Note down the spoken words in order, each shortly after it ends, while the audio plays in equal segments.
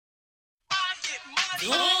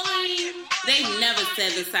Boy, they never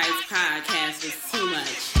said the Sites podcast was too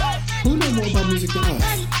much. Who know more about music than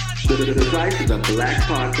us? The Sites is a black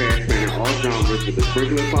podcast spanning all genres with a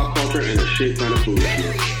sprinkle of pop culture and a shit ton of food.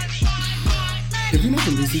 If you're not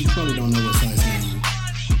from DC, you probably don't know what Sites means.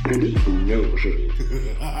 And it's no shit.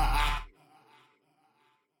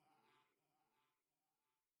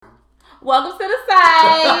 Welcome to the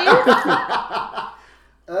Sites.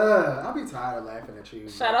 I'll be tired of laughing at you.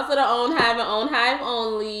 Shout out to the Own Hive and Own Hive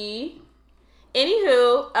only.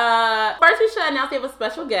 Anywho, first we should announce we have a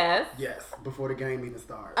special guest. Yes, before the game even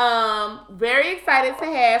starts. Very excited to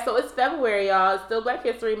have. So it's February, y'all. It's still Black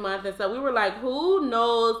History Month, and so we were like, who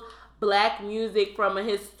knows Black music from a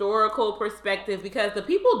historical perspective? Because the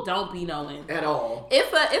people don't be knowing At all.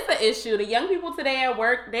 It's an issue. The young people today at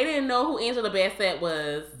work, they didn't know who Angela Bassett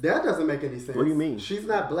was. That doesn't make any sense. What do you mean? She's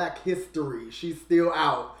not Black history. She's still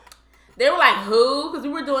out. They were like, who? Because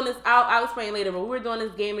we were doing this, I'll explain later, but we were doing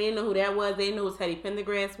this game. They didn't know who that was. They didn't know who Teddy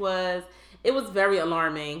Pendergrass was. It was very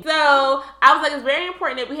alarming. So I was like, it's very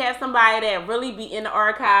important that we have somebody that really be in the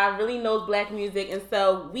archive, really knows Black music. And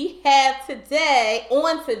so we have today,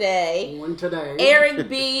 Eric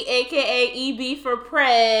B, aka EB for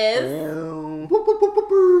Prez.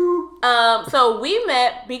 So we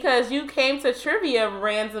met because you came to trivia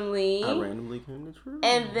randomly. I randomly came to trivia.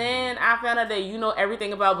 And then I found out that you know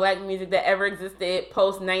everything about Black music that ever existed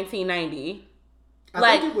post 1990.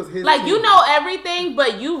 I think it was his like team. you know everything,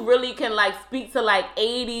 but you really can like speak to like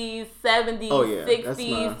 80s, 70s, Oh, yeah.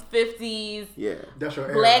 60s, 50s. Yeah. That's your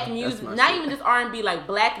era. Black music, my not shit. even just R&B, like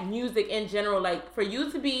Black music in general. Like for you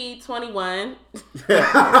to be 21,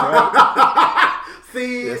 That's right.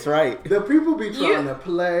 See, That's right. the people be trying to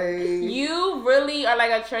play. you really are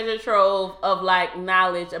like a treasure trove of like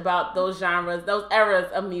knowledge about those genres, those eras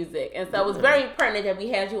of music. And so it was very pertinent that we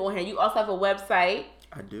had you on here. You also have a website.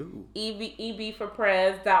 I do.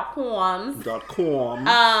 ebforprez.com. .com.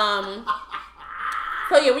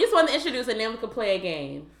 So yeah, we just wanted to introduce and then we could play a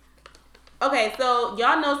game. Okay, so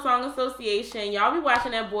y'all know Song Association. Y'all be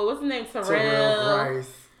watching that boy. What's his name? Terrell Bryce.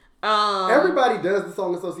 Everybody does the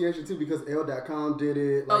Song Association too because L.com did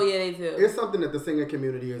it. Oh yeah, they do. It's something that the singing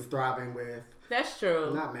community is thriving with. That's true.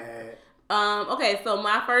 I'm not mad. Okay, so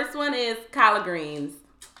my first one is Collard Greens.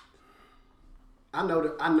 I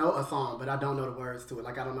know a song, but I don't know the words to it.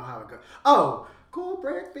 Like I don't know how it goes. Oh,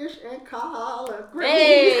 cornbread, fish, and collard greens.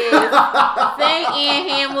 Hey, sing Ian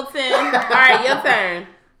Hamilton. All right, your turn.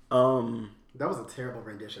 That was a terrible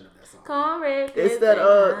rendition of that song. Cornbread. It's fish,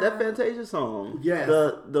 and that Fantasia song. Yes.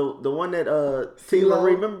 The one that Tina CeeLo?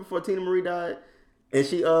 Marie, remember before Tina Marie died? And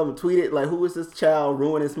she tweeted like, who is this child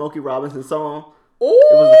ruining Smokey Robinson's song? Ooh.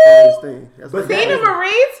 It was the funniest thing. That's But what Tina happened.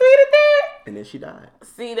 Marie tweeted that? And then she died.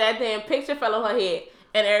 See, that damn picture fell on her head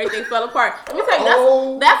and everything fell apart. Let me tell you,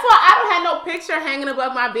 Oh. that's why I don't have no picture hanging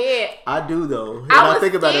above my bed. I do though. And I was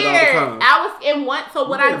think about it all the scared. time. I was in one. So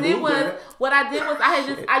what I Yeah, did move was, that.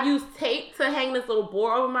 I used tape to hang this little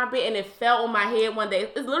board over my bed, and it fell on my head one day.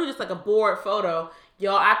 It's literally just like a board photo.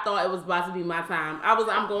 Y'all, I thought it was about to be my time.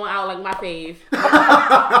 I'm going out like my fave.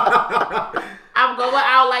 I'm going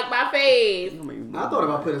out like my fave. I thought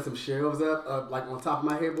about putting some shelves up, like on top of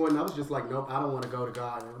my headboard, and I was just like, nope, I don't want to go to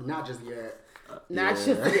God. Not just yet. Not Yeah,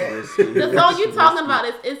 just that's yet. risky. The song you That's talking risky. about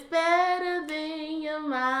is "It's Better Than Your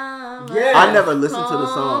Mama." Yeah. I never listened to the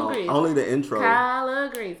song. Cornbread, Only the intro.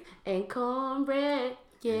 collard greens and cornbread.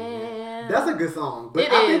 Yeah, That's a good song, but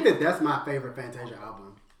It I is. think that's my favorite Fantasia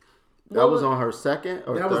album. That was on her second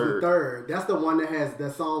or That third? was the third. That's the one that has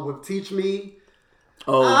that song with "Teach Me."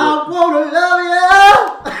 Oh, I wanna love you.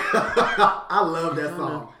 I love that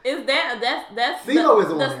song. Is that's CeeLo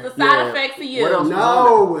is on that's there. the side Yeah. effects of you. What else?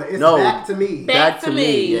 No, it's No. Back to Me. Back to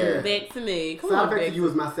me. yeah. Back to me. Come Side on, Effects Back of You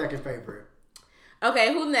is my second favorite.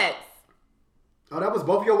 Okay, who next? Oh, that was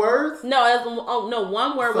both your words? No,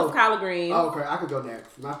 one word was So- collard greens. Oh, okay, I could go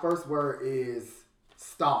next. My first word is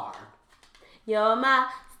star. You're my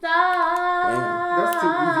star. That's too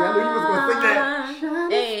easy. I knew you was gonna sing that. Shining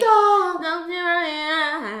Hey, star. don't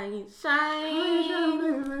you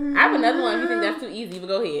shine. I have another one. If you think that's too easy, but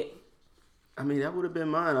go ahead. I mean, that would have been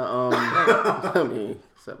mine. I mean,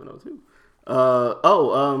 702.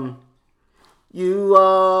 You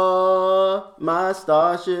are my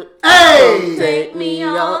starship. Hey! Take me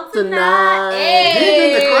out tonight. He's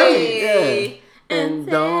in the crate. Yeah. And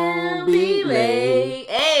don't be late.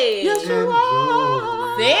 Hey. Yes, you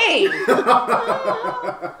are. Sing.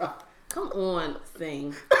 Come on,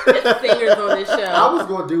 sing. There's singers on this show. I was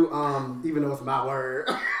gonna do even though it's my word.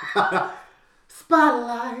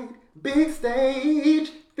 Spotlight, big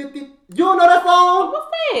stage, 50. You don't know that song? What's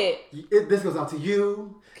that? This goes out to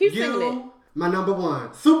you. Keep you, singing it. My number one,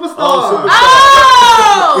 Superstar.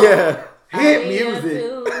 Oh! Yeah. Hit music.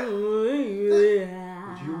 You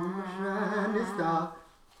shining star.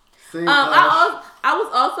 Sing I was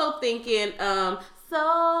also thinking,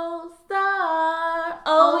 Soul Star,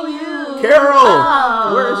 oh you Carol.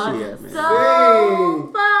 are Where is she at, man? so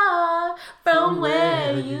far from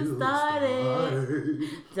where you started.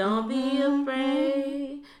 Don't be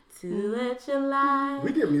afraid to let your light.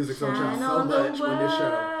 We get music so shine so on the much on this show.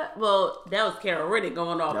 world. Well, that was Carol really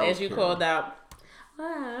going off That was as you Carol. called out.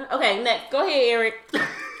 Okay, next. Go ahead, Eric.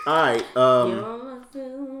 All right.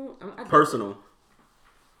 Personal.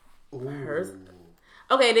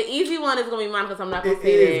 Okay, the easy one is gonna be mine because I'm not gonna It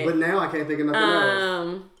say is, that. but now I can't think of nothing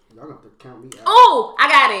else. Y'all gonna have to count me out. Oh, I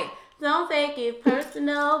got it. Don't take it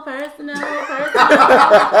personal.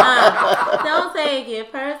 Don't take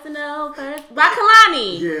it personal. By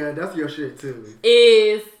Kalani. Yeah, that's your shit too.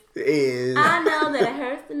 Is I I know that it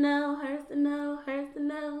hurts to know.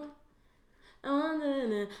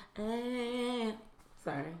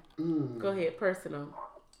 Sorry. Go ahead, personal.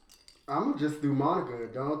 I'm gonna just do Monica.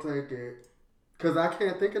 Don't take it. Cause I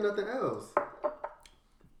can't think of nothing else.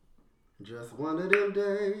 Just one of them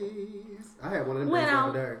days. I had one of them days the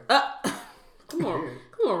other day. Come on,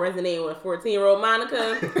 resonate with a 14-year-old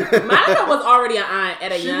Monica. Monica was already an aunt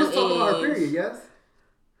at a She young was age. talking about her period, yes?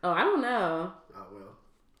 Oh, I don't know. Oh well.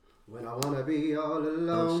 When I wanna be all alone.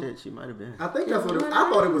 Oh shit, she might have been. I think that's what it was. I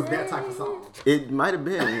thought it was that type of song. It might have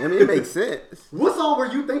been. I mean, it makes sense. What song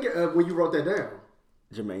were you thinking of when you wrote that down?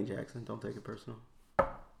 Jermaine Jackson, don't take it personal.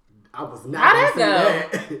 I was not How'd gonna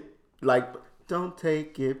that say that. Like, don't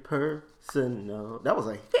take it personal. That was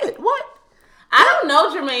a hit. What? I don't know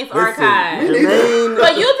Jermaine's archive. Jermaine.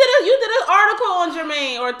 But you did an article on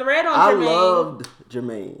Jermaine or a thread on I Jermaine. loved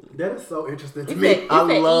Jermaine. That is so interesting to You me. said I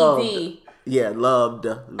loved. ED. Yeah, loved.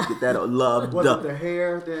 Get that? Loved. Was it the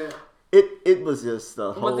hair that? It was just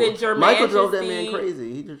the whole. it Jermaine Michael drove that Majesty? man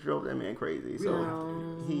crazy. He just drove that man crazy.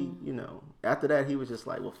 So he, after that he was just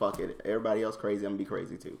like, well, fuck it. Everybody else crazy. I'm gonna be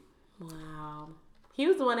crazy too. Wow. He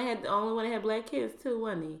was the only one that had black kids too,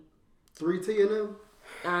 wasn't he? 3T in them.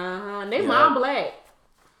 And they mom black.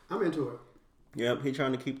 I'm into it. Yep, he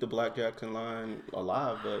trying to keep the Black Jackson line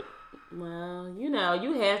alive, but Well, you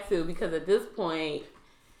have to because at this point,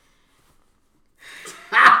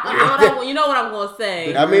 you know what I'm gonna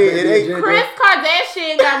say. I mean, it ain't. Kris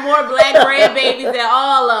Kardashian got more black grandbabies than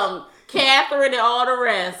all of them. Catherine and all the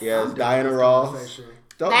rest. Yes, Diana Ross. Conversation.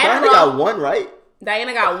 Diana got one, right?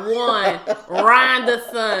 Diana got one. Rhonda's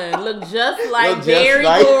son look just like Look just Barry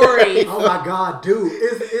like- Gorey. Oh my God, dude!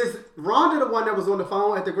 Is Rhonda the one that was on the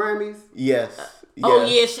phone at the Grammys? Yes. Oh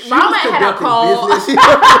yeah, She Mama was had a conducting call. business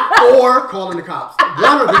or calling the cops.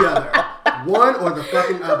 One or the other. One or the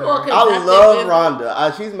fucking other. on, I love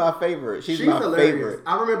Rhonda. She's my favorite. She's my hilarious. favorite.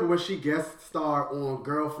 I remember when she guest starred on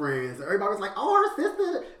Girlfriends. Everybody was like, "Oh, her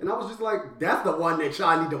sister," and I was just like, "That's the one that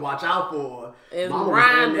y'all need to watch out for." It's Mama was on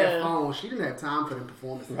Rhonda. that phone. She didn't have time for them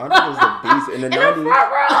performances. Rhonda was a beast in the In the front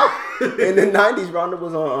row. 90s. In the 90s, Rhonda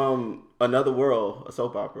was on Another World, a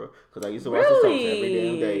soap opera, because I used to watch the soaps every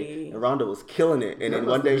damn day. And Rhonda was killing it. And then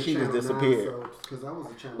one day she just disappeared. Because I was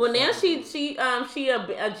a Channel Well, now 7. she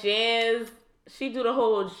a jazz. She do the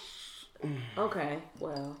whole. Okay,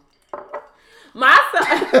 well, my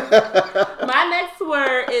next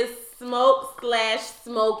word is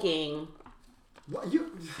smoke/smoking. What,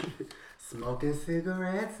 you smoking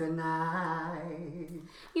cigarettes at night.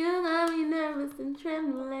 You got me nervous and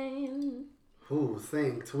trembling. Who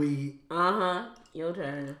sing tweet? Your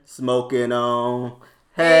turn. Smoking on.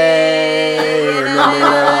 Hey.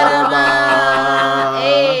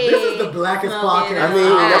 This is the blackest Smoking. podcast. I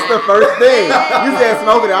mean, that's the first thing. You said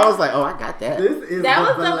smoking. I was like, oh, I got that. This is That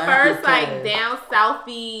was the blackest first like podcast. down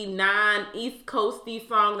southy, non-East Coasty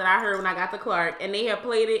song that I heard when I got to Clark, and they had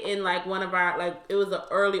played it in like one of our it was an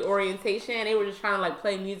early orientation. They were just trying to like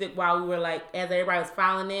play music while we were like as everybody was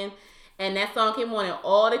filing in, and that song came on, and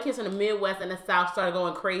all the kids from the Midwest and the South started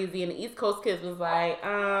going crazy, and the East Coast kids was like,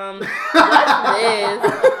 what's this?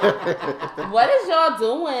 What is y'all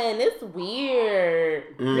doing? It's weird.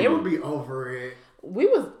 They would be over it. We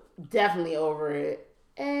was definitely over it.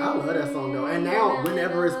 I love that song though. And now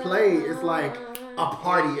whenever it's played, it's like a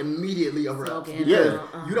party immediately erupts. Smoking. Because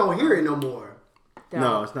Yeah. you don't hear it no more.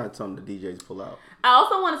 No, it's not something the DJs pull out. I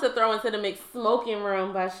also wanted to throw into the mix "Smoking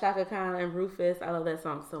Room" by Shaka Khan and Rufus. I love that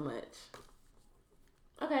song so much.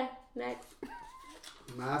 Okay, next.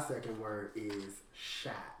 My second word is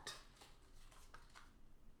shot.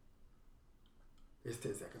 It's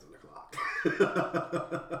 10 seconds on the clock.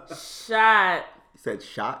 Shot. You said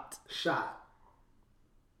shot? Shot.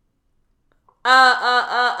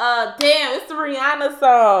 Damn, it's the Rihanna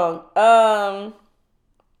song.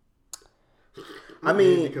 I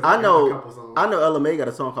mean, I know Ella May got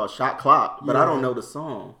a song called Shot Clock, but I don't know the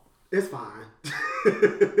song. It's fine.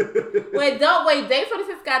 Wait, Day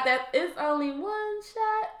 26 got that. It's only one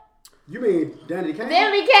shot. You mean Danny Kaye?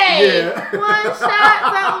 Danny Kaye. Yeah. One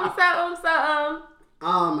shot, something.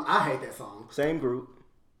 I hate that song. Same group.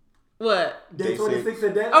 What? Day 26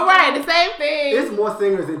 and Danny. All right, the same thing. It's more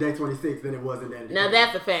singers in Day 26 than it was in Danny Kaye. Now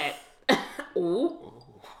that's a fact. Ooh.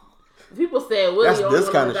 People said Willie. That's this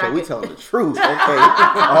kind of show. We telling the truth. Okay. All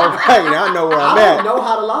right. Now I know where I'm I at. don't know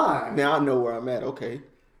how to lie. Now I know where I'm at. Okay.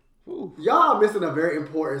 Ooh. Y'all missing a very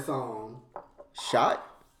important song. Shot?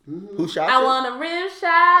 Mm-hmm. Who shot I you? want a real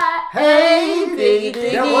shot. Hey,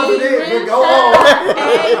 diggy, that wasn't it. real But go shot. on.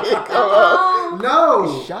 Hey, come on.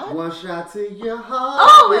 No. Shot? One shot to your heart.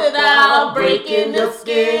 Oh, without breaking the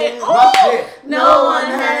skin. My shit. No one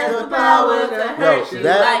has the power to hurt you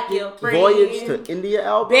that like your friend. Voyage to India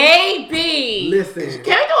album? Baby. Listen. Can we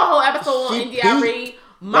do a whole episode on She India peaked. Reed?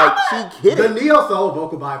 Mama, Like, she hit The it. Neo Soul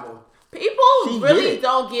Vocal Bible. people She really hit it.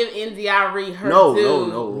 don't give India Reed her No, due.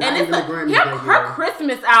 no. And Not it's even the Grammys her, that her year.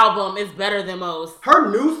 Christmas album is better than most. Her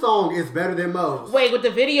new song is better than most. Wait, with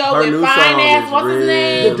the video Her with new fine song ass, is what's his The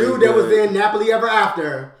name? really dude that was good. in Napoli Ever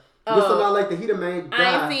After. Oh. Listen, I like the he the main guy.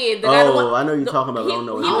 I ain't see it. The guy that Oh, I know you're talking about. I don't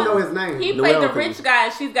know I don't know his name. He No, played I the don't think rich he- guy,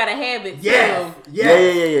 and she's got a habit Yes. too.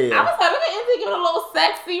 Yes. Yeah. I was like, look at India giving a little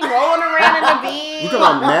sexy, rolling around in the bed. You talking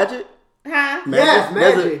about Magic? Huh? Yes,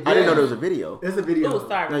 There's Magic, I didn't know yes. there was a video. It's a video. Ooh,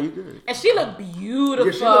 sorry. No, you good. And she looked beautiful.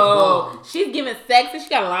 Yeah, she looks bomb. She's giving sexy. She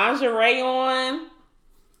got lingerie on.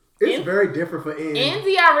 It's very different for India.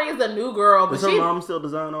 India Reed is a new girl, but Does her she mom still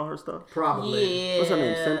design all her stuff? Probably. yeah, What's her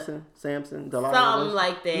name? Samson? Delilah? something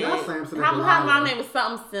like that. Not Samson or Her Delilah. mom name was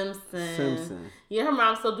something Simpson. Yeah, her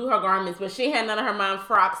mom still do her garments, but she had none of her mom's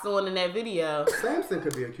frocks on in that video. Samson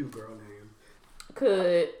could be a cute girl name.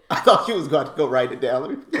 Could. I thought you was going to go write it down. Let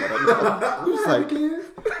me put that on. I'm It's happy like- kids.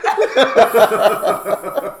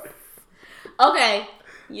 Okay.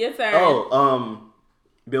 Yes, sir.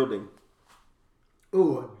 Building.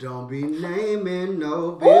 Ooh, don't be naming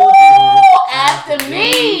no building. Ooh, after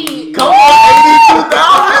me. Come on, 82,000.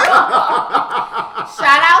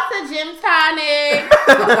 Shout out to Jim Tonic,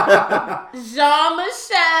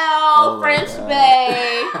 Jean-Michel, French God.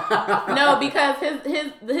 Bay. No, because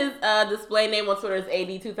his display name on Twitter is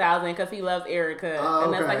AD2000 because he loves Erica,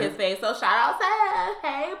 and that's like okay. his face. So shout out to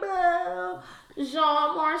hey boo,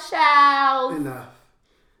 Jean-Michel. Enough.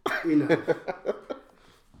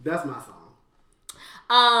 That's my song.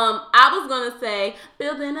 I was gonna say,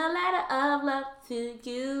 building a ladder of love to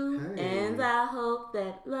you, Hey. and I hope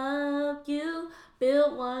that love you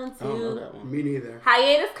build one I don't know too. that one. Me neither.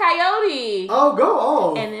 Hiatus Coyote. Oh, go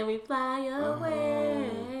on. And then we fly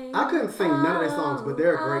away. I couldn't sing none of their songs, but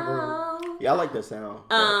they're a great group. Yeah, I like that sound.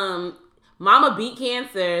 Mama beat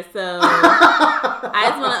cancer, so I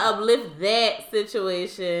just want to uplift that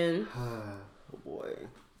situation. Oh, boy.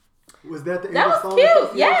 Was that the That English was song cute.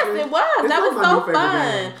 association? Yes, it was. It's That one of was my new so favorite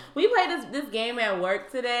fun. games. We played this game at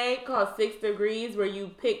work today called 6 Degrees, where you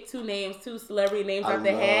pick two celebrity names I out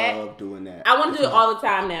the hat. love doing that. I want to do it all the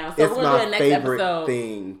time now, so It's we're gonna do my it next favorite episode.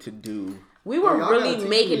 thing to do. We were Oh, y'all gotta really teach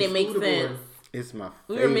making me it make Scooter sense. Boy. It's my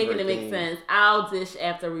We favorite were making it make thing. sense. I'll dish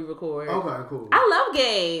after we record. Okay, cool. I love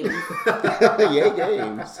games, Yay,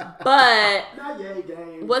 games. but Not yay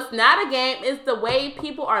game. what's not a game is the way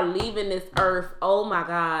people are leaving this earth. Oh my Oh,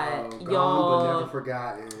 god, gone, but y'all. never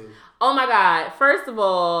forgotten. Oh my god. First of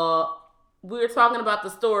all, we were talking about the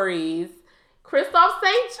stories. Christophe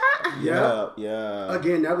St. John. Yeah.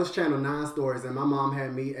 Again, that was Channel 9 stories, and my mom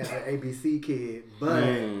had me as an ABC kid, but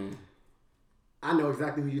I know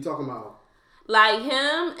exactly who you're talking about. Like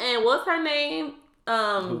him and what's her name?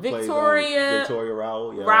 Who plays, Victoria. Victoria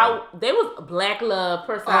Rao. Yeah. Rao. They was black love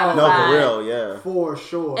personified. No, for real, yeah. For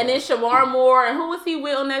sure. And then Shamar Moore, and who was he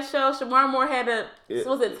with on that show? Shamar Moore had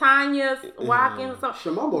was it Tanya Watkins or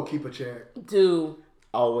something? Shamar keep a check. Dude,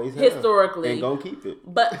 Always have. historically. And gonna keep it.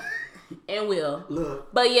 But and will.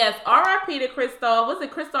 Look. But yes, R.I.P. to Christophe. Was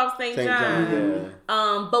it Christophe St. St. John? John,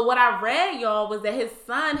 yeah. But what I read, y'all, was that his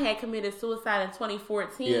son had committed suicide in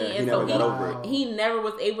 2014, Yeah, he and never so got over it. he never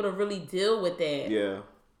was able to really deal with that. Yeah.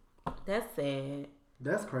 That's sad.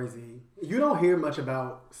 That's crazy. You don't hear much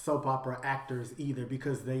about soap opera actors either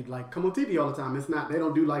because they like come on TV all the time. It's not, they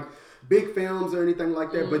don't do like big films or anything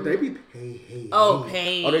like that, but they be paid. Oh,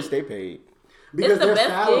 paid. Oh, they stay paid. Because It's the they're best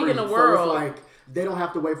gig salaried, in the so world. it's like they don't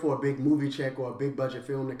have to wait for a big movie check or a big budget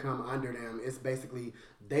film to come under them. It's basically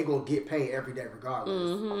they gonna get paid every day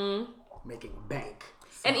regardless. Making bank.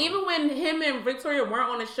 And even when him and Victoria weren't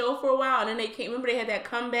on the show for a while, and then they came, remember they had that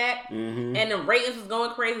comeback, and the ratings was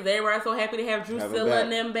going crazy. They were so happy to have Drusilla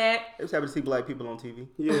and them back. It was happy to see black people on TV.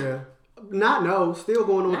 Yeah. Still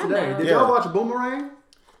going on today. Did y'all watch Boomerang?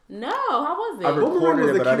 No, how was it? I recorded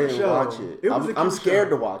it, but I didn't show. watch it. I'm scared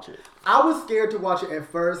to watch it. I was scared to watch it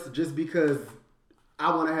at first just because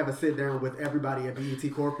I want to have a sit down with everybody at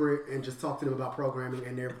BET Corporate and just talk to them about programming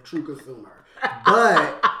and their true consumer.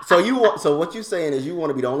 But so what you're saying is you want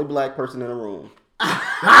to be the only black person in the room.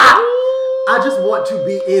 I just want to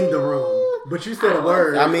be in the room. But you said a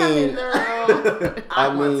word. I mean,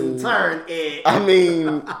 I want to turn it. I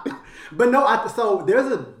mean, but no. So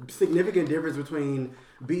there's a significant difference between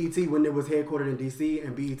BET when it was headquartered in DC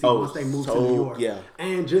and BET once they moved to New York. Yeah.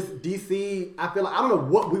 And just DC, I feel like, I don't know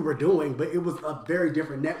what we were doing, but it was a very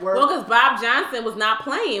different network. Well, because Bob Johnson was not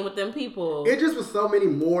playing with them people. It just was so many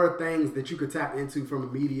more things that you could tap into from a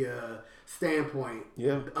media standpoint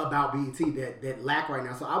about BET that lack right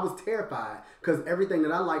now. So I was terrified because everything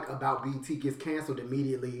that I like about BET gets canceled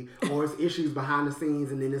immediately, or it's issues behind the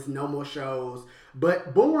scenes, and then it's no more shows.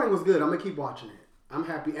 But Boomerang was good. I'm gonna keep watching it. I'm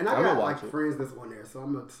happy, and I got friends that's on there, so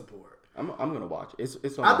I'm gonna support. I'm gonna watch it.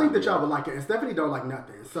 It's on I think that y'all would like it, and Stephanie don't like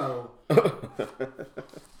nothing, so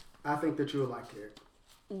I think that you'll like it.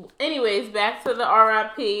 Anyways, back to the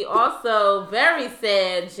RIP. Also, very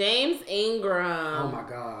sad, James Ingram. Oh my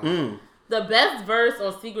god. The best verse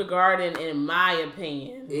on Secret Garden, in my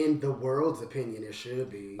opinion. In the world's opinion, it should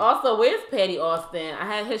be. Also, where's Patty Austin?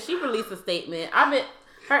 Has she released a statement?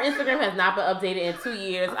 Her Instagram has not been updated in 2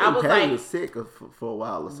 years. I was Patty like, was sick for a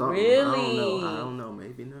while or something. Really? I don't know.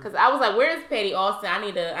 Maybe not. Because I was like, where's Patty Austin? I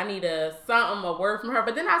need a a word from her.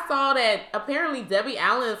 But then I saw that apparently Debbie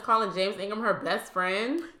Allen is calling James Ingram her best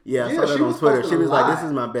friend. Yeah, I saw that on Twitter. She was like, "This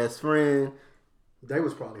is my best friend." They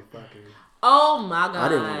was probably fucking. Oh my god! I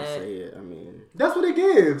didn't want to say it. I mean, that's what it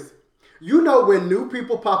gives. You know, when new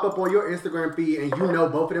people pop up on your Instagram feed and you know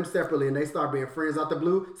both of them separately and they start being friends out the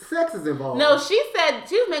blue, sex is involved. No, she said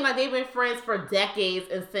she was making like they've been friends for decades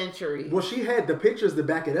and centuries. Well, she had the pictures to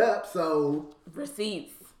back it up, so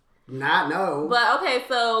receipts. No. But okay,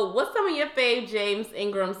 so what's some of your fave James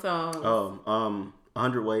Ingram songs?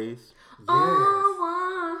 100 Ways. Yes.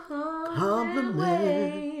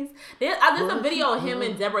 Compliment. There's a video of him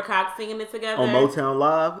and Deborah Cox singing it together. On Motown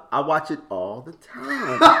Live. I watch it all the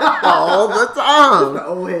time. All the time. The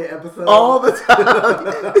old head episode. All the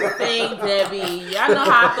time. Thank Debbie. Y'all know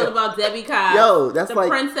how I feel about Debbie Cox. Yo, that's the like...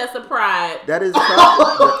 Princess of Pride. That is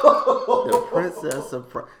the Princess of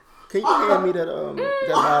Pride. Can you hand me that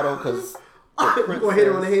bottle? Because you gonna hit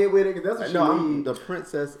her on the head with it? Because that's what she needs. The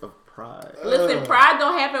Princess of Pride. Listen, Pride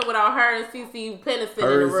don't happen without her and CeCe Peniston in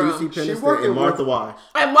the room. CeCe Peniston and Martha Wash.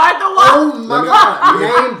 And Martha Wash. Oh my God.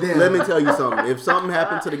 Name them. Let me tell you something. If something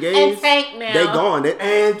happened to the gays, and Tank now. They gone.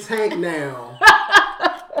 And Tank now.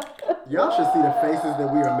 Y'all should see the faces that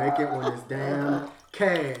we are making on this damn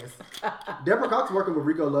cast. Deborah Cox working with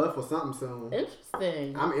Rico Love for something soon.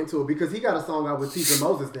 Interesting. I'm into it because he got a song out with Tisha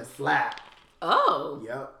Moses that slapped. Oh.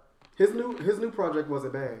 Yep. His new project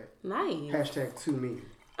wasn't bad. Nice. # to me.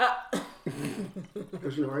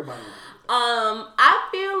 Because you know everybody. I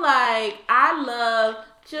feel like I love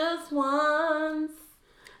Just Once.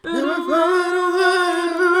 That's what I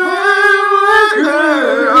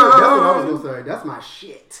was gonna say. That's my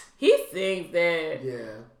shit. He sings that.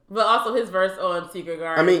 Yeah. But also his verse on Secret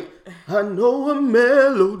Garden. I mean, I know a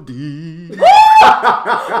melody.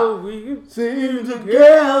 We sing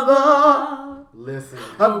together. Listen.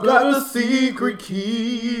 I've got the secret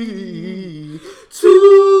key to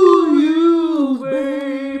you,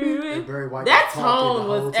 baby. And Barry White that tone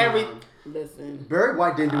was everything. Listen. Barry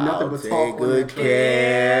White didn't do nothing but talk good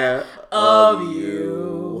care of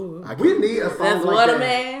you. We need a song That's like what that. A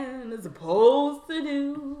man is supposed to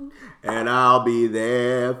do. And I'll be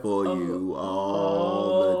there for you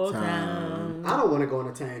all the time. I don't want to go on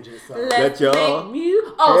a tangent. So. Let's y'all make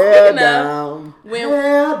music. Speaking down. of,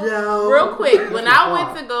 real quick, when I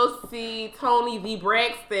went to go see Tony V.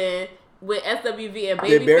 Braxton with SWV and Babyface.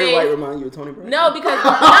 Did Barry White remind you of Tony Braxton? No, because we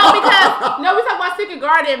talking about Secret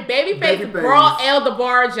Garden. Babyface brought El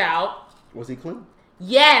DeBarge out. Was he clean?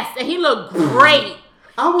 Yes, and he looked great.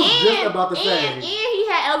 I was just about to say. And he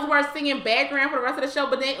had Ellsworth singing background for the rest of the show,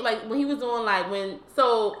 but then like when he was doing at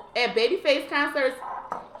Babyface concerts,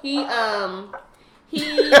 at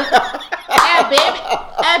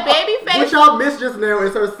Babyface. What y'all missed just now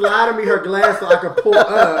is her sliding me her glass so I could pour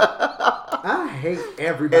up. I hate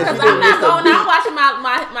everybody. Because I'm not going. I'm watching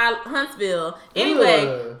my Huntsville.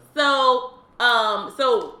 Anyway, so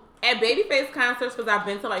at Babyface concerts, because I've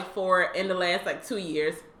been to like 4 in the last like 2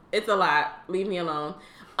 years. It's a lot. Leave me alone.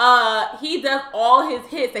 He does all his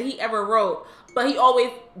hits that he ever wrote, but he always,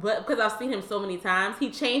 because I've seen him so many times, he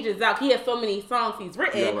changes out. He has so many songs he's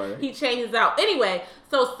written, he changes out. Anyway,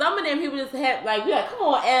 so some of them people just have like, be like, come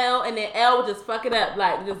on, L, and then L would just fuck it up,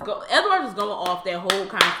 like just go. Edward was going off that whole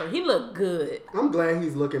concert. He looked good. I'm glad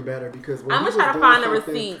he's looking better because when I'm gonna try to find the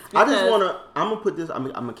receipts. I'm gonna put this.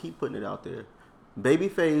 I'm gonna keep putting it out there.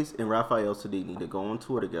 Babyface and Raphael Sadiq need to go on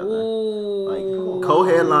tour together. Like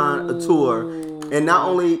co-headline a tour, and not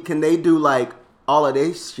only can they do like all of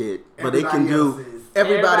their shit, but they can do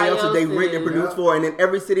everybody else that they written and produced for, and then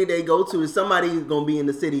every city they go to, is somebody who's gonna be in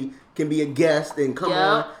the city can be a guest and come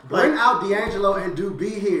on. Bring out D'Angelo and do Be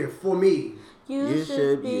Here for me. You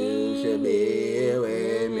should be with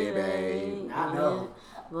me, babe. I know.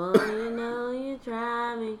 Boy, you know you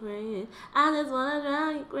drive me crazy. I just wanna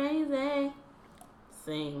drive you crazy.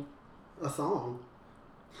 Sing a song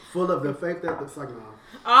full of the fact that the second on.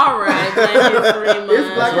 All right, Black History Month.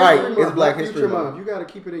 It's Black History Month. It's Black History Month. You gotta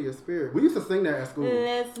keep it in your spirit. We used to sing that at school.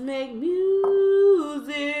 Let's make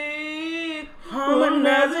music,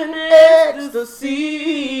 harmonizing ecstasy.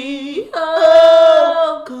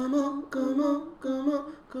 Oh, come on, come on, come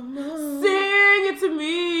on, come on. Sing it to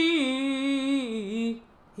me.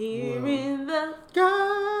 Here in the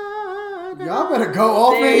God. Y'all better go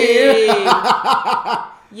off in here.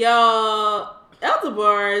 Y'all, Elder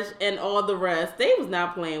Barge and all the rest, they was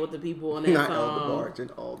not playing with the people on that not song. Not Elder Barge and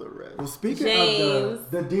all the rest. Well, speaking of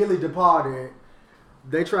the dearly departed,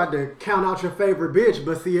 they tried to count out your favorite bitch,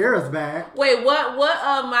 but Sierra's back. Wait, what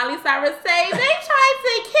Miley Cyrus say? They tried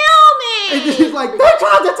to kill me. And she's like, they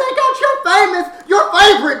tried to take out your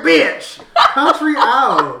favorite bitch. Country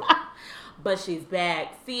out. But she's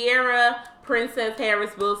back. Sierra Princess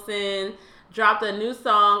Harris Wilson dropped a new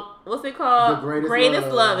song. What's it called? The Greatest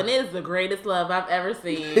Love. And it is the greatest love I've ever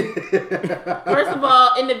seen. First of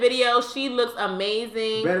all, in the video, she looks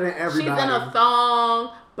amazing. Better than everybody. She's in a thong.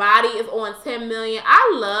 Body is on 10 million.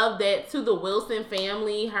 I love that to the Wilson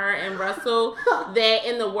family, her and Russell, that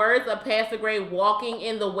in the words of Pastor Gray, walking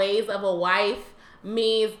in the ways of a wife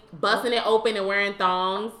means busting it open and wearing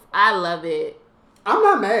thongs. I love it. I'm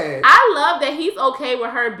not mad. I love that he's okay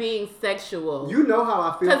with her being sexual. You know how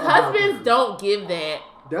I feel. Because husbands don't give that.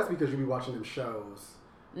 That's because you be watching them shows.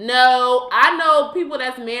 No, I know people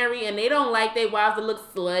that's married and they don't like their wives to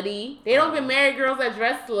look slutty. They don't even marry girls that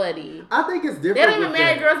dress slutty. I think it's different. They don't even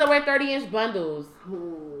marry girls that wear 30-inch bundles.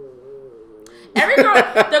 Every girl,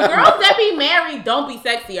 the girls that be married don't be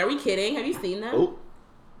sexy. Are we kidding? Have you seen them? Oh.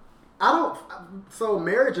 I don't. So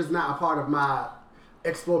marriage is not a part of my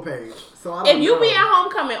explore page. So I don't if you know. be at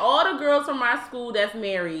homecoming, all the girls from our school that's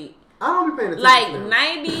married, I don't be paying attention.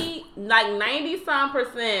 Like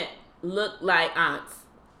 90% look like aunts.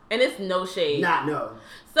 And it's no shade. No.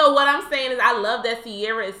 So what I'm saying is I love that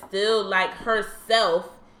Sierra is still like herself,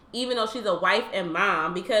 even though she's a wife and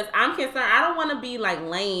mom, because I'm concerned. I don't want to be like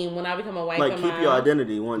lame when I become a wife and mom. Like keep your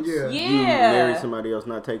identity once you marry somebody else,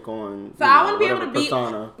 not take on. So I want to be able to be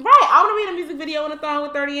persona. Right. I want to be in a music video in a thong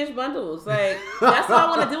with 30-inch bundles. Like that's all I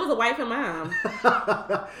want to do as a wife and mom.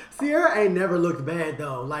 Sierra ain't never looked bad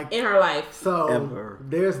though. Like in her life. So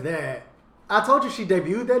there's that. I told you she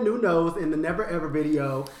debuted that new nose in the Never Ever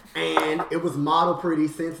video, and it was model pretty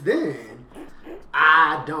since then.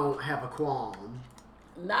 I don't have a qualm.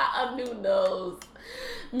 Not a new nose.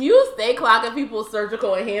 You stay clocking people's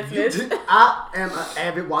surgical enhancements. I am an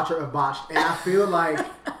avid watcher of Botched, and I feel like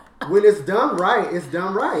when it's done right, it's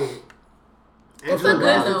done right. It's a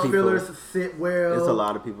good nose. Fillers sit well. It's a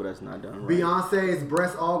lot of people that's not done right. Beyonce's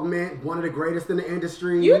breast augment, one of the greatest in the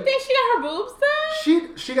industry. You think she got her boobs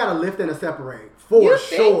done? She got a lift and a separate for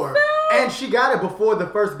sure. So? And she got it before the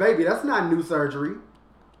first baby. That's not new surgery.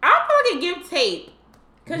 I feel like it give tape.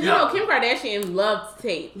 Because, you know, Kim Kardashian loves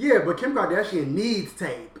tape. Yeah, but Kim Kardashian needs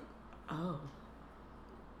tape. Oh.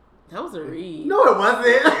 That was a read. No, it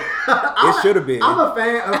wasn't. It should have been. I'm a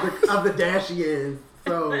fan of the Dashians,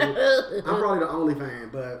 so I'm probably the only fan,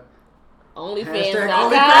 but... OnlyFans.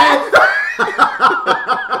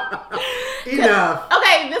 Enough.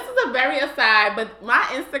 Okay, this is a very aside, but my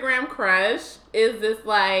Instagram crush is this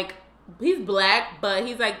like, he's black, but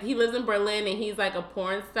he's like, he lives in Berlin and he's like a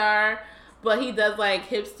porn star. But he does like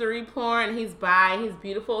hipstery porn. He's bi. He's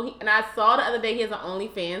beautiful. And I saw the other day he has an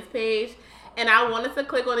OnlyFans page, and I wanted to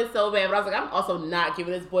click on it so bad, but I was like, I'm also not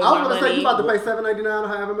giving this boy my money. I was gonna say you about to pay $7.99 or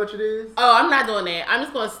however much it is. Oh, I'm not doing that. I'm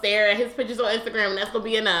just gonna stare at his pictures on Instagram, and that's gonna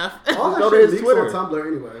be enough. All that shit leaks on Tumblr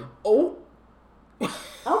anyway. Oh.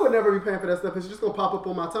 I would never be paying for that stuff. It's just gonna pop up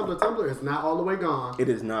on my Tumblr. Tumblr is not all the way gone. It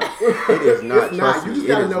is not. It is not. It's not. You just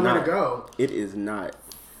gotta know where to go. It is not.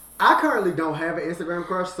 I currently don't have an Instagram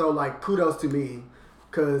crush, so like kudos to me.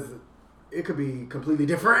 because it could be completely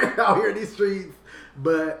different out here in these streets.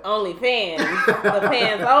 But only fans, the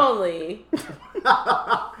fans only.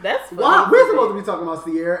 That's funny. Why? We're supposed to be talking about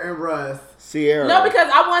Sierra and Russ. Sierra. No, because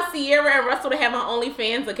I want Sierra and Russell to have an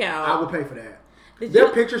OnlyFans account. I would pay for that. Their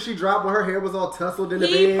picture she dropped when her hair was all tousled in the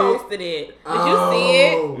bed. He posted it. Did you see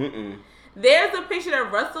it? Mm-mm. There's a picture that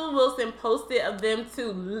Russell Wilson posted of them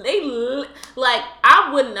two. I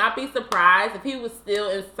would not be surprised if he was still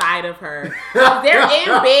inside of her. They're in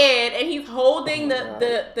bed and he's holding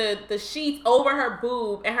the sheets over her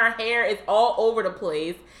boob and her hair is all over the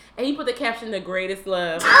place. And he put the caption, "The greatest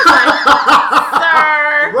love." Sir.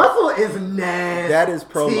 Russell is nasty. That is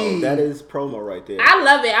promo. That is promo right there. I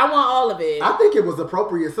love it. I want all of it. I think it was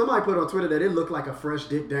appropriate. Somebody put on Twitter that it looked like a fresh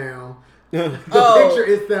dick down. The picture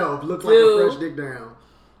itself looks like a fresh dick down.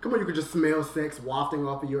 Come on, you could just smell sex wafting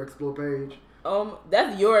off of your Explore page.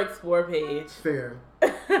 That's your Explore page. Fair.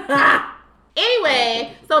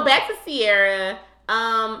 Anyway, so back to Sierra.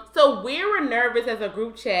 So we were nervous as a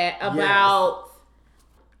group chat about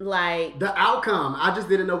the outcome. I just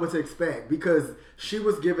didn't know what to expect because she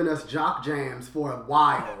was giving us jock jams for a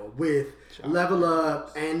while with Level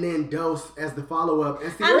Up and then Dose as the follow-up.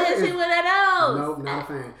 And Sierra I miss you with a Dose. Nope, not a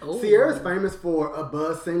fan. Ooh. Sierra's famous for a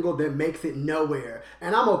buzz single that makes it nowhere.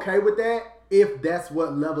 And I'm okay with that if that's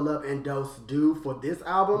what Level Up and Dose do for this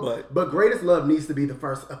album. But Greatest Love needs to be the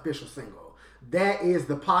first official single. That is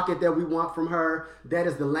the pocket that we want from her. That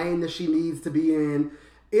is the lane that she needs to be in.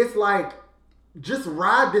 It's like, just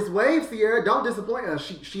ride this wave, Sierra. Don't disappoint us.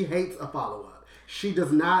 She hates a follow-up. She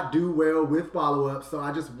does not do well with follow-up, so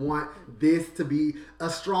I just want this to be a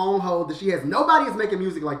stronghold that she has. Nobody is making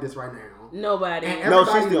music like this right now. Nobody. No,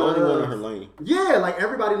 she's the only one in her lane. Yeah, like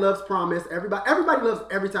everybody loves Promise. Everybody loves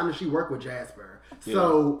every time that she worked with Jasper. Yeah.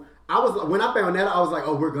 So when I found that, I was like,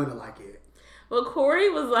 oh, we're gonna like it. Well, Corey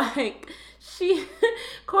was like,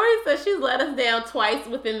 Corey said she's let us down twice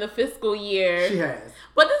within the fiscal year. She has.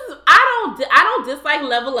 But I don't dislike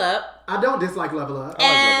Level Up. I don't dislike Level Up.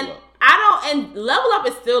 And I like Level Up. And Level Up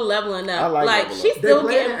is still leveling up. I like she's still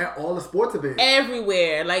getting at all the sports events.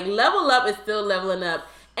 Everywhere. Like Level Up is still leveling up.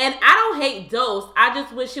 And I don't hate Dose. I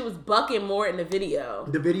just wish she was bucking more in the video.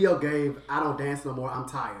 The video gave I Don't Dance No More, I'm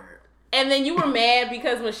Tired. And then you were mad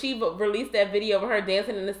because when she released that video of her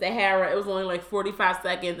dancing in the Sahara, it was only like 45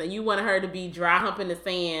 seconds and you wanted her to be dry humping the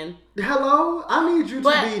sand. Hello? I need you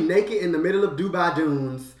to be naked in the middle of Dubai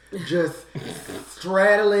dunes, just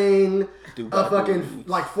straddling a fucking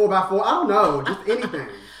like 4x4. I don't know, just anything.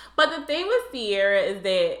 But the thing with Sierra is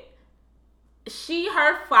that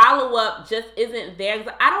her follow-up just isn't there.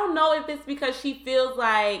 I don't know if it's because she feels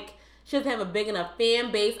like she doesn't have a big enough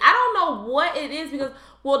fan base. I don't know what it is because,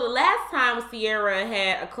 well, the last time Sierra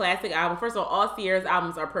had a classic album, first of all Sierra's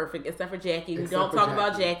albums are perfect except for Jackie. We don't talk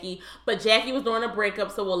about Jackie. But Jackie was during a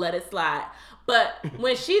breakup, so we'll let it slide. But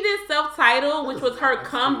when she did Self-Titled, which was her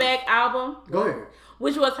comeback album. Go ahead.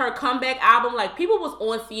 Which was her comeback album. Like, people was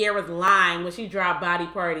on Sierra's line when she dropped Body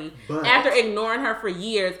Party after ignoring her for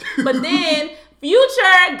years. But then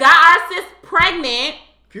Future got our sis pregnant.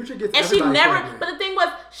 Future gets and she never pregnant. But the thing was,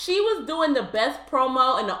 she was doing the best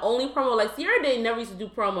promo and the only promo. Like, Sierra never used to do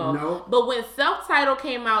promo. No. But when Self-Titled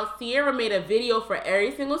came out, Sierra made a video for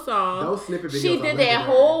every single song. Those snippet videos. She did that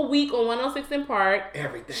whole week on 106 in Park.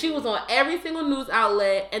 Everything. She was on every single news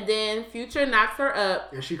outlet, and then Future knocks her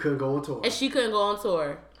up. And she couldn't go on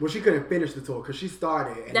tour. Well, she couldn't finish the tour because she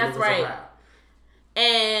started. And that's right.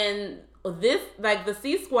 And this, like, the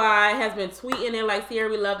C Squad has been tweeting it like, Sierra,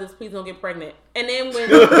 we love this. Please don't get pregnant. And then when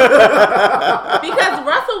because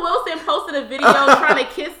Russell Wilson posted a video trying to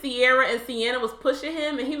kiss Sierra and Sienna was pushing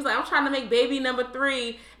him, and he was like, I'm trying to make baby number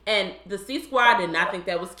 3. And the C Squad did not think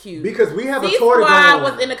that was cute. Because we have a tour to go on. C Squad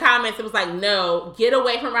was in the comments. It was like, no, get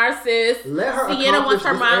away from our sis. Let her Sienna wants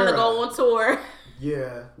her mom to go on tour.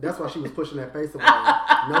 Yeah, that's why she was pushing that face away.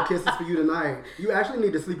 No kisses for you tonight. You actually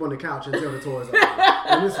need to sleep on the couch until the tour is over.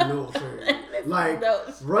 And it's no shit. Like,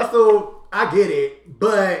 Russell, I get it,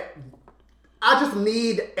 but I just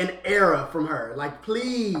need an era from her. Like,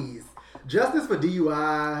 please. Justice for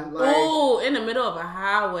DUI. Like, ooh, in the middle of a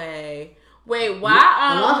highway. Wait,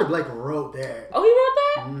 why? Elijah Blake wrote that. Oh, he wrote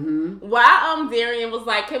that? Mm-hmm. Why? Darian was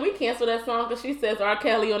like, can we cancel that song? Because she says R.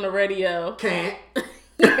 Kelly on the radio. Can't.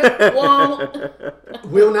 Won't.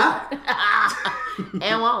 Will not.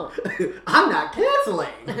 And won't. I'm not canceling.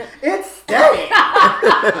 It's staying.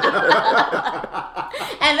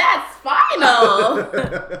 And that's final.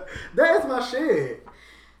 That's my shit.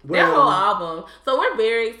 Their whole album. So we're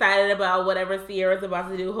very excited about whatever Sierra's about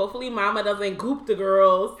to do. Hopefully Mama doesn't goop the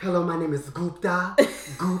girls. Hello, my name is Gupta.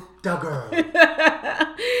 Gupta girl.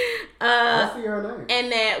 That's Sierra name.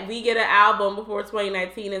 And that we get an album before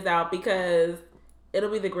 2019 is out because it'll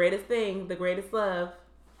be the greatest thing, the greatest love.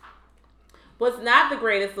 What's not the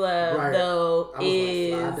greatest love, though,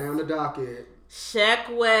 is... slide down the docket.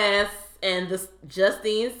 Sheck West and the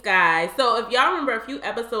Justine Skye. So if y'all remember a few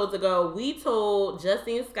episodes ago, we told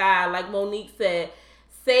Justine Skye, like Monique said,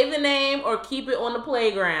 say the name or keep it on the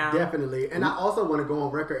playground. Definitely. And I also want to go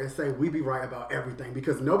on record and say we be right about everything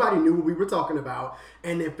because nobody knew what we were talking about.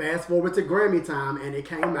 And then fast forward to Grammy time and it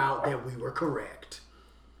came out that we were correct.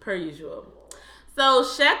 Per usual. So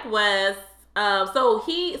Sheck West,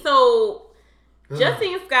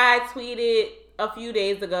 Justine Skye tweeted a few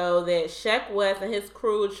days ago that Sheck West and his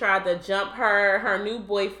crew tried to jump her new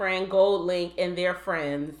boyfriend Gold Link and their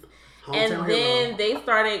friends. And then they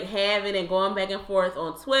started having and going back and forth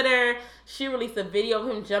on Twitter. She released a video of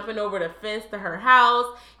him jumping over the fence to her house.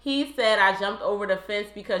 He said, I jumped over the fence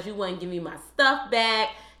because you wouldn't give me my stuff back.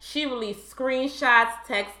 She released screenshots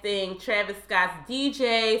texting Travis Scott's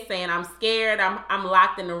DJ saying, I'm scared. I'm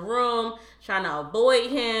locked in the room trying to avoid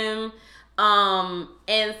him.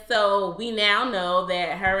 And so we now know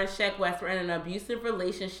that her and Sheck West were in an abusive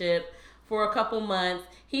relationship for a couple months.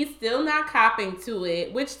 He's still not copping to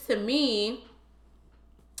it, which to me,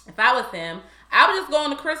 if I was him, I would just go on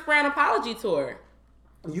the Chris Brown apology tour.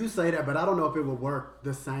 You say that, but I don't know if it would work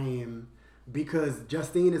the same because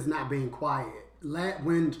Justine is not being quiet.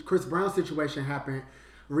 When Chris Brown's situation happened,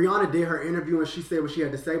 Rihanna did her interview and she said what she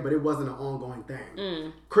had to say, but it wasn't an ongoing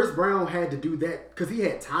thing. Chris Brown had to do that because he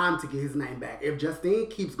had time to get his name back. If Justine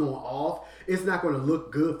keeps going off, it's not going to look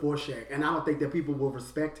good for Shaq. And I don't think that people will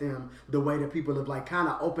respect him the way that people have kind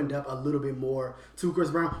of opened up a little bit more to Chris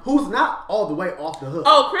Brown, who's not all the way off the hook.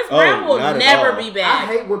 Oh, Chris Brown will never be back.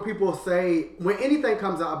 I hate when people say, when anything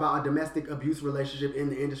comes out about a domestic abuse relationship in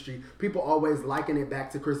the industry, people always liken it back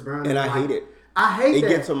to Chris Brown. And I hate it. I hate that.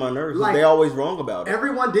 It gets on my nerves. They always wrong about it.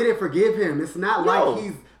 Everyone didn't forgive him. It's not like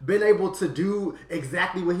he's been able to do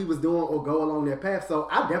exactly what he was doing or go along that path. So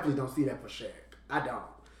I definitely don't see that for Shaq. I don't.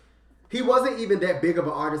 He wasn't even that big of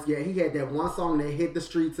an artist yet. He had that one song that hit the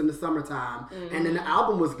streets in the summertime. And then the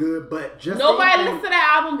album was good, but just... Nobody listens to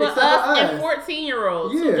that album but us and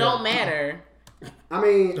 14-year-olds who don't matter. I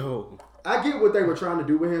mean, I get what they were trying to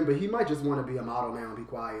do with him, but he might just want to be a model now and be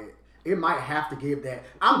quiet. It might have to give that.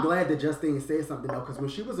 I'm glad that Justine said something though, because when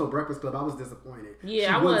she was on Breakfast Club, I was disappointed.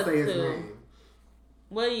 Yeah, she wouldn't say his name.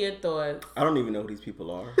 What are your thoughts? I don't even know who these people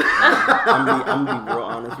are. I'm being real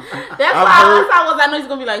honest with you. That's why I know he's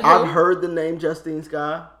gonna be like, who? I've heard the name Justine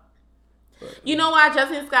Skye. You know why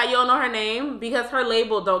Justine Skye, you don't know her name? Because her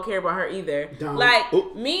label don't care about her either.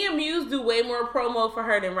 Me and Muse do way more promo for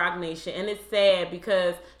her than Roc Nation. And it's sad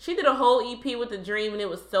because she did a whole EP with The Dream and it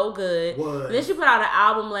was so good. And then she put out an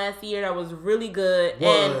album last year that was really good.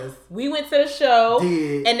 And we went to the show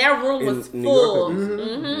and that room was full.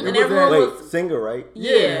 And that room was... singer, right?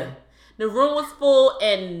 Yeah. The room was full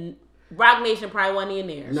and Roc Nation probably wasn't in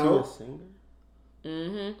there. No. She was a singer?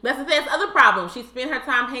 That's the other problem. She spent her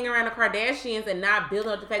time hanging around the Kardashians and not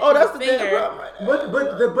building up the fact that's she's the a singer. problem right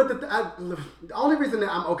now. The only reason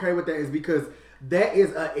that I'm okay with that is because that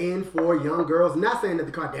is an end for young girls. Not saying that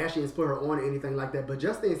the Kardashians put her on or anything like that, but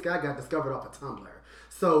Justine Skye got discovered off of Tumblr.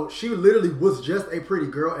 So she literally was just a pretty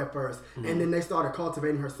girl at first, and then they started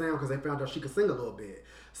cultivating her sound because they found out she could sing a little bit.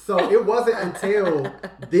 So it wasn't until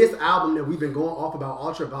this album that we've been going off about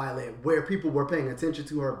Ultraviolet where people were paying attention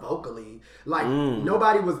to her vocally.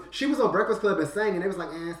 She was on Breakfast Club and sang and they was like,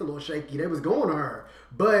 it's a little shaky. They was going to her.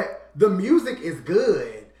 But the music is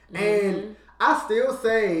good. And I still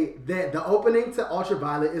say that the opening to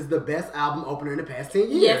Ultraviolet is the best album opener in the past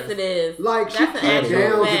 10 years. Yes, it is. She kicked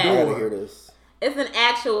down the door. It's an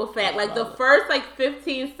actual fact. The first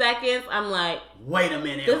 15 seconds, I'm like, wait a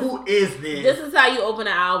minute, who is this? This is how you open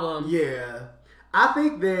an album. Yeah. I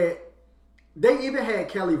think that they even had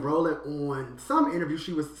Kelly Rowland on some interview.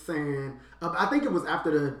 She was saying, I think it was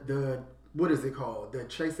after the what is it called? The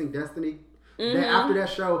Chasing Destiny. That after that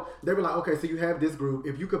show, they were like, okay, so you have this group.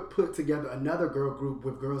 If you could put together another girl group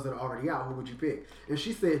with girls that are already out, who would you pick? And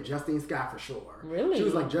she said Justine Skye for sure. Really? She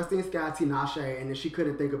was like Justine Skye, Tinashe, and then she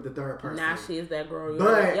couldn't think of the third person. Tinashe is that girl.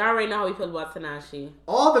 But y'all already know how we feel about Tinashe.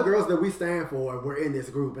 All the girls that we stand for were in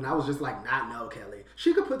this group, and I was just like, no, Kelly.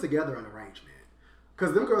 She could put together an arrangement.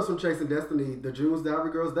 Because them girls from Chasing Destiny, the June's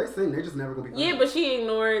Diary girls, they sing. They just never going to be. Yeah, but she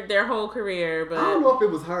ignored their whole career. But I don't know if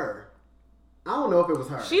it was her.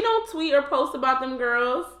 She don't tweet or post about them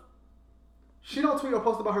girls. She don't tweet or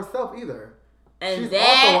post about herself either. And she's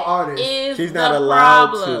also an artist. She's not allowed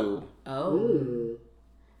problem. to. Oh.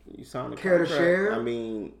 You signed a Care to contract. share? I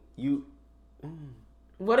mean, you.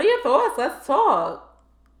 What are your thoughts? Let's talk.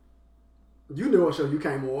 You knew what show you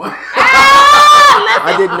came on.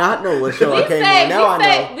 I did not know what show I came on. Now I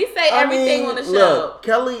know. We say everything on the show. Look,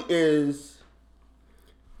 Kelly is.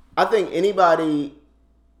 I think anybody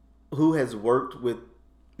who has worked with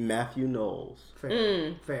Matthew Knowles,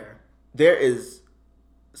 Fair. there is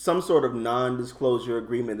some sort of non-disclosure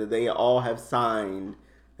agreement that they all have signed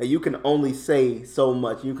that you can only say so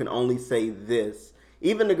much. You can only say this.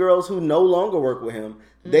 Even the girls who no longer work with him,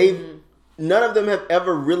 none of them have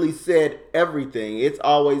ever really said everything. It's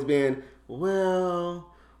always been, well,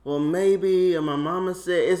 maybe, and my mama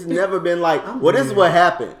said. It's never been like, this is what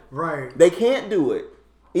happened. Right. They can't do it.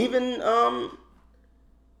 Even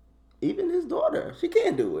his daughter, she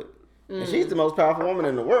can't do it. And she's the most powerful woman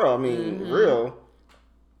in the world. I mean, real.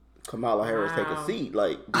 Kamala Harris, take a seat.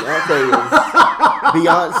 Like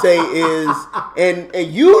Beyonce is,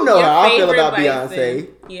 and you know how I feel about Beyonce.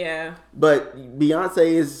 Yeah. But Beyonce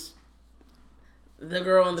is the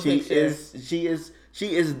girl in the picture. She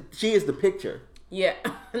is the picture. Yeah.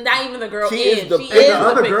 Not even the girl She is the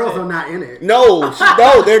other girls are not in it. No,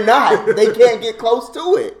 they're not. They can't get close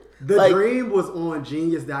to it. The Dream was on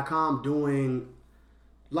Genius.com doing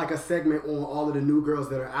like a segment on all of the new girls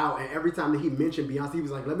that are out, and every time that he mentioned Beyonce, he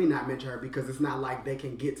was like, let me not mention her because it's not like they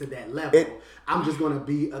can get to that level. I'm just going to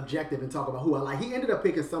be objective and talk about who I like. He ended up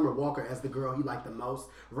picking Summer Walker as the girl he liked the most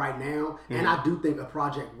right now, and I do think a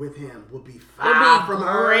project with him would be fine from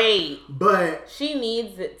great. her. But she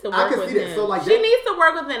needs it to work with him. So like she needs to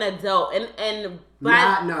work with an adult,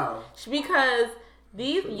 because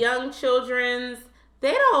these young children's,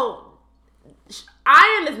 they don't.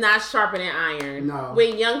 Iron is not sharpening iron. No.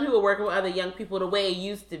 When young people working with other young people the way it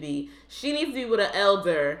used to be, she needs to be with an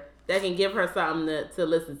elder that can give her something to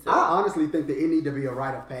listen to. I honestly think that it need to be a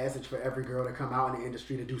rite of passage for every girl to come out in the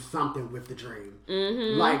industry to do something with the Dream.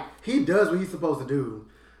 Mm-hmm. Like, he does what he's supposed to do.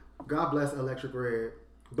 God bless Electric Red.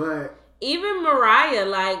 But even Mariah,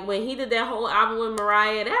 like when he did that whole album with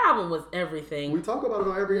Mariah, that album was everything. We talk about it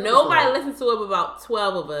on every episode. Nobody listened to it but about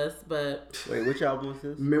 12 of us, but... Wait, which album was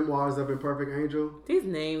this? Memoirs of Imperfect Angel. These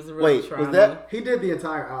names are really was that... He did the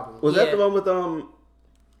entire album. Was that the one with...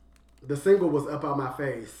 The single was Up Out My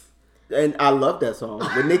Face. And I love that song.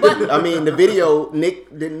 The video,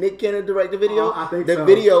 did Nick Cannon direct the video? I think the so.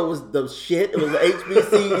 video was the shit. It was the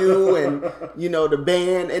HBCU and, the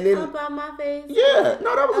band. And then... Up Out My Face. Yeah.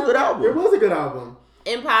 No, that was a good album. It was a good album.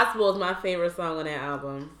 Impossible is my favorite song on that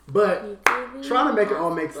album. But trying to make it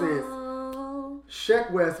all make sense.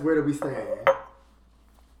 Sheck West, where do we stand?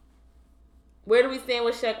 Where do we stand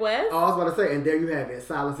with Sheck West? Oh, I was about to say, and there you have it.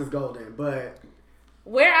 Silence is golden. But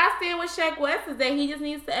where I stand with Sheck West is that he just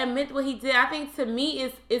needs to admit what he did. I think to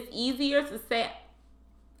me it's easier to say,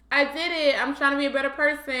 I did it. I'm trying to be a better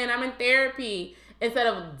person. I'm in therapy, instead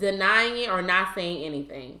of denying it or not saying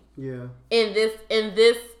anything. Yeah. In this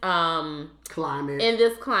climate. In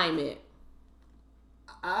this climate.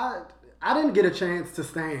 I didn't get a chance to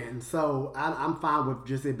stand, so I'm fine with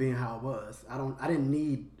just it being how it was. I didn't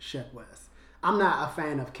need Sheck West. I'm not a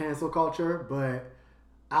fan of cancel culture, but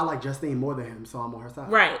I like Justine more than him, so I'm on her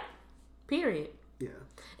side. Right. Period. Yeah.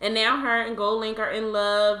 And now her and Gold Link are in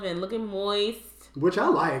love and looking moist. Which I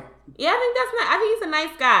like. Yeah, I think that's nice. I think he's a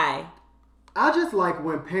nice guy. I just like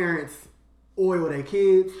when parents oil their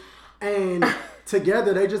kids and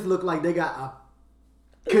together they just look like they got a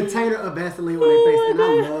container of Vaseline on their face, and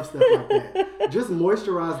I love stuff like that. Just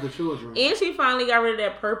moisturize the children. And she finally got rid of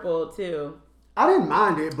that purple too. I didn't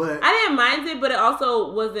mind it, but it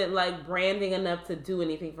also wasn't like branding enough to do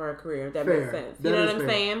anything for her career. If that makes sense. You know what I'm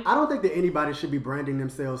saying? I don't think that anybody should be branding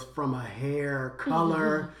themselves from a hair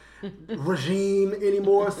color regime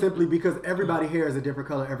anymore, simply because everybody's hair is a different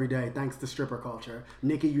color every day, thanks to stripper culture.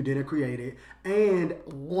 Nikki, you didn't create it. And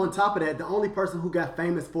on top of that, the only person who got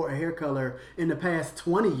famous for a hair color in the past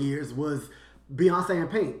 20 years was Beyonce and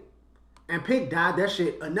Pink. And Pink dyed that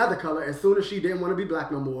shit another color as soon as she didn't want to be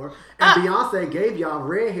black no more. And Beyonce gave y'all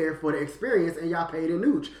red hair for the experience, and y'all paid in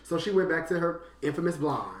nooch. So she went back to her infamous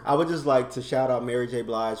blonde. I would just like to shout out Mary J.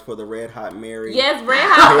 Blige for the Red Hot Mary. Yes, Red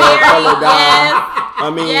Hot Mary. Yes. I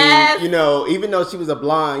mean, even though she was a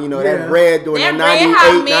blonde, that red during the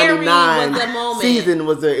 98, 99 season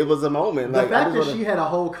was a moment. The fact that she had a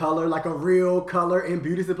whole color, like a real color in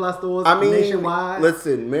beauty supply stores nationwide.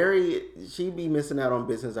 Listen, Mary, she be missing out on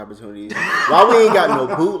business opportunities. Why we ain't got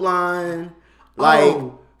no boot line?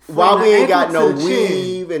 Why we ain't got no ankle to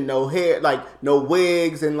weave and no hair, like no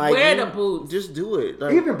wigs and like wear the boots. Just do it.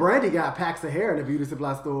 Like, Even Brandy got packs of hair in the beauty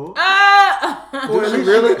supply store. Or Does at she least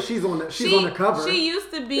really? she's on the cover. She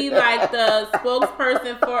used to be like the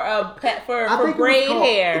spokesperson for I think it was braid called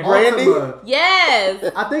hair. Brandy? Ultima.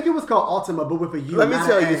 Yes. I think it was called Ultima, but with a U. Let me not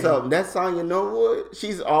tell an you A. something. That Sonya Norwood,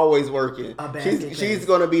 she's always working. A basket She's case.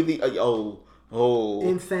 gonna be the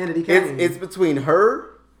Insanity Kane. It's between her.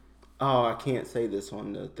 Oh, I can't say this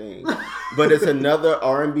on the thing, but it's another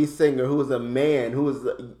R&B singer who is a man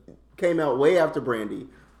who came out way after Brandy,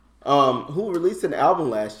 who released an album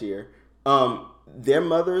last year. Their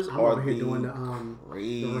mothers are the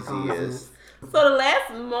craziest. So the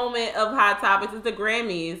last moment of Hot Topics is the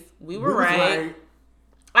Grammys. We were was right.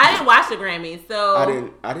 I didn't watch the Grammys, so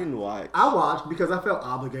I didn't watch. I watched because I felt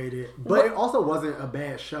obligated, but it also wasn't a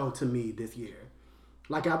bad show to me this year.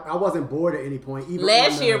 Like I wasn't bored at any point. Even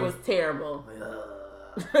last year was terrible.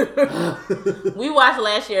 We watched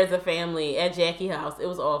last year as a family at Jackie House. It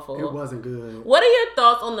was awful. It wasn't good. What are your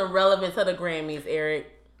thoughts on the relevance of the Grammys, Eric?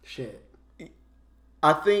 Shit.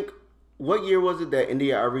 I think what year was it that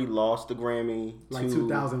India Arie lost the Grammy? Like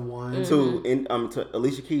 2001. To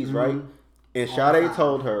Alicia Keys, right? And Sade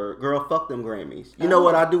told her, "Girl, fuck them Grammys. You know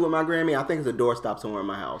what I do with my Grammy? I think it's a doorstop somewhere in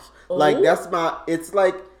my house. Like that's my. It's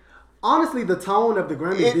like." Honestly, the tone of the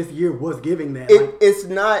Grammys this year was giving that. It's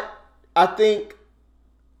not. I think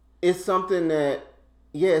it's something that,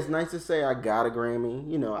 yeah, it's nice to say I got a Grammy.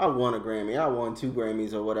 You know, I won a Grammy. I won 2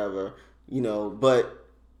 Grammys or whatever. You know, but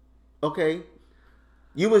okay,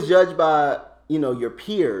 you was judged by your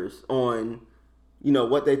peers on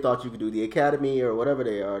what they thought you could do. The Academy or whatever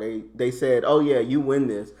they are. They said, oh yeah, you win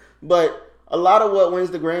this. But a lot of what wins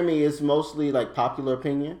the Grammy is mostly like popular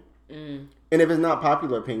opinion. And if it's not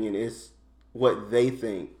popular opinion, it's what they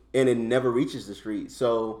think. And it never reaches the street.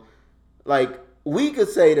 So, like, we could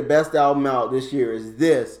say the best album out this year is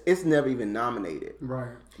this. It's never even nominated.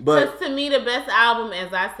 Right. But to me, the best album,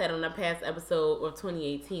 as I said on the past episode of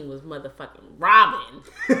 2018, was motherfucking Robin.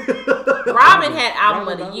 Robin had album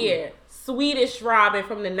of the year. Swedish Robin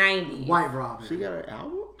from the 90s. White Robin. She got an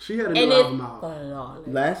album? She had a new album out.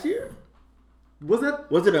 Last year? Was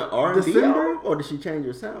it an R&B December? album? Or did she change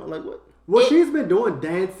her sound? Like what? Well, she's been doing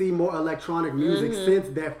dancey, more electronic music since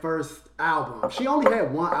that first album. She only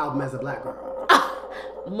had one album as a black girl.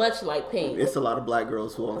 Much like Pink. It's a lot of black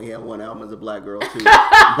girls who only have one album as a black girl too.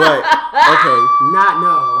 But okay, Not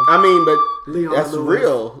no. I mean, but Leon that's Lewis.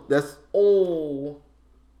 real. That's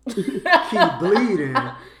Keep bleeding.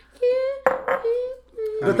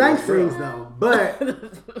 The thing sings though, but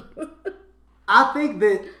I think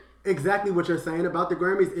that exactly what you're saying about the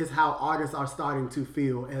Grammys is how artists are starting to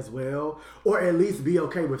feel as well, or at least be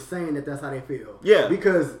okay with saying that that's how they feel. Yeah.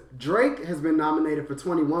 Because Drake has been nominated for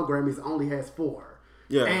 21 Grammys, only has 4.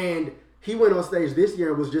 Yeah. And he went on stage this year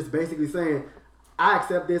and was just basically saying, I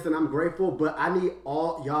accept this and I'm grateful, but I need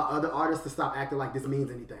all y'all other artists to stop acting like this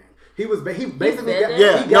means anything. He basically got,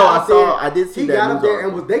 yeah. he got I did see he that. He got up there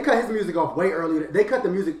article. and they cut his music off way earlier. They cut the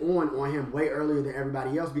music on him way earlier than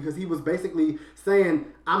everybody else because he was basically saying,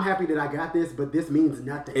 "I'm happy that I got this, but this means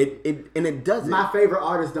nothing." It doesn't. My favorite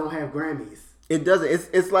artists don't have Grammys. It doesn't.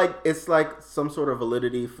 It's like some sort of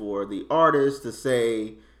validity for the artist to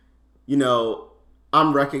say,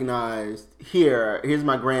 I'm recognized here. Here's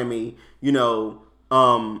my Grammy.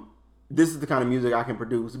 This is the kind of music I can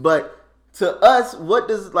produce, but. To us, what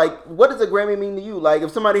does a Grammy mean to you? Like,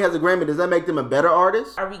 if somebody has a Grammy, does that make them a better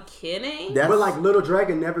artist? Are we kidding? But like Little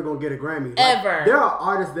Dragon never gonna get a Grammy. Like, Ever. There are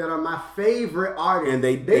artists that are my favorite artists, And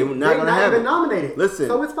they're not gonna have even it. nominated. Listen,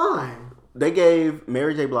 so it's fine. They gave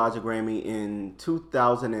Mary J. Blige a Grammy in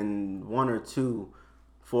 2001 or 2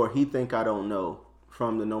 for "He Think I Don't Know"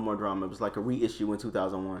 from the No More Drama. It was like a reissue in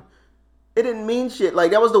 2001. It didn't mean shit.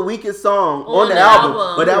 Like that was the weakest song on the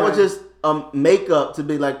album, but that was just makeup to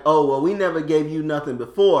be like, oh well, we never gave you nothing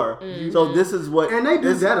before, so this is what. And they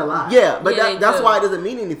do that a lot. Yeah, but that's why it doesn't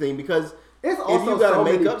mean anything because it's if also you gotta so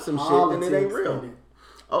make many up some shit, then it ain't real.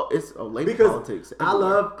 It's lady because politics. I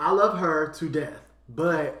love her to death,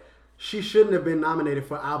 but she shouldn't have been nominated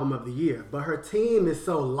for Album of the Year. But her team is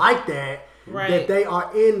so like that. Right. That they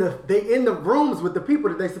are in the rooms with the people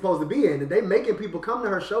that they're supposed to be in, and they making people come to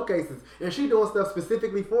her showcases, and she doing stuff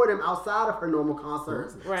specifically for them outside of her normal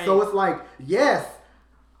concerts. Right. So it's like, yes,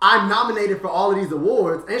 I'm nominated for all of these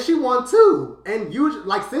awards, and she won 2. And usually,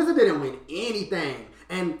 like SZA didn't win anything,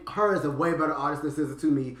 and her is a way better artist than SZA to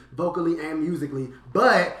me, vocally and musically.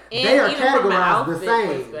 But they are categorized the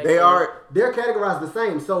same. They're categorized the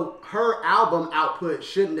same. So her album output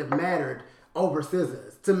shouldn't have mattered over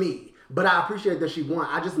SZA's to me. But I appreciate that she won.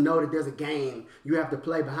 I just know that there's a game you have to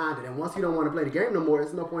play behind it. And once you don't want to play the game no more,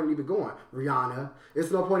 it's no point in even going. Rihanna.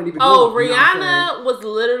 It's no point in even going. Oh, Rihanna was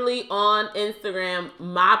literally on Instagram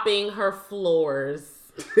mopping her floors.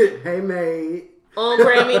 Hey, maid. On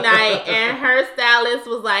Grammy night, and her stylist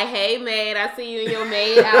was like, "Hey, maid, I see you in your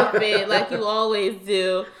maid outfit like you always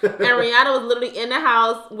do." And Rihanna was literally in the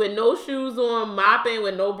house with no shoes on, mopping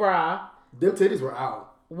with no bra. Them titties were out.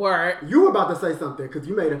 Word. You were about to say something because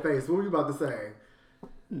you made a face. What were you about to say?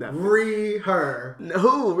 Nothing. Read her.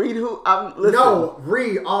 Who? Read who? No,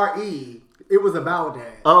 Re, R-E. It was about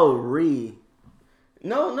that. Oh, Re.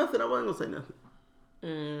 No, nothing. I wasn't going to say nothing.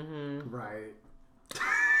 Mm-hmm. Right.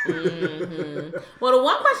 Mm-hmm. Well, the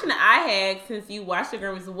one question that I had since you watched the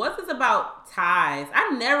Grammys, what's this about ties? I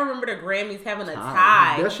never remember the Grammys having a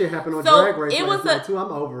tie. That shit happened on So Drag Race it last was night too.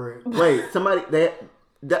 I'm over it. Wait, somebody that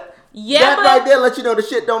Yeba, right there let you know the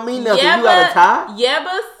shit don't mean nothing. You got a tie?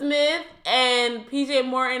 Yeba Smith and PJ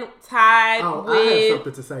Morton tied Oh, with. I had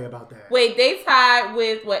something to say about that. Wait, they tied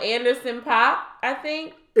with Anderson .Paak, I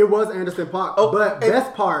think. It was Anderson .Paak, but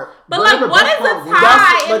best part. But like, what is a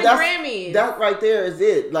tie in the Grammys? That right there is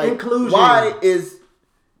it. Like, inclusion. Why is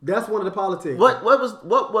that's one of the politics? What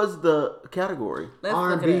was the category?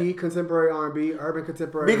 R&B, contemporary R&B, urban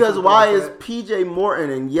contemporary. Because why is PJ Morton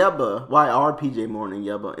and Yeba? Why are PJ Morton and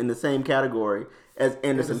Yeba in the same category as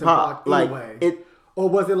Anderson .Paak? Like anyway. it. Or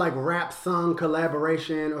was it like rap song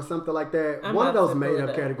collaboration or something like that? One of those made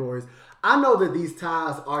up categories. I know that these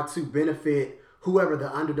ties are to benefit whoever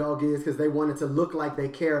the underdog is because they want it to look like they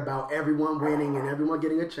care about everyone winning and everyone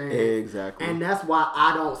getting a chance. Exactly. And that's why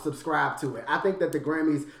I don't subscribe to it. I think that the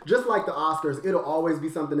Grammys, just like the Oscars, it'll always be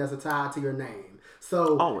something that's a tie to your name.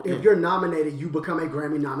 So if you're nominated, you become a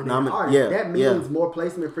Grammy nominated artist. Yeah, that means more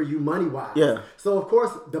placement for you money-wise. Yeah. So of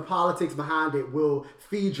course the politics behind it will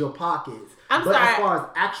feed your pockets. As far as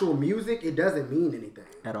actual music, it doesn't mean anything.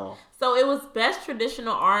 At all. So it was best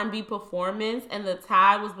traditional R&B performance, and the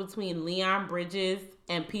tie was between Leon Bridges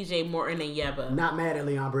and PJ Morton and Yeba. Not mad at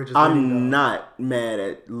Leon Bridges. I'm not mad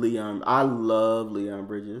at Leon. I love Leon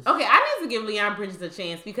Bridges. Okay, I need to give Leon Bridges a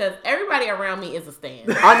chance because everybody around me is a stan.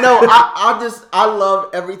 I know. I love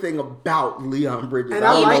everything about Leon Bridges. And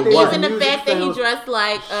I don't even, know what. even the fact that he dressed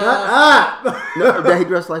like Shut up! No, that he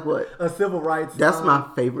dressed like what? A civil rights. That's my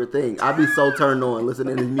favorite thing. I'd be so turned on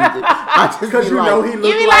listening to his music. I just because be you like, know he you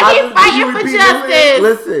looks be like he's fighting for justice.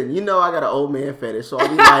 Listen, you know I got an old man fetish, so I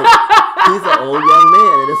be like, he's an old young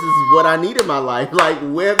man, and this is what I need in my life. Like,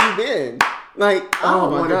 where have you been? Like, I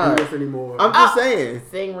don't my want God. to do this anymore. I'm just saying.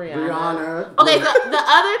 Sing Rihanna. Rihanna. Okay, so the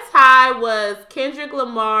other tie was Kendrick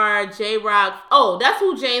Lamar, J-Rock. Oh, that's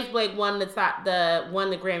who James Blake won the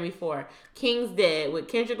Grammy for. King's Dead with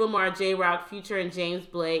Kendrick Lamar, J-Rock, Future, and James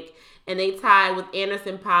Blake. And they tied with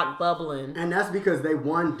Anderson .Paak, Bubbling. And that's because they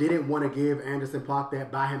didn't want to give Anderson .Paak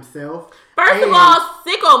that by himself. First of all,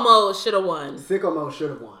 Sicko Mode should have won. Sicko Mode should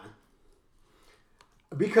have won.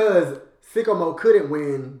 Because Sicko Mode couldn't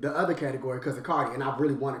win the other category because of Cardi. And I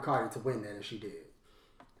really wanted Cardi to win that, and she did.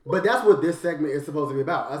 But that's what this segment is supposed to be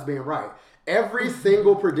about, us being right. Every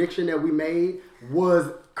single prediction that we made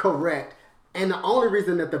was correct. And the only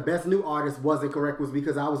reason that the best new artist wasn't correct was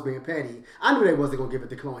because I was being petty. I knew they wasn't going to give it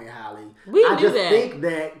to Chloe and Halle. I just think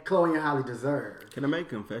that Chloe and Halle deserved. Can I make a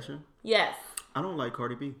confession? Yes. I don't like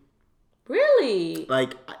Cardi B. Really?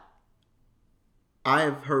 Like, I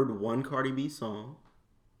have heard one Cardi B song.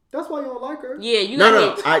 That's why you don't like her. Yeah, you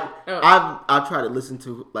No. I've tried to listen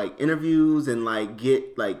to like interviews and like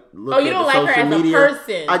get like look at you don't the like her social as media. a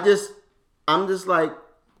person. I'm just like,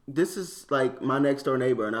 this is like my next door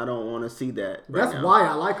neighbor, and I don't want to see that. That's now. why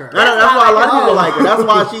I like her. No, that's why a lot of people like her. That's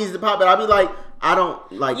why she's the pop. I be like, I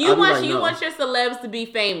don't like. You want your celebs to be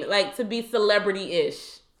famous, like to be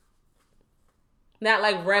celebrity-ish, not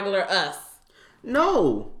like regular us.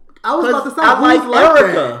 No, I was about to say I who's like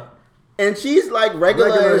Erica. that? And she's like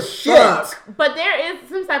regular as shit. Suck. But there is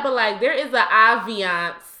some type of there is an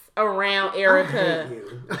ambiance around Erica. I hate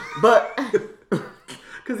you. But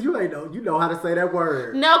because you know how to say that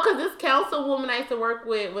word. No, because this councilwoman I used to work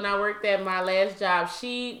with when I worked at my last job,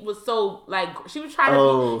 she was so she was trying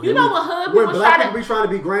to be, what hood people when black people be trying to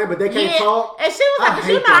be grand, but they can't talk. And she was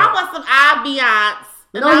like, I want some ambiance.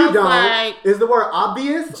 And no, you don't. Like, is the word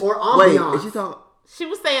obvious or ambiance? wait, is she talking? She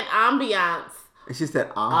was saying ambiance. And she said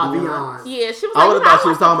ambiance. Yeah, she was I like, would have thought she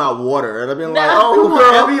was talking about water, and I've been like, girl, the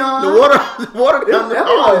water down the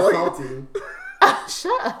hallway. Salty.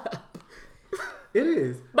 Shut up. It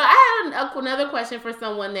is. But I had another question for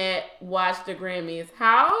someone that watched the Grammys.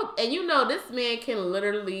 This man can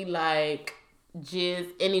literally jizz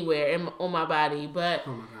anywhere on my body. But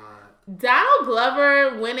oh my God, Donald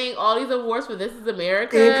Glover winning all these awards for This Is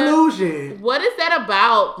America. Inclusion. What is that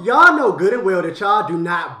about? Y'all know good and well that y'all do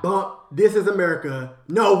not bump This Is America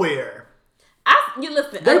nowhere.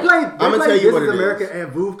 Listen. They played This Is it America is.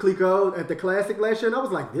 at Veuve Clicquot at the Classic last year, and I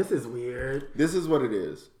was like, this is weird. This is what it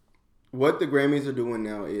is. What the Grammys are doing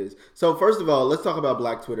now is... So, first of all, let's talk about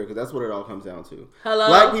Black Twitter, because that's what it all comes down to. Hello?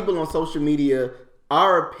 Black people on social media,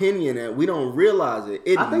 our opinion, and we don't realize it.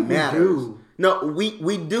 It I think matters. we do. No,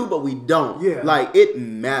 we do, but we don't. Yeah. Like, it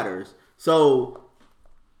matters. So...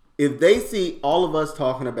 If they see all of us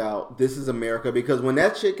talking about This Is America, because when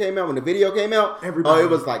that shit came out, when the video came out, it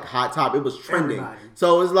was like hot top. It was trending. Everybody.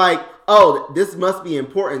 So it's like, oh, this must be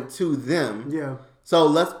important to them. Yeah. So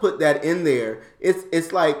let's put that in there.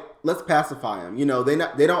 It's like, let's pacify them. You know, they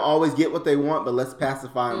don't always get what they want, but let's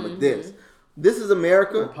pacify them with this. This Is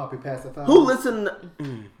America. Poppy pacifier. Who listen?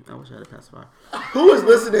 I wish I had a pacifier. Who is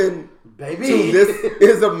listening Baby. to This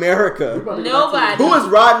Is America? Nobody. Who is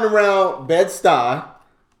riding around Bed-Stuy?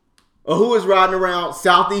 Or who is riding around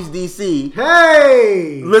Southeast DC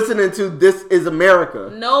listening to This Is America?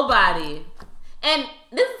 Nobody. And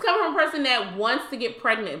this is coming from a person that wants to get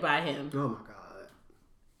pregnant by him. Oh my God.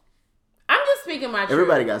 I'm just speaking my truth.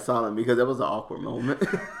 Everybody got silent because that was an awkward moment.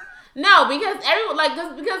 No, because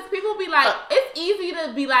everyone because people be like, it's easy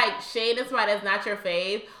to be like shade somebody that's not your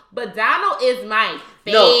fave, but Donald is my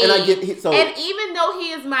fave. No, and I get and even though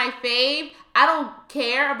he is my fave, I don't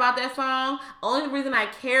care about that song. Only reason I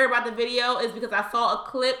care about the video is because I saw a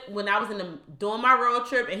clip when I was doing my road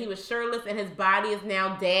trip and he was shirtless and his body is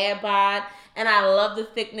now dad bod, and I love the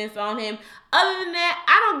thickness on him. Other than that,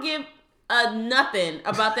 I don't give nothing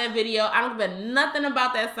about that video. I don't give a nothing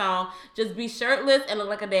about that song. Just be shirtless and look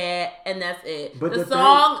like a dad, and that's it. But the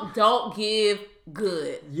song don't give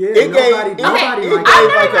good. Yeah, It gave nobody like I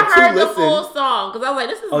like never a heard the 2 full listen. song because I was like,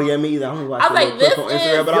 this is. Oh yeah, me either. I only watched I was like, clip this on is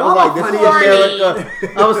Instagram, but I y'all was like, this is corny. America.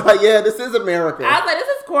 I was like, yeah, this is America. I was like, this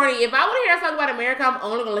is corny. If I want to hear a song about America, I'm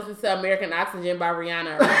only gonna listen to American Oxygen by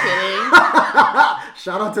Rihanna. Are you kidding?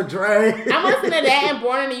 Shout out to Dre. I'm listening to that and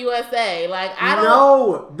Born in the USA. Like, I don't.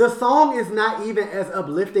 No, the song is not even as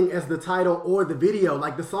uplifting as the title or the video.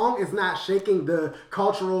 Like, the song is not shaking the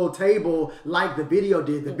cultural table like the video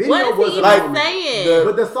did. The video What is was he even like, saying?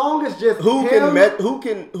 but the song is just who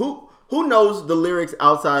knows the lyrics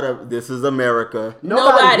outside of This Is America?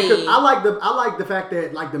 Nobody. Because I like the fact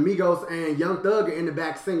that like the Migos and Young Thug are in the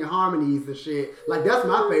back singing harmonies and shit. Like, that's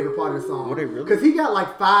my favorite part of the song. Were they really? Because he got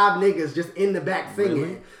like 5 niggas just in the back singing.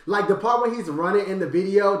 Really? Like the part when he's running in the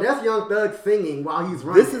video, that's Young Thug singing while he's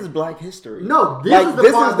running. This is Black history. No, this is the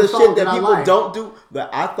part of the song shit that I people like. don't do, that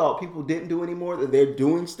I thought people didn't do anymore, that they're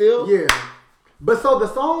doing still. Yeah. But so the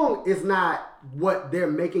song is not what they're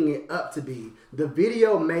making it up to be. The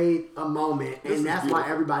video made a moment, and that's why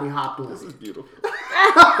everybody hopped on. This is beautiful.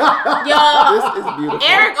 Y'all, This is beautiful.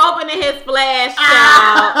 Eric opening his flash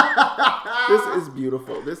out. This is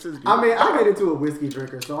beautiful. This is beautiful. I mean, I get into a whiskey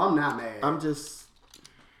drinker, so I'm not mad. I'm just...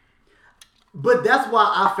 But that's why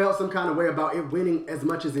I felt some kind of way about it winning as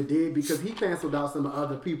much as it did, because he canceled out some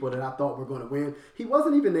other people that I thought were going to win. He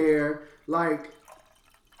wasn't even there. Like,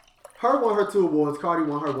 her won her 2 awards. Cardi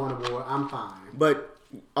won her 1 award. I'm fine. But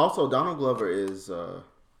also, Donald Glover is...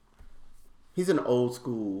 he's an old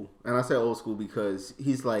school, and I say old school because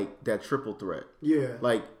he's like that triple threat. Yeah.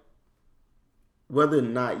 Like, whether or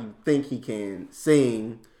not you think he can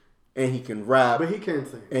sing, and he can rap, But he can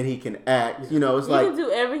sing. and he can act, you know, it's He like can do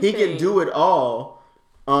everything. he can do it all.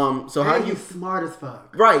 So how And do you he's smart as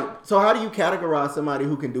fuck. right? So how do you categorize somebody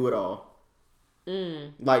who can do it all?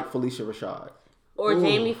 Like Felicia Rashad, Or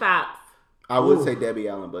Jamie Foxx. I would Ooh. say Debbie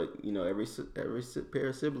Allen, but you know, every pair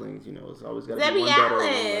of siblings, you know, it's always got to be Debbie one better. Or one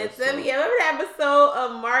Allen. less, so. Remember the episode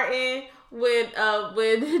of Martin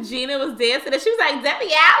when Gina was dancing and she was like,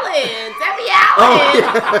 Debbie Allen, Debbie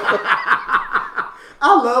Allen.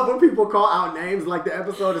 I love when people call out names, like the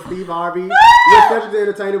episode of Steve Harvey where Cedric the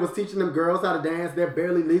Entertainer was teaching them girls how to dance, their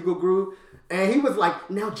barely legal group. And he was like,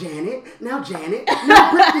 now Janet, now Brittany,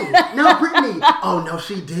 now Brittany. Oh, no,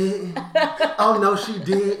 she didn't. Oh, no, she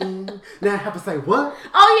didn't. Now I have to say what?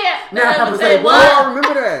 Oh, yeah. Now I have to say Oh, what? I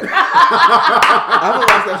remember that. I haven't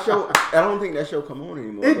watched that show. I don't think that show come on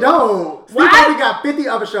anymore. It don't. Steve Why? Harvey got 50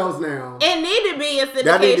 other shows now. It need to be in syndication,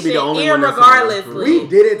 That need to be the only one that's on. irregardlessly. We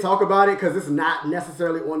didn't talk about it because it's not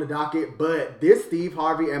necessarily on the docket, but this Steve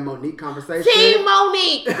Harvey and Monique conversation. Team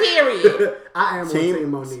Monique, period. I am Team- on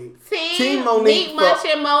Team Monique. Team Monique Meat Munch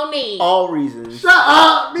and Monique. All reasons. Shut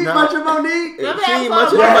up, Meet No. Bunch of Monique. Remember She that ain't song?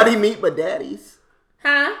 much of nobody meet but daddies.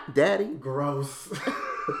 Huh? Daddy. Gross.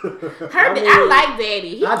 I like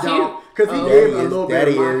Daddy. He I cute. don't, because he gave a little bit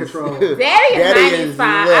of mind control. Daddy is 90s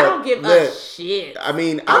fine. I don't give a shit. I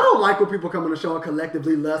mean, I don't like when people come on the show and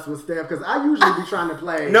collectively lust with Steph, because I usually be trying to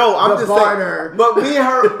play I'm the just barter. saying. But me and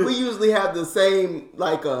her, we usually have the same,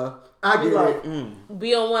 like, I get it.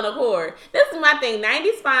 Be on one accord. This is my thing.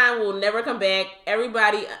 90s fine will never come back.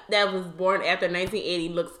 Everybody that was born after 1980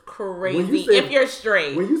 looks crazy if you're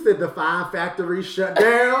straight. When you said the Fine Factory shut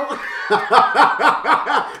down,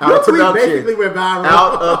 out your of tweet production. basically went viral.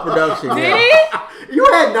 Out of production. Did it? You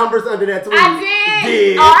had numbers under that tweet. I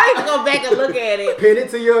did. Oh, I need to go back and look at it. Pin it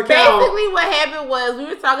to your account. Basically, what happened was we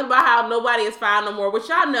were talking about how nobody is fine no more, which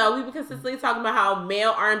y'all know. We were consistently talking about how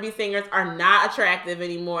male R&B singers are not attractive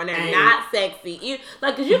anymore and they're not sexy.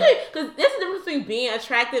 Because this is the difference between being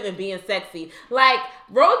attractive and being sexy. Like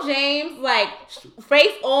Ro James, like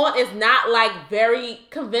face on is not like very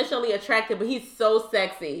conventionally attractive, but he's so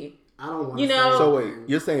sexy. I don't want to say So wait,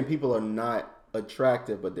 you're saying people are not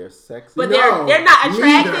attractive, but they're sexy? But they're not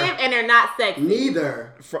attractive and they're not sexy.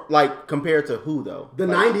 Neither. Like, compared to who, though? The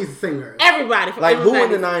 90s singers. Everybody. Like, who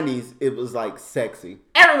in the 90s, it was, like, sexy?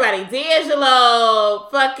 Everybody. D'Angelo,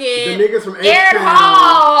 fucking... The niggas from Aaron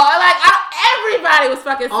Hall. Like, everybody was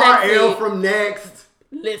fucking sexy. RL from Next.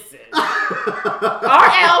 Listen.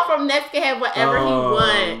 RL from Next can have whatever he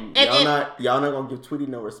wants. Y'all not gonna give Tweety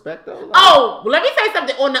no respect, though? Like, let me say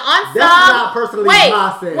something. On the Unsung... That's not personally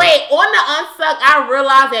my sense. Wait, on the Unsung, I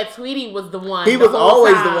realized that Tweety was the one. He was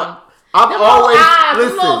always the one. I've always...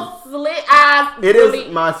 Listen. Slit eyes. It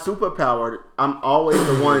is my superpower. I'm always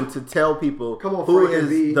the one to tell people who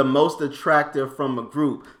is the most attractive from a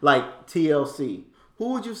group. Like TLC.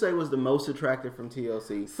 Who would you say was the most attractive from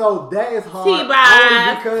TLC? So that is hard.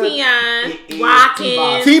 T-Boz, Tion,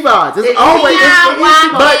 Watkins. T-Boz. It's always...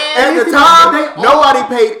 But at the time, nobody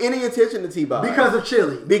paid any attention to T-Boz. Because of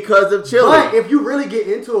Chili. But if you really get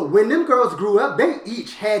into it, when them girls grew up, they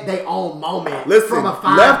each had their own moment. Listen, from a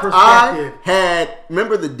fine Left perspective. Eye had...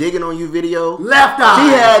 Remember the Digging on You video? Left Eye. She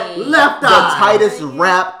had Left the Eye. tightest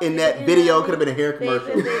rap in that video. Could have been a hair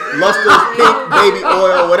commercial. Luster's Pink Baby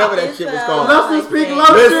Oil, whatever that shit was called. Luster's Pink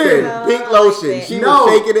Lotion. Listen, Pink Lotion. She was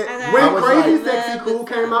shaking it. When Crazy Sexy Cool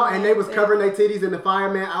came out and they was covering their titties in the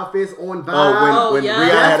fireman outfits on Vibe. When Rihanna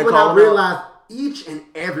had that's to when call I realized each and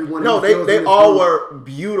every one of these girls they all were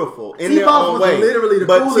beautiful in their own way. Literally the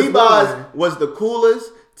but coolest T-Boz was the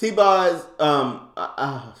coolest. T-Boz,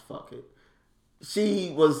 fuck it.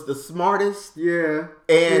 She was the smartest. Yeah.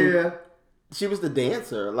 And she was the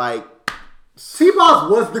dancer. Like, T-Boz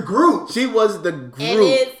was the group. She was the group. And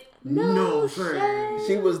it's no shame.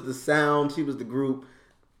 She was the sound. She was the group.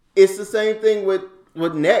 It's the same thing with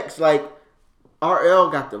Next. Like, RL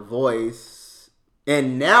got the voice.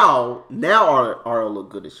 And now RL look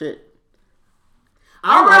good as shit.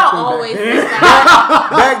 always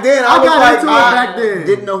back then, I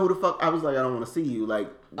didn't know who the fuck. I was like, I don't want to see you. Like,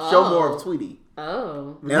 show more of Tweety.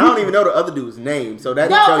 Oh. And I don't even know the other dude's name, so that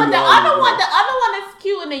no, tell but you the all other one is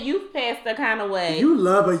cute in a youth pastor kind of way. You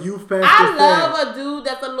love a youth pastor. I love a dude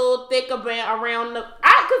that's a little thick around the.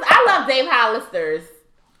 Because I love Dave Hollisters.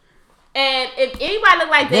 And if anybody look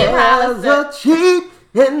like Dave Hollister, there's a cheat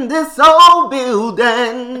in this old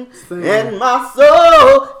building, and my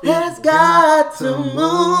soul has got to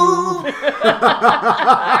move.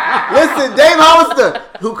 Listen, Dave Hollister,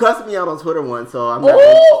 who cussed me out on Twitter once, so I'm not.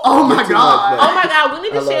 Oh my god! Oh my god! We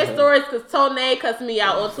need to share stories because Tone cussed me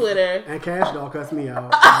out on Twitter, and Cash Doll cussed me out.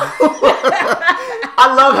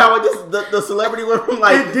 I love how it just the celebrity went from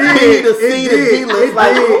like B to C to D-list.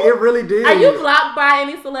 It really did. Are you blocked by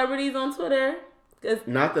any celebrities on Twitter?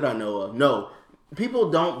 Not that I know of. No.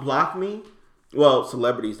 People don't block me. Well,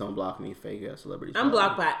 celebrities don't block me. Fake ass celebrities. I'm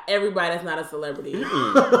blocked by everybody that's not a celebrity. And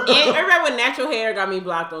everybody with natural hair got me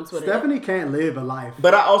blocked on Twitter. Stephanie can't live a life.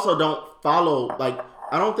 But I also don't follow, like,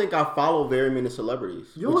 I don't think I follow very many celebrities.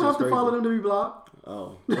 You don't have to follow them to be blocked.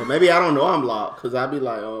 Oh. Well, maybe I don't know I'm blocked because I'd be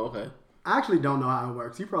like, oh, okay. I actually don't know how it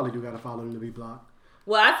works. You probably do got to follow them to be blocked.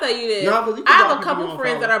 Well, I tell you this. I have a couple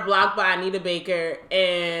friends that are blocked by Anita Baker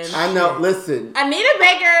and... I know, listen. Anita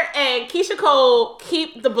Baker and Keisha Cole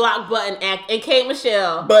keep the block button and K.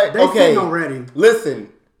 Michelle. But, they sitting already. Listen,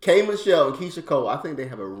 K. Michelle and Keisha Cole, I think they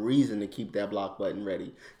have a reason to keep that block button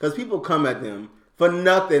ready. Because people come at them for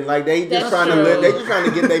nothing. Like, they just trying to live. They just trying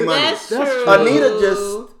to get their money. That's true. Anita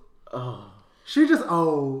just... She just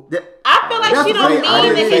old. I feel like she don't need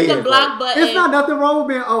to hit the block button. It's not nothing wrong with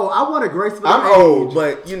being old. I want a graceful age. I'm old,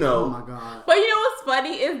 but you know. Oh my god. But you know what's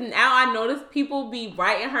funny is now I notice people be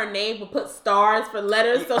writing her name but put stars for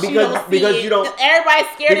letters so she don't see it. You don't. Everybody's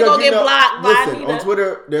scared to go get blocked by Anita. Anita. On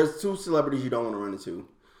Twitter, there's two celebrities you don't want to run into.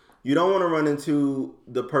 You don't want to run into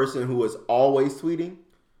the person who is always tweeting.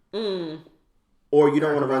 Or you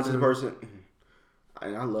don't want to run to the person.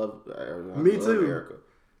 And I love Me too. Erica.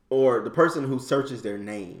 Or the person who searches their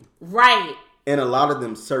name. Right. And a lot of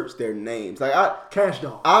them search their names. Like Cash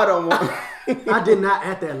Dog. I don't want. I did not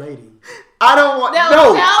at that lady. I don't want. No,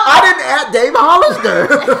 I didn't at Dave Hollister.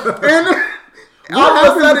 And what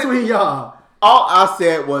happened between y'all? All I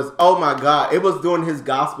said was, "Oh my God!" It was during his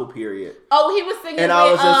gospel period. Oh, he was singing, and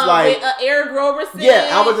I was just like, Eric Grover singing.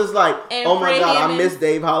 Yeah, I was just like, "Oh my God, Hammond. I miss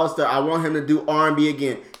Dave Hollister. I want him to do R&B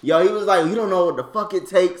again." Yo, he was like, "You don't know what the fuck it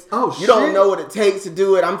takes. You don't know what it takes to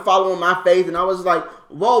do it. I'm following my faith." And I was like,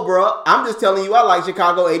 "Whoa, bro! I'm just telling you, I like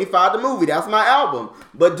Chicago '85 the movie. That's my album.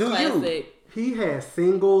 But do you?" He has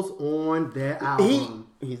singles on that album.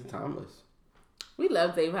 He's timeless. We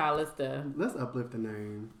love Dave Hollister. Let's uplift the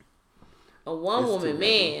name. A one-woman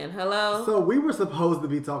man. Hello? So we were supposed to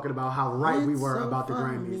be talking about how right we were about the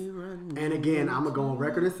Grammys. And again, I'm going to go on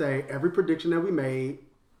record and say every prediction that we made,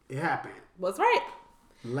 it happened. What's right?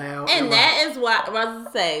 Loud and that is why, I was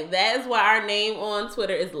to say, that is why our name on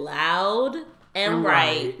Twitter is Loud and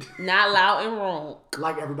Right. Not Loud and Wrong.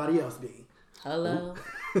 Like everybody else be. Hello?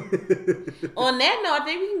 On that note, I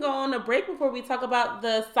think we can go on a break before we talk about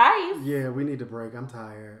the size. Yeah, we need to break. I'm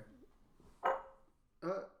tired.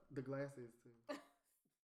 The glasses too.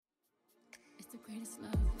 It's the greatest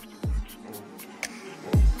love.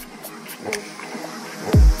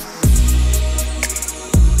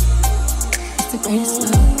 It's the greatest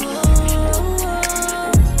love.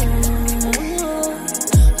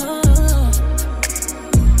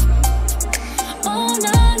 Oh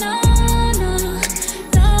no no no no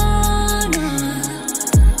no.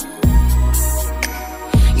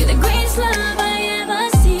 You're the greatest love I ever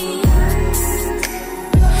see.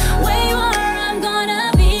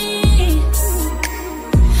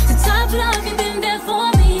 Love, you've been there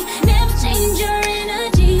for me. Never change your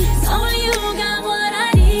energy. Only you got what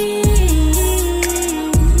I need.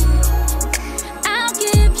 I'll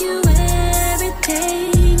give you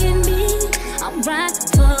everything in me. I'm right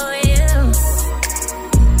for you.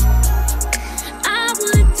 I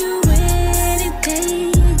would do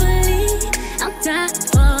anything, believe I'll die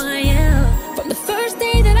for you. From the first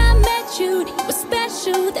day that I met you, you were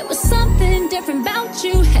special. There was something different about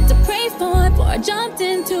you. Had to pray for it before I jumped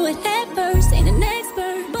into it head first. Ain't an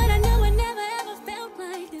expert, but I know I never ever felt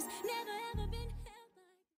like this. Never ever been held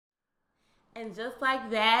like. And just like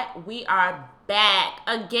that, we are back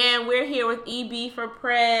again. We're here with EB for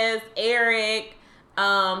Prez, Eric.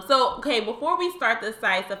 Okay, before we start the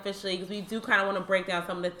sites officially, because we do kind of want to break down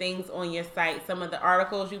some of the things on your site, some of the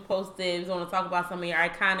articles you posted. We want to talk about some of your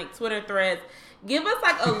iconic Twitter threads. Give us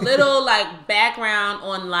like a little like background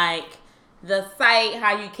on like the site,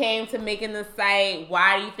 how you came to making the site,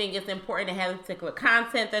 why you think it's important to have particular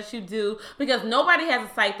content that you do, because nobody has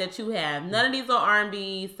a site that you have. None of these are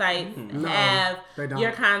R&B sites have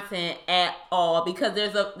your content at all, because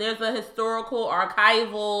there's a historical,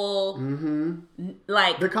 archival,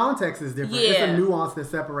 like the context is different. Yeah. It's a nuance that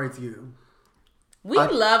separates you. We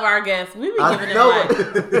love our guests. We be giving them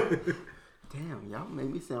like, damn, y'all made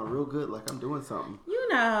me sound real good, like I'm doing something. You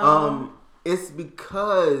know, it's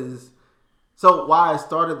because. So why I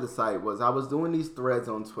started the site was I was doing these threads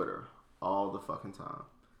on Twitter all the fucking time.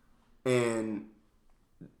 And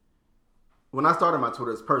when I started my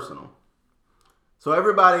Twitter, it's personal. So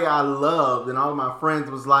everybody I loved and all of my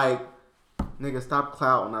friends was like, nigga, stop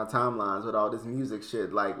clouting our timelines with all this music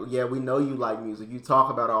shit. Like, yeah, we know you like music. You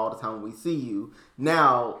talk about it all the time when we see you.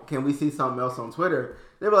 Now, can we see something else on Twitter?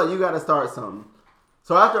 They were like, you got to start something.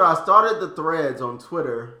 So after I started the threads on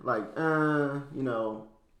Twitter, like, you know,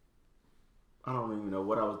 I don't even know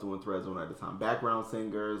what I was doing threads on at the time. Background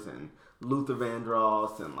singers and Luther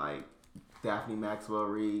Vandross and like Daphne Maxwell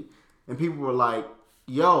Reid. And people were like,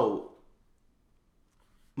 yo,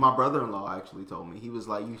 my brother-in-law actually told me. He was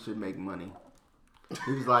like, you should make money.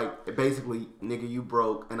 He was like, basically, nigga, you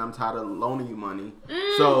broke and I'm tired of loaning you money.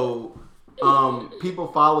 So people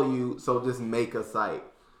follow you, so just make a site.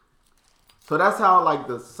 So that's how like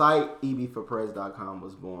the site ebforprez.com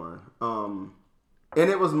was born. And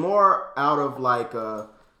it was more out of like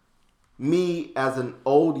me as an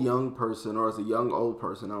old young person, or as a young old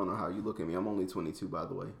person. I don't know how you look at me. I'm only 22, by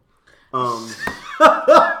the way. As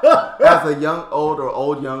a young old or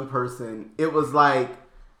old young person, it was like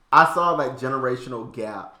I saw that generational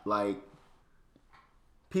gap. Like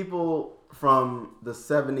people from the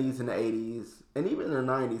 70s and the 80s, and even the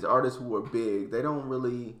 90s, artists who were big, they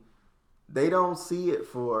don't see it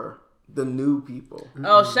for the new people.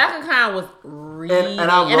 Oh, Shaka Khan was real.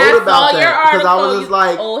 And I wrote about that because I was just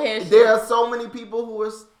like, there are so many people who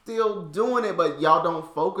are still doing it, but y'all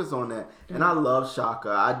don't focus on that. And I love Shaka.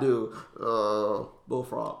 I do.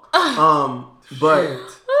 Bullfrog. But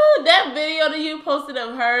that video that you posted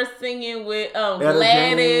of her singing with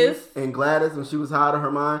Gladys. And Gladys, when she was high out of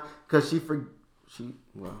her mind, because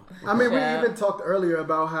I mean, we even talked earlier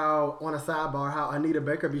about how, on a sidebar, how Anita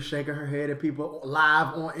Baker be shaking her head at people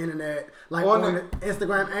live on internet, like on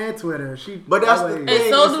Instagram and Twitter. But that's the thing. And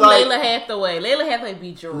so do Layla Hathaway. Layla Hathaway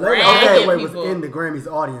be dragging Hathaway people. was in the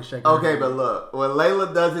Grammys audience shaking Okay, her but head. look, when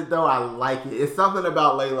Layla does it, though, I like it. It's something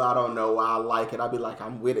about Layla, I don't know why I like it. I be like,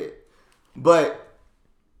 I'm with it. But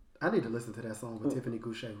I need to listen to that song with Tiffany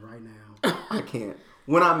Goucher right now. I can't.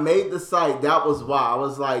 When I made the site, that was why. I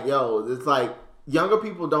was like, yo, it's like, younger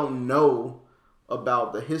people don't know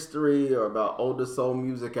about the history or about older soul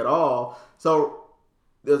music at all. So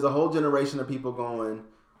there's a whole generation of people going,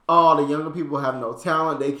 oh, the younger people have no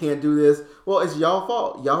talent. They can't do this. Well, it's y'all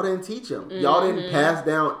fault. Y'all didn't teach them. Mm-hmm. Y'all didn't pass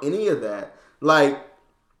down any of that. Like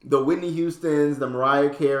the Whitney Houstons, the Mariah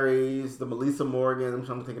Careys, the Melissa Morgan. I'm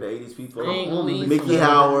trying to think of the 80s people. Mickey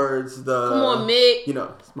Howards. Come on, Mick. You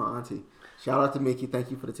know, it's my auntie. Shout out to Mickey. Thank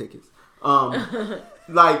you for the tickets.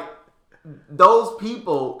 Like, those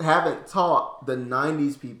people haven't taught the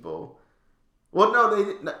 90s people. Well,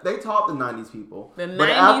 no, they taught the 90s people. But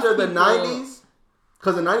after the 90s,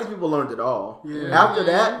 because the 90s people learned it all. Yeah. After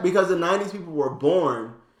that, because the 90s people were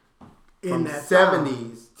born from that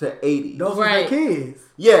 70s to 80s. Those were the kids.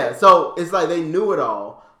 Yeah, so it's like they knew it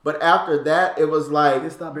all. But after that, it was like...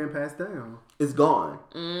 It stopped being passed down. It's gone.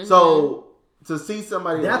 Mm-hmm. So, to see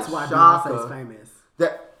somebody That's like why Shaka, Beyonce's famous.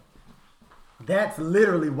 That's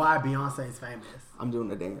literally why Beyonce's famous. I'm doing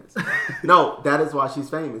the dance. No, that is why she's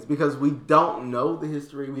famous. Because we don't know the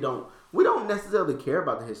history. We don't necessarily care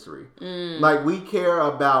about the history. Like, we care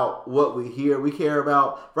about what we hear. We care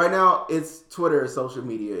about... Right now, it's Twitter, social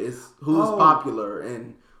media. It's who's popular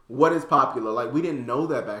and what is popular. Like, we didn't know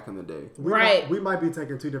that back in the day. We might be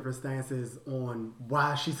taking two different stances on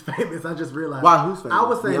why she's famous. I just realized. Why? Who's famous? I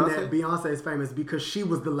was saying that Beyonce's famous because she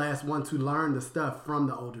was the last one to learn the stuff from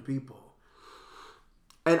the older people.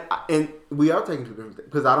 And we are taking two different things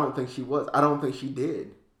because I don't think she was. I don't think she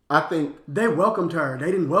did. I think they welcomed her.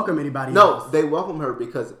 They didn't welcome anybody No, else. they welcomed her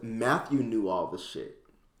because Matthew knew all the shit.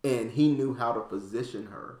 And he knew how to position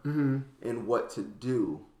her and what to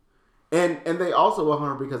do. And they also welcomed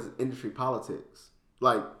her because of industry politics.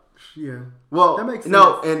 Like, yeah. Well, that makes sense.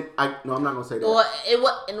 I'm not gonna say that. Well,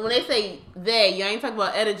 and when they say that, you ain't talking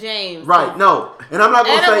about Etta James, right? No, and I'm not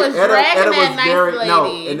gonna say Etta was nice very lady. no,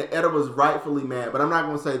 and Etta was rightfully mad. But I'm not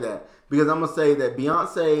gonna say that because I'm gonna say that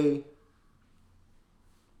Beyonce.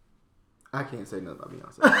 I can't say nothing about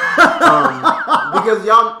Beyonce because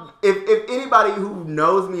y'all, if anybody who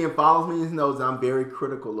knows me and follows me knows that I'm very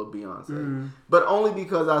critical of Beyonce, but only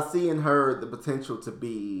because I see in her the potential to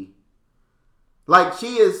be. Like,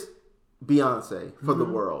 she is Beyonce for the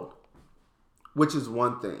world, which is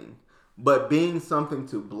one thing. But being something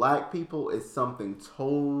to black people is something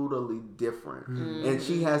totally different. And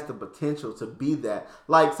she has the potential to be that.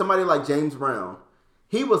 Like, somebody like James Brown.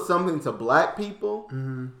 He was something to black people,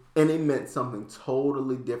 and it meant something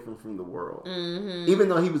totally different from the world. Even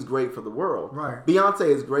though he was great for the world. Right. Beyonce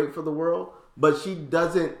is great for the world, but she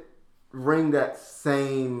doesn't ring that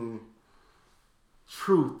same...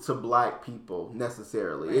 truth to black people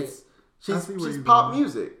necessarily. Right. She's pop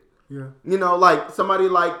music. Yeah. You know, like somebody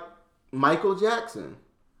like Michael Jackson.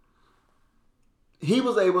 He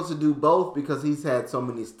was able to do both because he's had so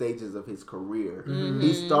many stages of his career.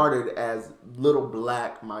 He started as little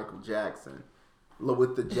black Michael Jackson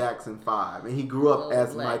with the Jackson 5. And he grew up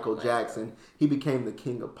as Michael Jackson. He became the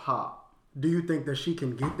king of pop. Do you think that she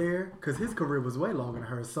can get there? Because his career was way longer than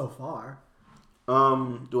hers so far.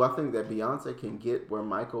 Do I think that Beyonce can get where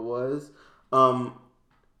Michael was? I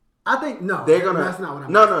think no. They're gonna. That's not what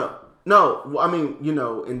I'm. No. I mean, you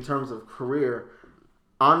know, in terms of career,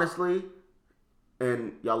 honestly,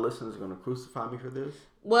 and y'all listeners are gonna crucify me for this.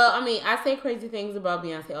 Well, I mean, I say crazy things about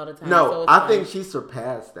Beyonce all the time. No, so I think she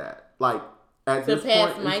surpassed that. Like at this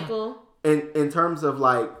point, Michael. In terms of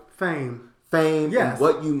like fame, yes. And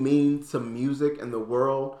what you mean to music and the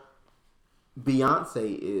world,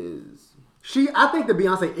 Beyonce is. I think that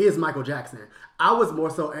Beyonce is Michael Jackson. I was more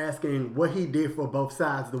so asking what he did for both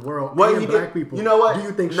sides of the world and black people. You know what? Do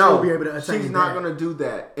you think she'll be able to attain She's not going to do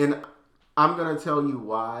that. And I'm going to tell you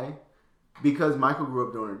why. Because Michael grew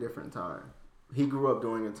up during a different time. He grew up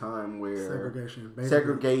during a time where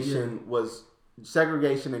segregation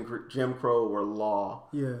and Jim Crow were law.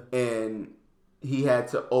 Yeah. And he had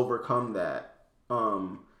to overcome that.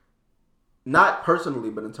 Not personally,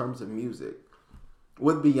 but in terms of music.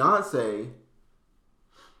 With Beyonce,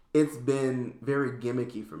 it's been very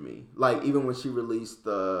gimmicky for me. Like, even when she released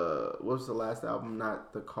what was the last album?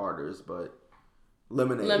 Not the Carters, but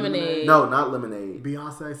Lemonade. No, not Lemonade.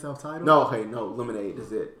 Beyonce self-titled? No, Lemonade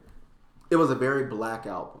is it. It was a very black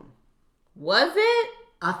album. Was it?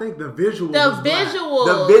 I think the visuals. But the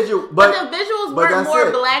visuals were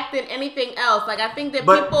more black than anything else. Like, I think that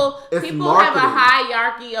people have a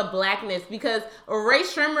hierarchy of blackness because a Ray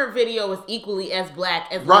Shrimmer video was equally as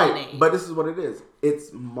black as Lemonade. Right, but this is what it is.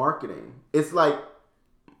 It's marketing. It's like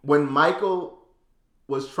when Michael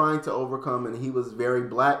was trying to overcome and he was very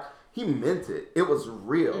black, he meant it. It was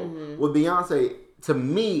real. Mm-hmm. With Beyonce, to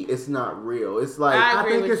me, it's not real. It's like I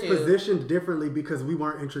think it's positioned differently because we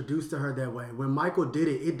weren't introduced to her that way. When Michael did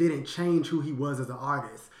it, it didn't change who he was as an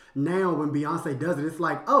artist. Now, when Beyonce does it, it's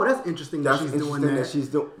like, oh, that's interesting that she's doing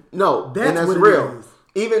that. No, that's and that's what real. It is.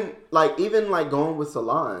 Even going with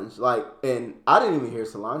Solange, and I didn't even hear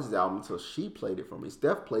Solange's album until she played it for me.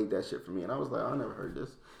 Steph played that shit for me, and I was like, I never heard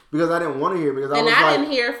this. Because I didn't want to hear it. Because I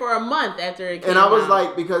didn't hear it for a month after it came out. And I was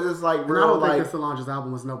like, because it's like real. I don't think that Solange's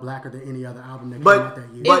album was no blacker than any other album that came out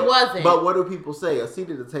that year. It wasn't. But what do people say? A Seat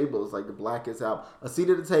at the Table is like the blackest album. A Seat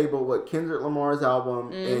at the Table, Kendrick Lamar's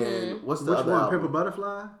album, and what's the other album? Pimp a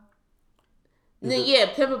Butterfly? Yeah,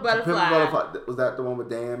 Pimp a Butterfly. Was that the one with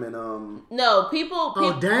Damn and No, people.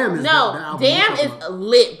 Damn is the album. Damn is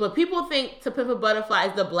lit, but people think To Pimp a Butterfly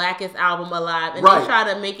is the blackest album alive, and they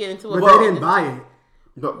try to make it into a. But they didn't buy it.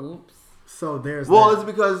 No. Oops. So there's. It's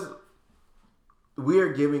because we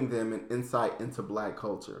are giving them an insight into black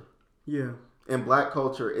culture. Yeah. And black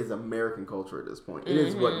culture is American culture at this point. It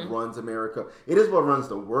is what runs America. It is what runs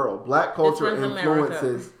the world. Black culture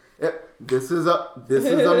influences. This is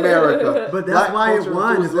America. But that's black why it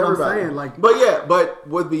won. Is what everybody. I'm saying. But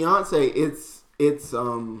with Beyonce, it's.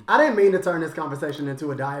 I didn't mean to turn this conversation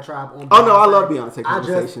into a diatribe on Beyonce. Oh no, I love Beyonce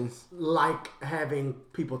conversations. I just like having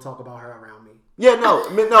people talk about her around me. Yeah, no,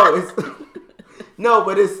 it's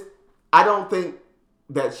but it's. I don't think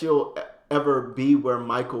that she'll ever be where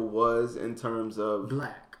Michael was in terms of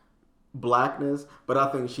blackness, but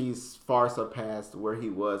I think she's far surpassed where he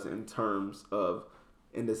was in terms of,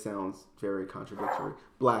 and this sounds very contradictory,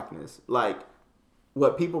 blackness. Like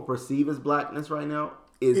what people perceive as blackness right now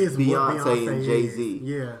is Beyonce and Jay-Z.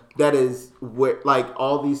 Yeah. That is what, like,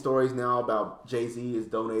 all these stories now about Jay-Z is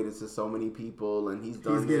donated to so many people and he's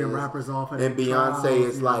getting rappers off and Beyonce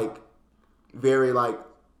is like very like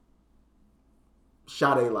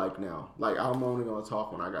Sade-like now. Like, I'm only going to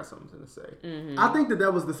talk when I got something to say. Mm-hmm. I think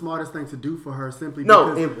that was the smartest thing to do for her simply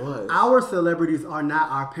because it was. Our celebrities are not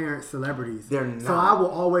our parents' celebrities. They're not. So I will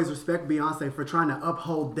always respect Beyonce for trying to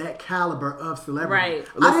uphold that caliber of celebrity. Right.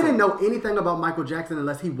 I didn't know anything about Michael Jackson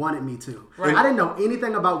unless he wanted me to. Right. I didn't know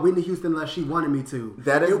anything about Whitney Houston unless she wanted me to.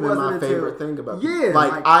 That has been my favorite thing about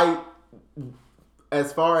it.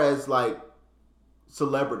 As far as like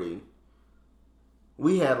celebrity,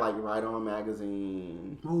 we had like Right On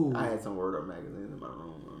magazine. Ooh. I had some Word Up magazines in my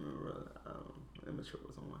room. I remember Immature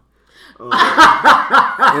was on one.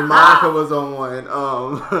 And Monica was on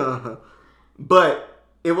one. But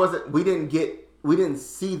it wasn't. We didn't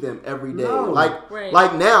see them every day. No.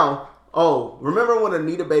 Like now. Oh, remember when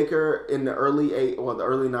Anita Baker in the early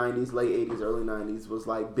 90s, late 80s, early 90s was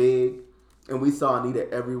like big, and we saw Anita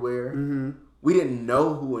everywhere. Mm-hmm. We didn't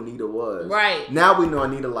know who Anita was. Right. Now we know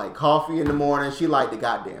Anita like coffee in the morning. She like the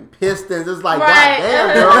goddamn Pistons. It's like,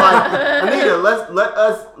 goddamn, girl. Like, Anita,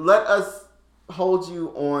 let us hold you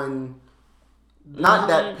on not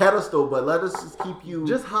that pedestal, but let us just keep you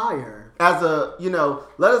just higher. As a,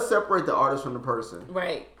 let us separate the artist from the person.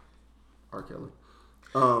 Right. R. Kelly.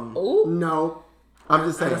 Ooh. No. I'm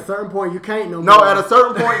just saying. At a certain point, you can't no more. No, at a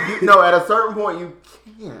certain point, you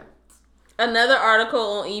can't. Another article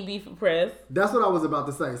on EB for Press. That's what I was about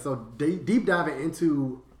to say. So deep diving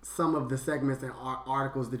into some of the segments and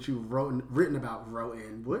articles that you've written about.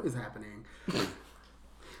 What is happening?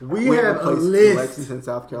 We have a list. Lexington,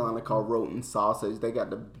 South Carolina, called Roten Sausage. They got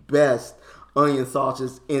the best onion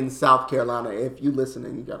sausages in South Carolina. If you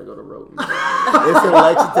listening, you got to go to Roten. It's in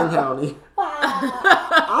Lexington County.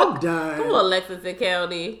 I'm done. Come on, Lexington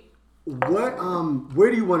County. What? Where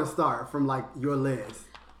do you want to start from? Like your list.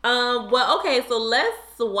 Well, okay, so let's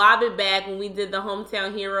swab it back when we did the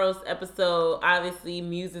Hometown Heroes episode. Obviously,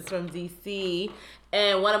 Muses from DC.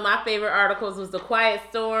 And one of my favorite articles was the Quiet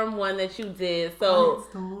Storm one that you did. So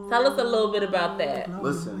tell us a little bit about that.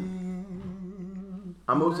 Listen,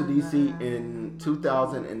 I moved to DC in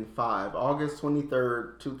 2005, August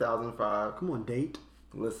 23rd, 2005. Come on, date.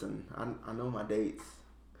 Listen, I know my dates.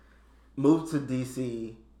 Moved to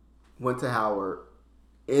DC, went to Howard.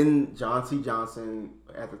 In John C. Johnson,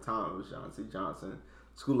 at the time it was John C. Johnson,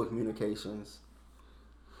 School of Communications.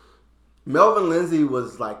 Melvin Lindsay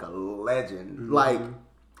was like a legend. Mm-hmm. Like,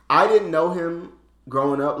 I didn't know him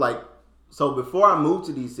growing up. Like, so before I moved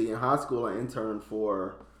to DC in high school, I interned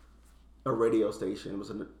for a radio station. It was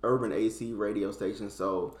an urban AC radio station.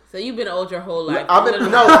 So you've been old your whole life. I've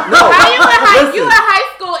been no. How you in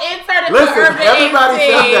high school interned for urban everybody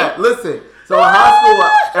AC? said that. Listen. So in high school,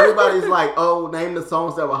 everybody's like, "Oh, name the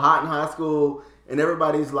songs that were hot in high school," and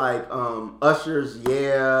everybody's like, "Usher's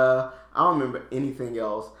Yeah." I don't remember anything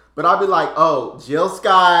else, but I'd be like, "Oh, Jill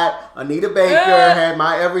Scott, Anita Baker had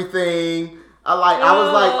My Everything." I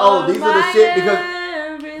was like, "Oh, these are the shit," because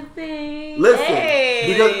everything. Listen,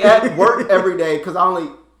 because at work every day, because I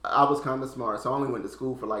was kind of smart, so I only went to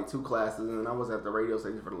school for like 2 classes, and then I was at the radio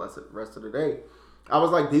station for the rest of the day. I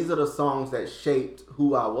was like, these are the songs that shaped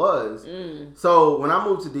who I was. So when I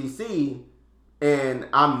moved to DC and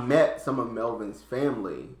I met some of Melvin's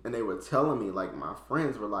family, and they were telling me, like, my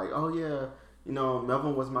friends were like, oh yeah, you know,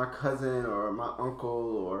 Melvin was my cousin or my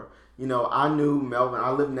uncle, or, you know, I knew Melvin.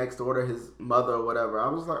 I lived next door to his mother or whatever. I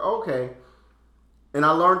was like, okay. And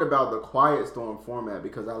I learned about the Quiet Storm format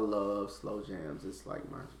because I love slow jams. It's like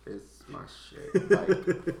my shit. Like,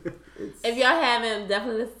 if y'all haven't,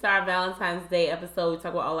 definitely listen to our Valentine's Day episode. We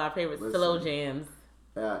talk about all our favorite slow jams.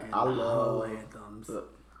 Yeah, I love anthems.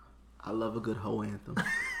 I love a good hoe anthem.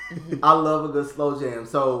 I love a good slow jam.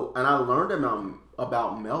 So, and I learned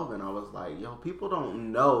about Melvin. I was like, yo, people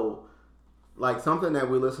don't know, like, something that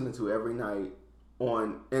we're listening to every night.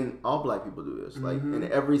 And all black people do this. Like, in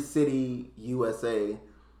every city, USA,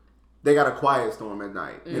 they got a Quiet Storm at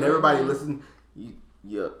night. And everybody listen,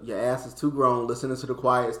 your ass is too grown listening to the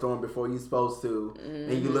Quiet Storm before you're supposed to.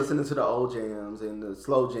 And you listening to the old jams and the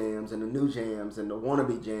slow jams and the new jams and the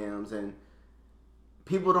wannabe jams. And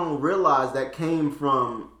people don't realize that came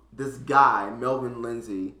from this guy, Melvin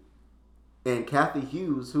Lindsay, and Kathy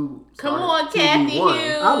Hughes, who come on, Kathy TV1.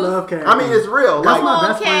 Hughes. I love Kathy. I mean, it's real. That's like, my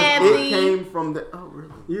best Kathy. friend. It came from the. Oh, really?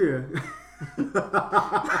 Yeah.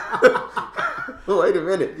 Wait a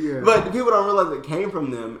minute. Yeah. But people don't realize it came from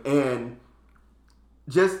them, and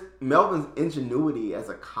just Melvin's ingenuity as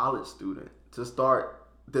a college student to start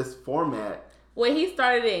this format. Well, he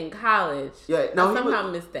started it in college. Yeah, no, I somehow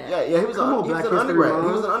missed that. Yeah, he was an undergrad. Mom.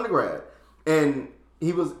 He was an undergrad, and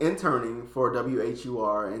he was interning for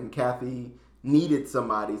WHUR, and Kathy needed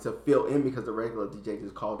somebody to fill in because the regular DJ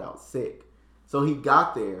just called out sick. So he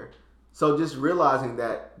got there. So just realizing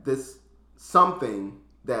that this something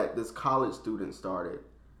that this college student started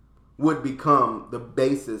would become the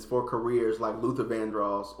basis for careers like Luther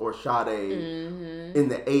Vandross or Sade in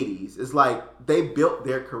the 80s. It's like they built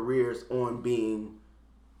their careers on being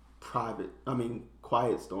Quiet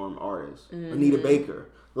Storm artists. Anita Baker.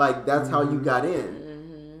 Like, that's how you got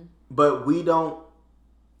in. But we don't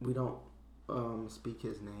speak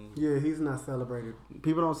his name. Yeah, he's not celebrated.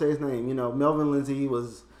 People don't say his name. You know, Melvin Lindsay, he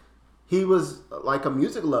was like a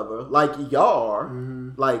music lover, like y'all are,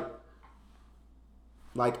 like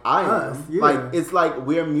I am. Yeah. Like, it's like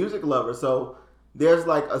we're music lovers. So there's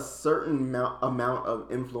like a certain amount of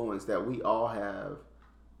influence that we all have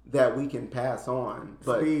that we can pass on,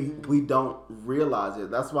 but we don't realize it.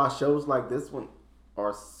 That's why shows like this one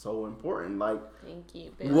are so important. Like, thank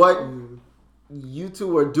you, Bill. What you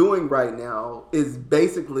two are doing right now is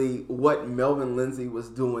basically what Melvin Lindsay was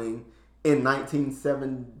doing in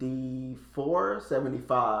 1974,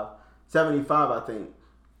 75, I think,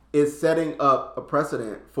 is setting up a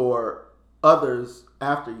precedent for others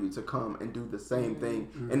after you to come and do the same thing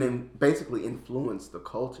and then basically influence the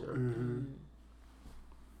culture.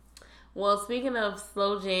 Well, speaking of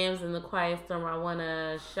slow jams and the Quiet Storm, I want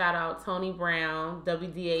to shout out Tony Brown,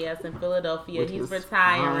 WDAS in Philadelphia. He's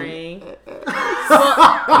retiring.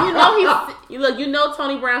 Well, you know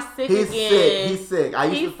Tony Brown's sick again. He's sick.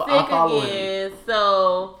 I follow him.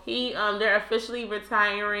 So they're officially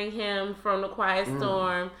retiring him from the Quiet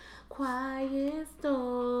Storm. Quiet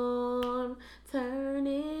Storm, turn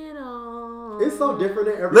it on. It's so different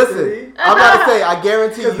in every city. I'm about to say, I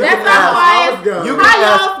guarantee you can ask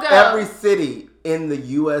every city in the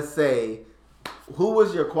USA, who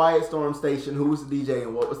was your Quiet Storm station, who was the DJ,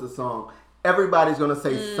 and what was the song. Everybody's going to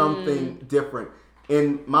say something different.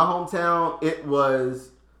 In my hometown, it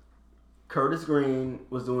was Curtis Green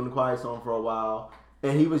was doing the Quiet Storm for a while,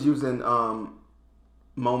 and he was using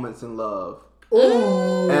Moments in Love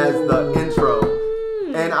as the intro.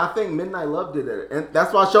 And I think Midnight Love did it. And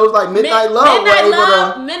that's why shows like Midnight Love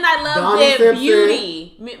did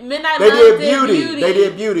Beauty. They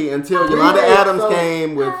did Beauty until Yolanda Adams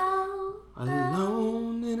came with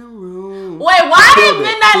Alone in a Room. why did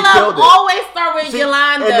Midnight Love always start with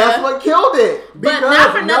Yolanda? And that's what killed it. But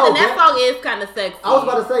not for nothing, that song is kind of sexy. I was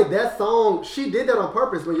about to say, that song, she did that on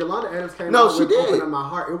purpose. When Yolanda Adams came out with Open Up My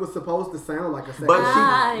Heart, it was supposed to sound like a sexy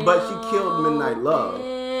song. But she killed Midnight Love.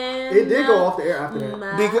 It did go off the air after that.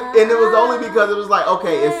 And it was only because it was like,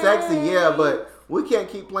 okay, it's sexy, yeah, but we can't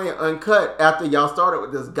keep playing uncut after y'all started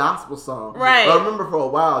with this gospel song. Right. I remember for a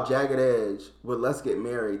while, Jagged Edge with Let's Get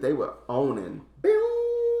Married, they were owning.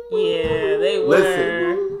 Yeah, they were.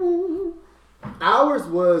 Listen. Ours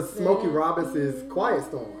was Smokey Robinson's Quiet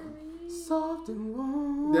Storm. Soft and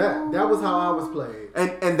warm. That was how ours played.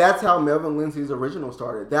 And that's how Melvin Lindsay's original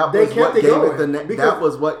started. That They was kept what it gave going, it the name. because That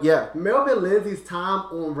was what, yeah. Melvin Lindsay's time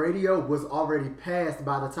on radio was already past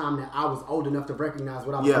by the time that I was old enough to recognize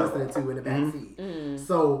what I was listening to in the backseat.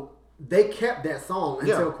 So they kept that song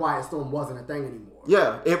until Quiet Storm wasn't a thing anymore.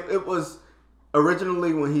 Yeah, it was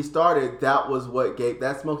originally when he started, that was what gave,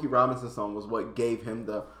 that Smokey Robinson song was what gave him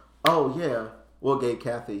the, gave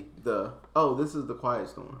Kathy the, this is the Quiet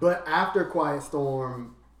Storm. But after Quiet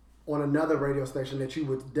Storm, on another radio station that you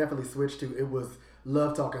would definitely switch to, it was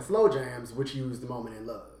Love Talk and Slow Jams, which used The Moment in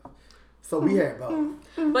Love. So we had both.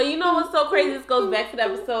 But you know what's so crazy? This goes back to the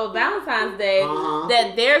episode of Valentine's Day,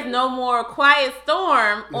 that there's no more Quiet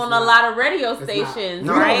Storm on a lot of radio stations,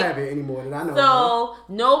 No, right? We don't have it anymore that I know. So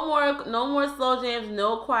no more slow jams,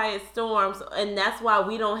 no Quiet Storms, and that's why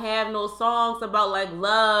we don't have no songs about like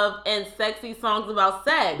love and sexy songs about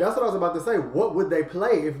sex. That's what I was about to say. What would they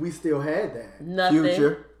play if we still had that? Nothing.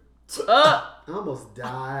 Future. I almost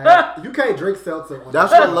died. You can't drink seltzer on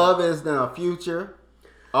That's that. what love is now. Future.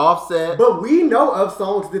 Offset. But we know of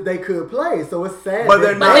songs that they could play, so it's sad. But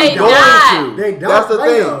they're not they going not. to. They don't That's the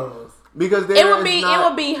play thing. those. Because it would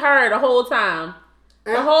be her the whole time.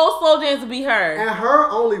 The whole slow jams would be her. And her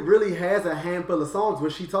only really has a handful of songs where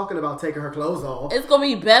she talking about taking her clothes off. It's gonna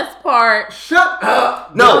be best part. Shut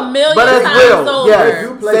up. No, a million but it's times real. over. Yeah, They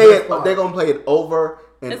do play say best it. part. They're gonna play it over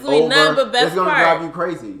and It's gonna be over. nothing but best it's gonna part. drive you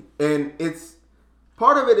crazy, and it's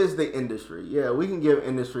part of it is the industry. Yeah, we can give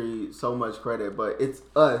industry so much credit, but it's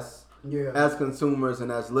us as consumers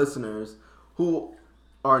and as listeners who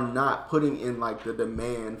are not putting in like the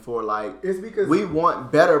demand for like. It's because we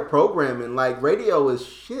want better programming. Like radio is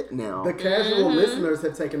shit now. the casual listeners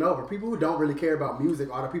have taken over. People who don't really care about music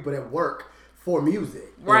are the people that work for music.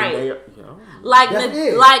 Right. Like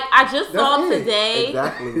I just saw today.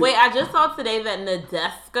 Exactly. Wait, I just saw today that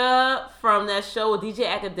Nadeska from that show with DJ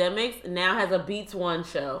Academics now has a Beats One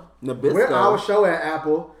show. Nabisco. We're our show at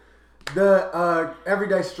Apple. The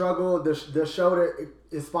Everyday Struggle, the show that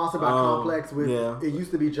is sponsored by Complex with it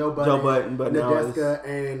used to be Joe Budden, but now Nadeska,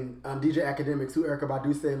 and DJ Academics, who Erykah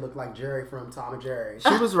Badu said looked like Jerry from Tom and Jerry.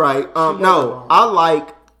 She was right. I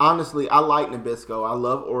like Nabisco. I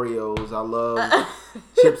love Oreos. I love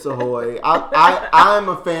Chips Ahoy. I'm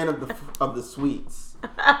a fan of the sweets. But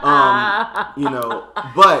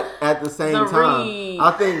at the same time,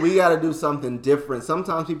 I think we got to do something different.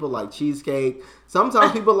 Sometimes people like cheesecake.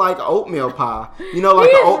 Sometimes people like oatmeal pie.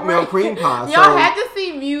 Like the oatmeal cream pie. Y'all had to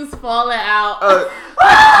see Muse falling out.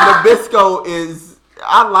 Nabisco is.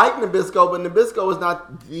 I like Nabisco, but Nabisco is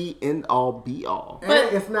not the end all be all. And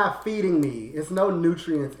it's not feeding me. It's no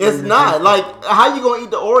nutrients. It's not. Like, how you gonna eat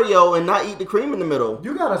the Oreo and not eat the cream in the middle?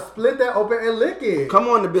 You gotta split that open and lick it. Come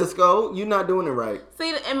on, Nabisco. You're not doing it right.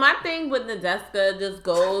 See, and my thing with Nadeska just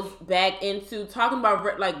goes back into talking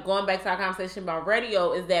about, like, going back to our conversation about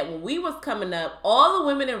radio, is that when we was coming up, all the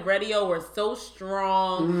women in radio were so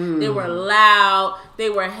strong. They were loud. They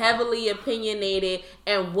were heavily opinionated.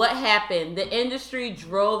 And what happened? The industry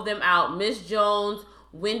drove them out. Miss Jones,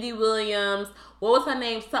 Wendy Williams, what was her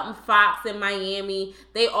name? Something Fox in Miami.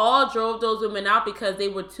 They all drove those women out because they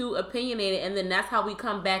were too opinionated. And then that's how we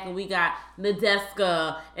come back and we got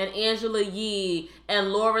Nadeska and Angela Yee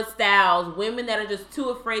and Laura Stiles. Women that are just too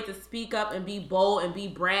afraid to speak up and be bold and be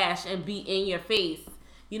brash and be in your face.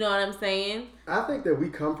 You know what I'm saying? I think that we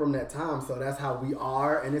come from that time, so that's how we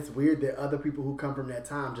are. And it's weird that other people who come from that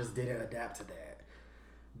time just didn't adapt to that.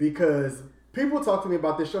 Because people talk to me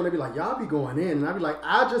about this show and they be like, y'all be going in. And I be like,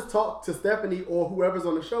 I just talk to Stephanie or whoever's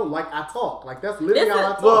on the show like I talk. Like, that's literally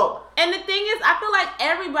how I talk. And the thing is, I feel like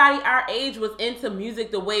everybody our age was into music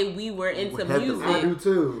the way we were into music. I do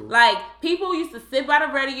too. Like, people used to sit by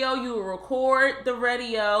the radio, you would record the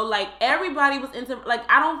radio. Like, everybody was into, like,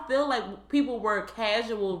 I don't feel like people were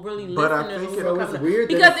casual really listening to so it's weird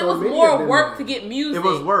because it was more work to get music. It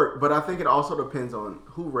was work, but I think it also depends on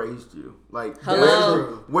who raised you. Like,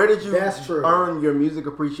 hello, where did you earn your music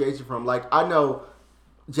appreciation from? Like, I know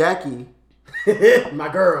Jackie My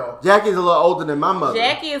girl. Jackie's a little older than my mother.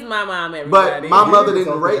 Jackie is my mom, everybody. But my mother didn't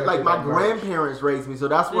Something raise, like like my that. grandparents raised me. So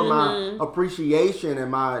that's where my appreciation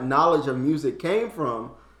and my knowledge of music came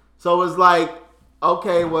from. So it's like,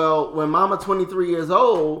 okay, well, when mama 23 years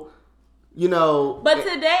old, you know. But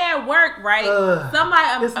today at work, right?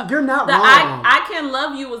 You're not the wrong. I Can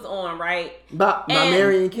Love You was on, right? By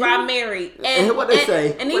Mary and Kim? By Mary. And what they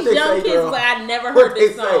say? And What these they young say, kids girl? was like, I never What heard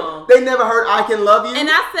this song. They never heard I Can Love You? And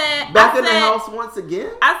I said... Back in the house once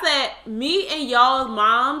again? I said, me and y'all's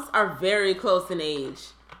moms are very close in age.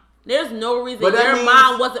 There's no reason your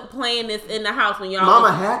mom wasn't playing this in the house when y'all...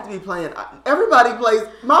 Mama had to be playing. Everybody plays.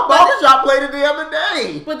 My barbershop played it the other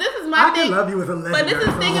day. But this is my thing. I Can Love You is a legendary But this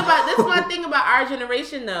is song. one thing about our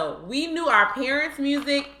generation, though. We knew our parents'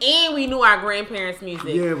 music and we knew our grandparents'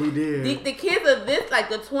 music. Yeah, we did. The kids of this, like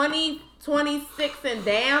the 26 and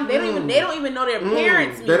down, they don't even know their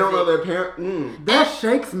parents' music. They don't know their parents. That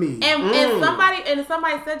shakes me. And somebody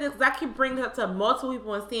said this, because I keep bringing it up to multiple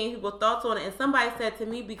people and seeing people's thoughts on it. And somebody said to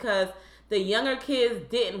me, because the younger kids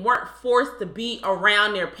weren't forced to be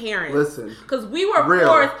around their parents. Listen, because we were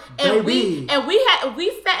forced, and we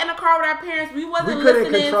sat in a car with our parents. We wasn't listening. We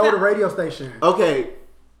couldn't control the radio station. Okay.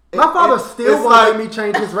 My father still won't let me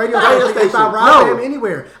change his radio station if I ride him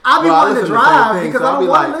anywhere. I'll be wanting to drive because I don't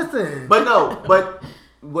want to listen. But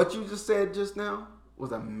what you just said just now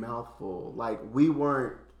was a mouthful. Like we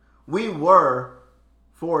were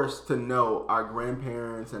forced to know our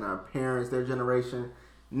grandparents and our parents, their generation.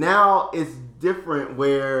 Now it's different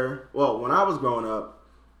where, when I was growing up,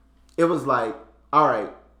 it was like, all right,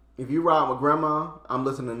 if you ride with grandma, I'm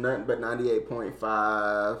listening to nothing but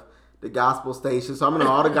 98.5. The gospel station, so I'm into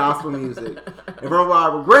all the gospel music. If I'm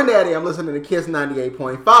riding with granddaddy, I'm listening to Kiss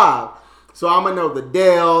 98.5. So I'm gonna know the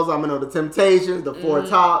Dells, I'm gonna know the Temptations, the Four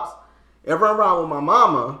Tops. If I'm riding with my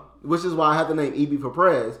mama, which is why I have the name E.B. for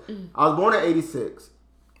Prez. I was born in 86.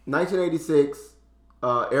 1986,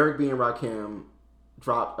 Eric B. and Rakim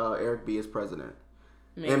dropped Eric B. as president.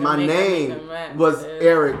 And my name was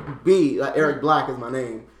Eric B. Eric Black is my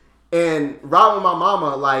name. And riding with my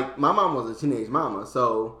mama, like, my mom was a teenage mama,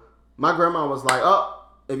 so my grandma was like,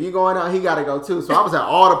 if you going out, he got to go too. So I was at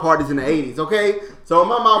all the parties in the 80s, okay? So when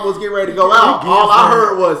my mom was getting ready to go out, all I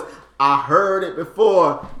heard was, I heard it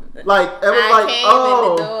before. Like, it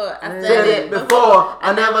was I said it before.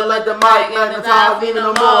 I never let the mic magnetize even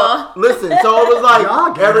no more. Listen, so it was like,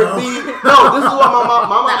 Eric B. No, this is what my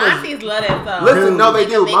mom the aunties love that song. Listen, no, they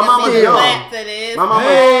do. My mama's young.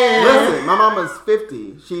 My my mama's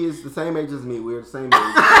 50. She is the same age as me. We're the same age. So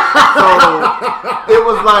it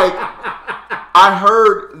was like, I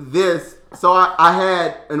heard this. So I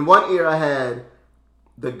had, in one ear, I had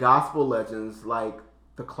the gospel legends like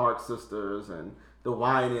the Clark Sisters and the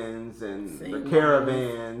Winans and the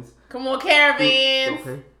Caravans. Come on, Caravans.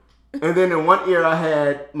 Okay. And then in one ear, I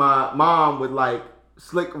had my mom with like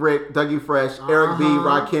Slick Rick, Dougie Fresh, Eric B,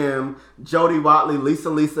 Rakim, Jody Watley,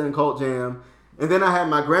 Lisa and Colt Jam. And then I had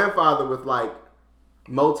my grandfather with like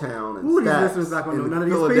Motown and Stax and none of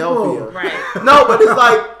these Philadelphia. people. Right. No, but it's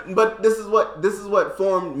like, but this is what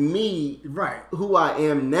formed me, right? Who I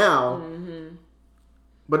am now. Mm-hmm.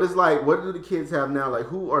 But it's like, what do the kids have now? Like,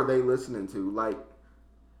 who are they listening to? Like,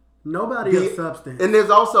 nobody of substance. And there's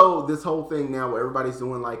also this whole thing now where everybody's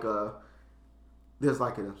doing like there's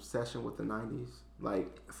like an obsession with the 90s. Like,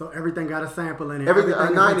 so everything got a sample in it. Everything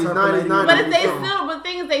 90s. But if they still, but the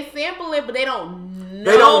thing is, they sample it, but they don't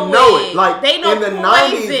know They don't know it. Like, they don't in the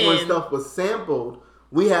 90s when stuff was sampled,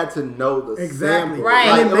 we had to know the sample. Right.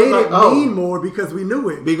 And Like, it made it mean more because we knew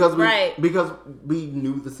it. Because we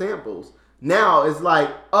knew the samples. Now it's like,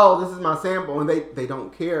 this is my sample, and they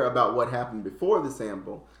don't care about what happened before the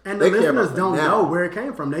sample. And the listeners don't know where it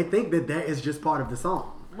came from. They think that is just part of the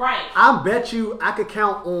song. Right. I bet you I could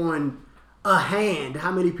count on a hand how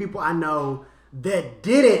many people I know that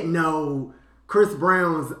didn't know Chris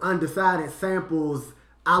Brown's Undecided samples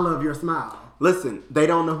I Love Your Smile. Listen, they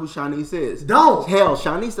don't know who Shanice is. Don't. Hell,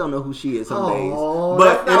 Shanice don't know who she is some days.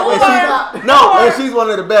 But and she's one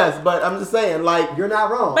of the best. But I'm just saying, like, you're not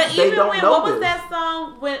wrong. But even when what was that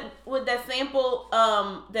song with that sample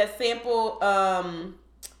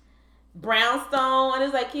Brownstone, and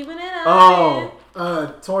it's like keeping it up.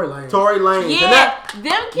 Tory Lanez. Yeah,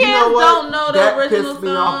 them kids don't know the original pissed me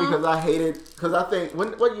off because I hated. Because I think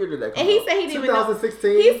what year did that come And he out? said he didn't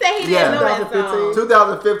 2016. He said he didn't know that song.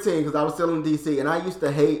 2015, because I was still in DC, and I used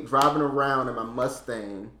to hate driving around in my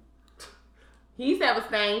Mustang. He used to have a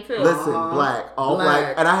Stang too. Listen, all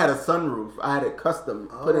black, and I had a sunroof. I had it custom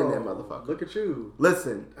put in there, motherfucker. Look at you.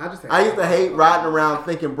 Listen, I used to hate riding around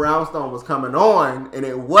thinking Brownstone was coming on, and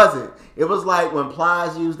it wasn't. It was like when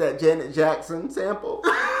Plies used that Janet Jackson sample.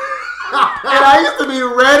 I used to be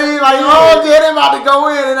ready, like, oh, shit, I'm about to go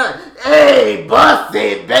in, and hey, bust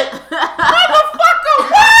it, bitch. Motherfucker,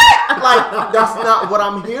 what? Like, that's not what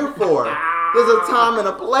I'm here for. There's a time and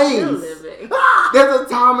a place. There's a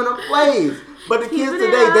time and a place. But the kids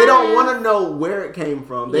today, they don't want to know where it came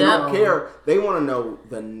from. They don't care. They want to know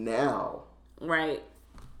the now. Right.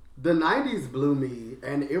 The 90s blew me,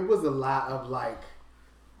 and it was a lot of, like,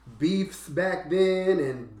 beefs back then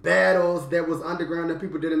and battles that was underground that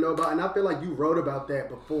people didn't know about. And I feel like you wrote about that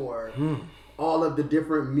before. All of the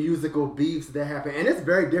different musical beefs that happen. And it's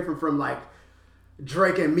very different from, like,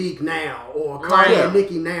 Drake and Meek now or Kanye and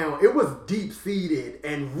Nicki now. It was deep-seated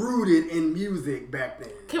and rooted in music back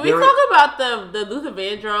then. Can we talk about the Luther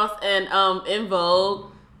Vandross and In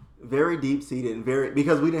Vogue? Very deep-seated and very,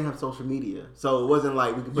 because we didn't have social media. So it wasn't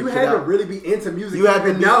like we could put you shit had out. to really be into music. You had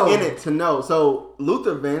to be know. in it to know. So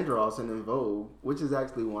Luther Vandross and In Vogue, which is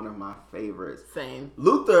actually one of my favorites. Same.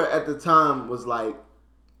 Luther at the time was like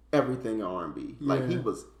everything R&B. Like he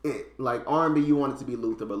was it. Like R&B, you wanted to be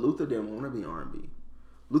Luther, but Luther didn't want to be R&B.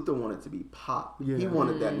 Luther wanted to be pop. Yeah. He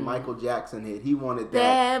wanted that Michael Jackson hit. He wanted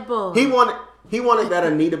that. He wanted that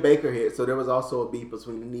Anita Baker hit. So there was also a beef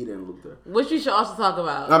between Anita and Luther, which we should also talk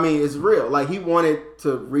about. I mean, it's real. Like he wanted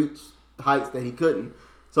to reach heights that he couldn't.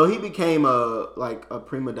 So he became a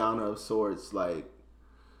prima donna of sorts. Like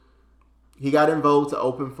he got In Vogue to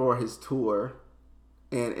open for his tour,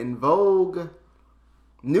 and In Vogue,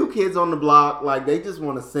 New Kids on the Block, like they just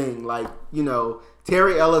want to sing. Like, you know,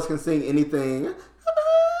 Terry Ellis can sing anything.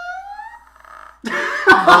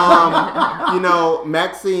 You know,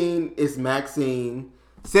 Maxine is Maxine.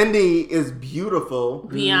 Cindy is beautiful.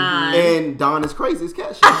 Beyond. And Don is crazy as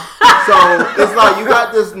cat shit. So it's like you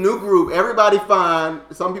got this new group. Everybody fine.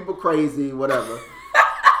 Some people crazy, whatever.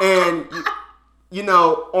 And, you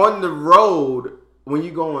know, on the road, when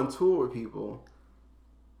you go on tour with people,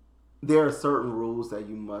 there are certain rules that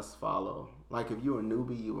you must follow. Like if you're a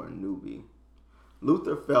newbie, you are a newbie.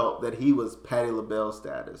 Luther felt that he was Patti LaBelle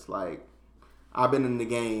status. Like, I've been in the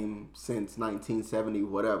game since 1970,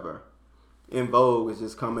 whatever. In Vogue is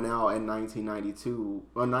just coming out in 1992.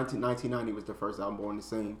 Well, 1990 was the first album, Born to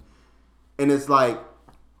Sing. And it's like,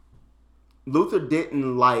 Luther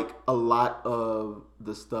didn't like a lot of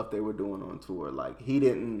the stuff they were doing on tour. Like, he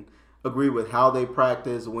didn't agree with how they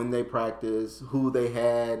practiced, when they practiced, who they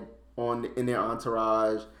had in their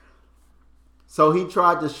entourage. So he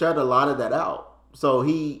tried to shut a lot of that out. So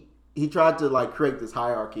he tried to like create this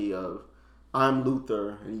hierarchy of, I'm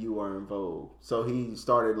Luther and you are In Vogue. So he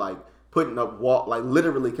started like putting up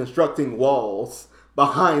literally constructing walls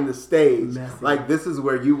behind the stage. Messy. Like, this is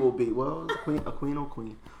where you will be. Well, a queen on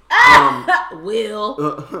queen. Will.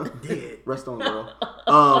 Dead. Rest on, girl.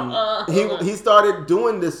 He started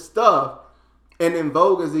doing this stuff, and In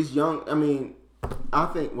Vogue is these young, I mean, I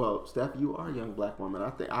think, well, Steph, you are a young black woman. I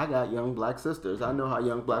think I got young black sisters. I know how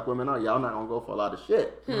young black women are. Y'all not gonna go for a lot of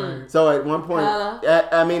shit. Right. So at one point,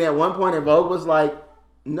 at one point, In Vogue was like,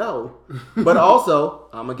 no. But also,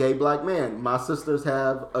 I'm a gay black man. My sisters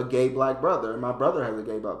have a gay black brother. My brother has a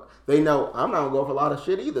gay brother. They know I'm not gonna go for a lot of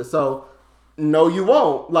shit either. So, no, you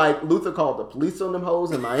won't. Like, Luther called the police on them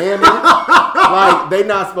hoes in Miami. Like, they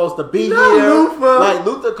not supposed to be here. Luther. Like,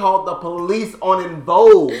 Luther called the police on In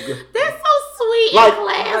Vogue. They're so sweet and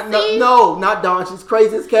classy. No, not Dawn. She's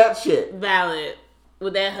crazy as cat shit. Valid.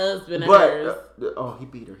 With that husband of hers. He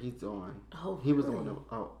beat her. He's on. Oh, he was on them.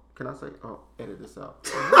 Oh, can I say? Oh, edit this out.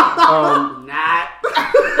 Not.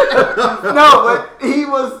 No, but he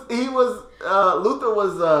was.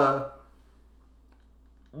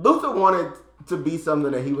 Luther wanted to be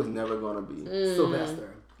something that he was never going to be.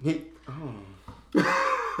 Sylvester.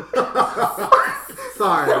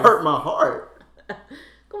 Sorry. That hurt my heart.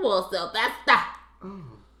 Come on, Sylvester.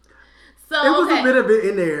 So, it was a bit of it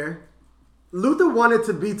in there. Luther wanted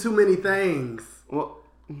to be too many things. Well,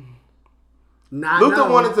 Luther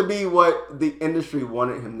wanted to be what the industry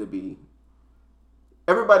wanted him to be.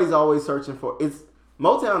 Everybody's always searching for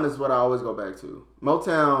Motown is what I always go back to.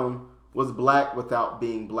 Motown was black without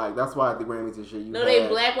being black. That's why at the Grammys and shit they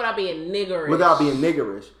black without being niggerish. Without being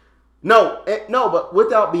niggerish. No, but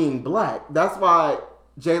without being black. That's why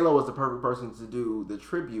J-Lo was the perfect person to do the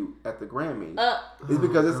tribute at the Grammys. It's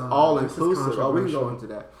because it's all inclusive. Oh, we can go into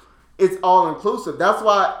that. It's all inclusive. That's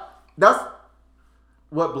what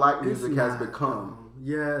black music has become.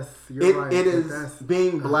 Yes, you're right. It is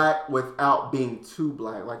being black without being too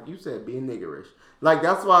black. Like you said, being niggerish. Like,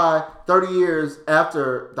 that's why 30 years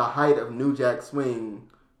after the height of New Jack Swing,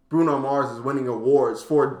 Bruno Mars is winning awards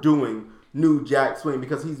for doing New Jack Swing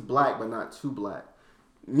because he's black but not too black.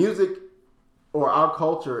 Music, or our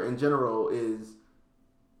culture in general, is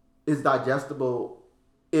digestible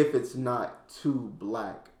if it's not too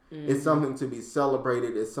black. It's something to be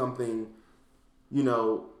celebrated. It's something,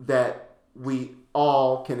 that we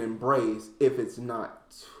all can embrace if it's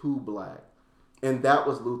not too black. And that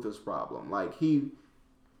was Luther's problem. Like, he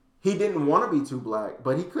didn't want to be too black,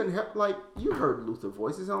 but he couldn't help, like, you heard Luther's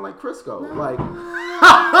voice. It sounded like Crisco. Like, it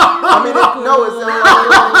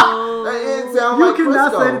sounds like Crisco. You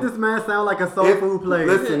cannot say that this man sound like a soul food place.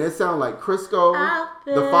 Listen, it sounded like Crisco,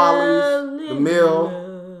 the Follies, the Mill,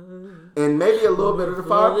 and maybe a little bit of the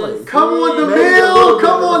Fireplace. Come on, the Mill!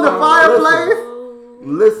 Come on, the Fireplace!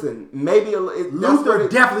 Listen, maybe Luther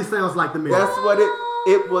definitely sounds like the Mill. That's what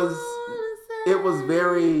it was. It was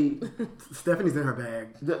very. Stephanie's in her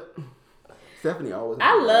bag. Stephanie always.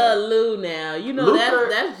 I love Lou now. Luther,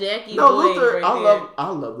 that's Jackie's boy. Luther. Right I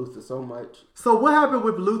love Luther so much. So what happened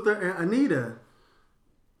with Luther and Anita?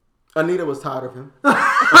 Anita was tired of him. And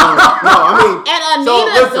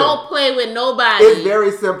Anita don't play with nobody. It's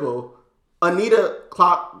very simple. Anita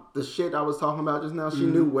clocked the shit I was talking about just now. She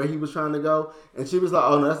knew where he was trying to go, and she was like,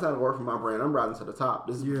 "Oh no, that's not work for my brand. I'm riding to the top."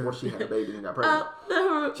 This is before she had a baby and got pregnant.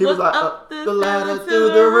 She was like, "Up the ladder to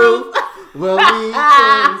the roof." Well, we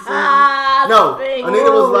can sing. No,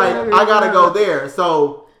 Anita was like, "I gotta go there."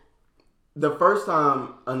 So the first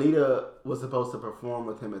time Anita was supposed to perform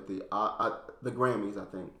with him at the Grammys, I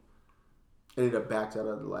think, Anita backed out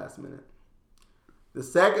at the last minute. The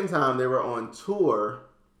second time they were on tour.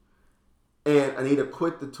 And Anita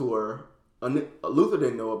quit the tour. Luther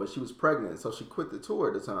didn't know it, but she was pregnant, so she quit the tour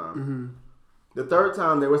at the time. Mm-hmm. The third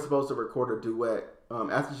time, they were supposed to record a duet.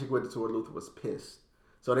 After she quit the tour, Luther was pissed.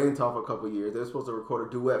 So they didn't talk for a couple of years. They were supposed to record a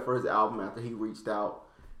duet for his album after he reached out.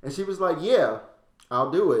 And she was like, yeah, I'll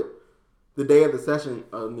do it. The day of the session,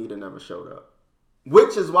 Anita never showed up.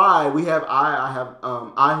 Which is why we have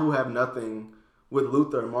I Who Have Nothing with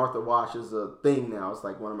Luther and Martha Wash is a thing now. It's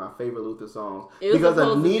like one of my favorite Luther songs. Because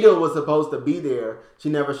Anita was supposed to be there. She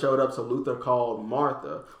never showed up, so Luther called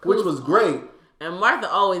Martha, which was great. And Martha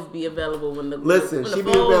always be available when the she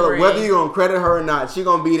be available. Whether you gonna credit her or not, she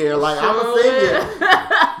gonna be there. Like, I'm gonna sing it.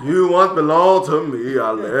 You once belonged to me,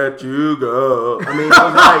 I let you go. I mean, it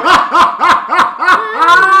was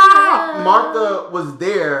like Martha was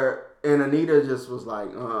there. And Anita just was like,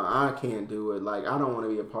 I can't do it. Like, I don't want to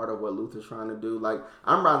be a part of what Luther's trying to do. Like,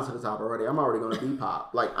 I'm riding to the top already. I'm already going to be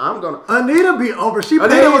pop. Like, I'm going to... Anita be over.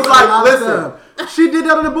 Anita was like, listen. She did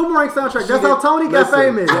that on the Boomerang soundtrack. That's how Tony got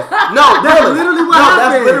famous. No, that's literally what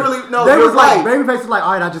happened. That's literally... No, they was like, Babyface was like,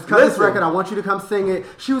 all right, I just cut this record. I want you to come sing it.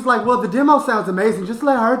 She was like, well, the demo sounds amazing. Just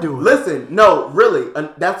let her do it. Listen, no, really.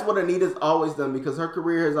 That's what Anita's always done because her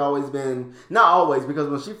career has always been... Not always, because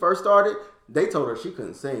when she first started... They told her she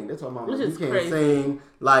couldn't sing. They told Mama, you can't sing.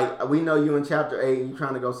 Like, we know you in chapter 8 and you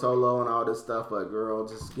trying to go solo and all this stuff, but girl,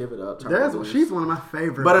 just give it up. She's one of my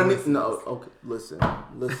favorites. But listen.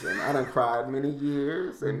 I done cried many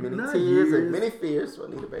years and many tears and many fears for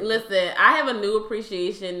Anita Baker. Listen, I have a new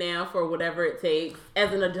appreciation now for whatever it takes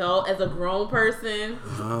as an adult, as a grown person.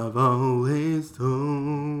 I've always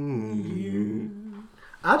told you.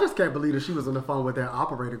 I just can't believe that she was on the phone with that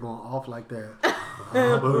operator going off like that.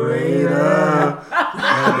 Operator.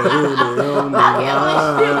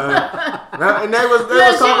 And they was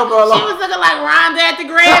talking about she was looking like Rhonda at the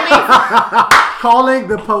Grammys. Calling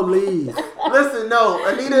the police. Listen, no,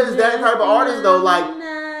 Anita is that type of artist though. Like,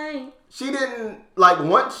 she didn't like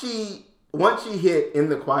once she hit In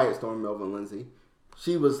the Quiet Storm, Melvin Lindsay,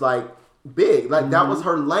 she was like big. Like that was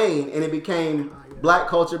her lane, and it became black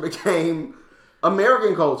culture became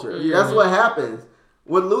American culture. Yeah. That's what happens.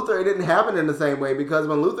 With Luther, it didn't happen in the same way because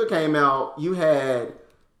when Luther came out, you had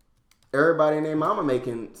everybody and their mama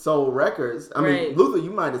making soul records. I mean, Luther, you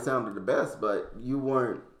might have sounded the best, but you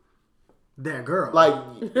weren't that girl. Like,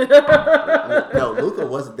 no, Luther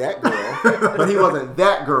wasn't that girl, but he wasn't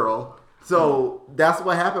that girl. So that's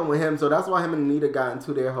what happened with him. So that's why him and Anita got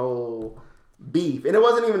into their whole beef. And it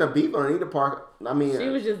wasn't even a beef on Anita Park. I mean, she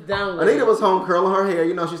was just done with Anita was home curling her hair.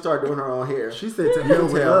 You know, she started doing her own hair. She said to hell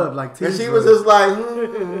with love, like and she was just like,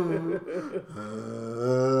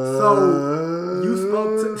 So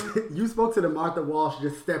you spoke to the Martha Walsh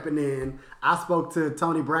just stepping in. I spoke to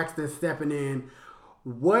Tony Braxton stepping in.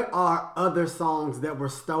 What are other songs that were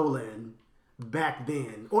stolen back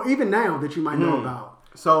then, or even now that you might know about?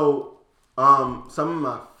 So, some of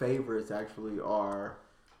my favorites actually are.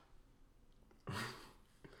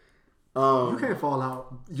 You can't fall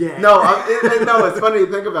out. Yeah. No, it's funny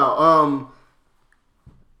to think about.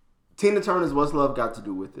 Tina Turner's "What's Love Got to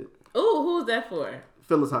Do with It." Ooh, who's that for?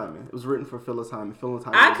 Phyllis Hyman. It was written for Phyllis Hyman.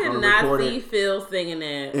 I could not see Phil singing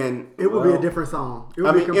that. And it would be a different song. It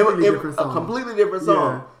would be a completely different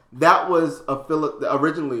song. Yeah. That was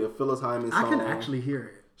originally a Phyllis Hyman song. I can actually hear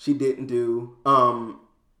it. she didn't do.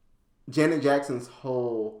 Janet Jackson's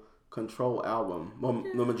whole Control album, well,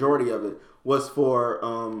 the majority of it was for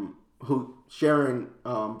Sharon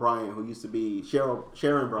Bryan, who used to be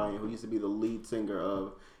Sharon Bryan, who used to be the lead singer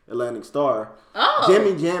of Atlantic Starr. Oh.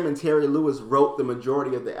 Jimmy Jam and Terry Lewis wrote the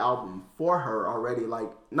majority of the album for her already, like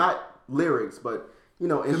not lyrics, but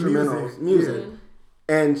instrumentals, music. Yeah.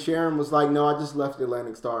 And Sharon was like, "No, I just left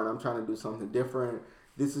Atlantic Starr and I'm trying to do something different.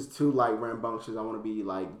 This is too like rambunctious. I want to be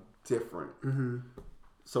like different." Mm-hmm.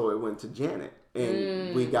 So it went to Janet,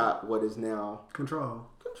 and we got what is now Control.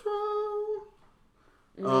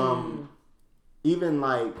 Even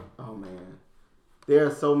like, oh man, there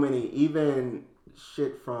are so many. Even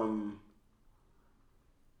shit from,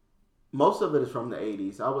 most of it is from the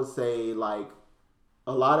 80s. I would say like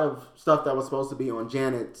a lot of stuff that was supposed to be on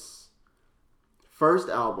Janet's first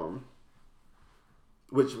album,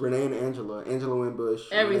 which Renee and Angela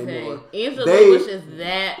Winbush, everything. Angela Winbush is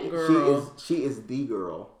that girl. She is the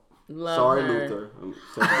girl. Love Sorry, her. Luther.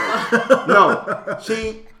 No,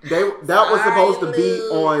 that was supposed to be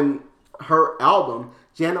on her album.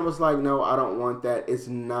 Janet was like, "No, I don't want that. It's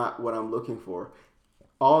not what I'm looking for."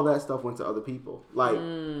 All that stuff went to other people. Like,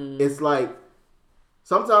 it's like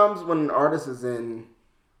sometimes when an artist is in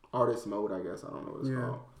artist mode, I guess, I don't know what it's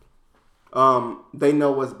called. They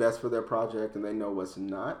know what's best for their project and they know what's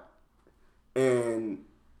not. And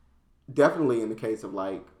definitely in the case of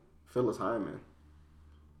like Phyllis Hyman,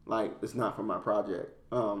 like, it's not for my project.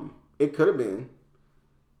 It could have been.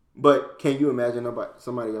 But can you imagine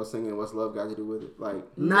somebody else singing "What's Love Got to Do with It"? Like,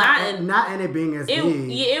 not in it being as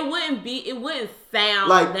big. Yeah, it wouldn't sound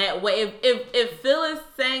like that way. If Phyllis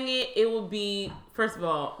sang it, it would be, first of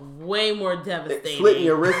all, way more devastating. Slitting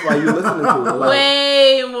your wrist while you listening to it. Like,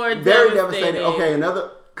 way more very devastating. Okay,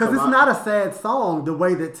 another. Because it's not a sad song the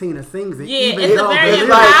way that Tina sings it. Yeah, it's very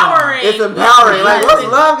empowering. It's empowering. Like, what's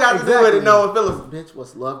love got to do with it? No, Phyllis, bitch,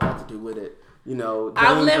 what's love got to do with it?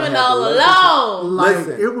 I'm living all alone. Like,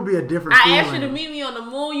 it would be a different feeling. I asked you to meet me on the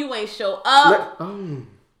moon. You ain't show up.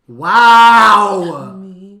 Wow.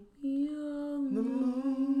 Meet me on the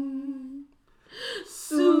moon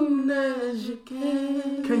soon as you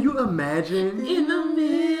can. Can you imagine? In the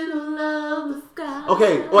middle of the sky.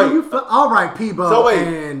 Okay, wait. All right, Peebo. So wait.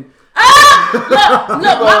 And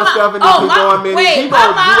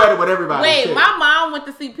my mom went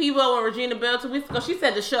to see Peebo and Regina Bell 2 weeks ago. She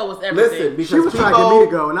said the show was everything. Listen, because she was trying to get me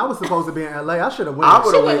to go, and I was supposed to be in LA. I should have went.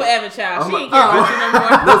 She went with Evan Child. She ain't care about you no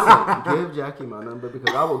more. Listen, give Jackie my number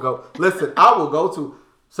because I will go. Listen, I will go to.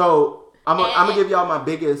 So I'm gonna give y'all my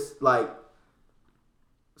biggest, like,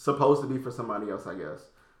 supposed to be for somebody else, I guess.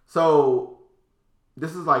 So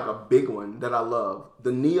this is like a big one that I love.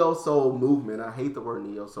 The neo soul movement. I hate the word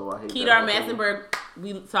neo soul. I hate Kedar Massenberg,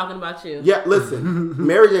 we talking about you. Yeah, listen.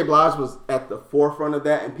 Mary J. Blige was at the forefront of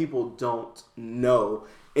that, and people don't know.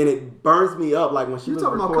 And it burns me up. Like when she was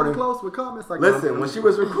recording. About Come Close with comments like listen, when she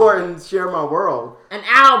was recording Share My World. An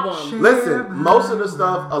album. Listen, most of the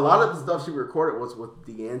stuff, a lot of the stuff she recorded was with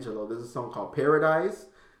D'Angelo. There's a song called Paradise,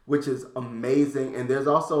 which is amazing. And there's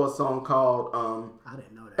also a song called I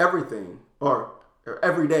didn't know that. Everything or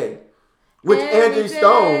Every Day, which Angie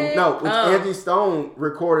Stone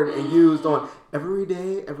recorded and used on Every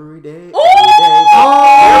Day, Every Day. Every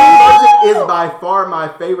version is by far my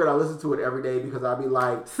favorite. I listen to it every day because I'll be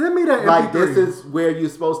like, send me that. Like, this is where you're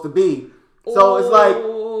supposed to be. So it's like,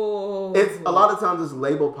 it's a lot of times it's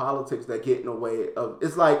label politics that get in the way of.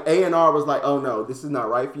 It's like A&R was like, oh no, this is not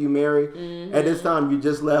right for you, Mary. Mm-hmm. At this time, you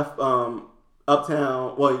just left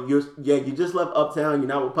Uptown. Well, you just left Uptown. You're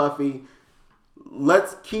not with Puffy.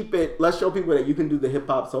 Let's keep it. Let's show people that you can do the hip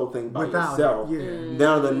hop soul thing by yourself.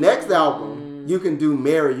 Now the next album, you can do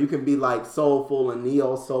Mary. You can be like soulful and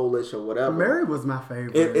neo soulish or whatever. Mary was my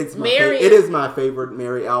favorite. It is my favorite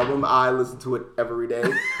Mary album. I listen to it every day.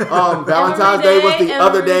 Valentine's Day was the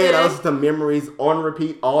other day, and I listened to Memories on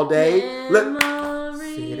repeat all day.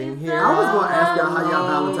 Sitting here, I was going to ask y'all how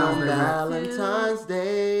y'all Valentine's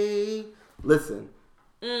Day. Listen.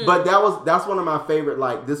 But that's one of my favorite,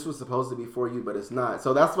 like, this was supposed to be for you, but it's not.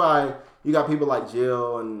 So that's why you got people like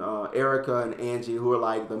Jill and Erica and Angie who are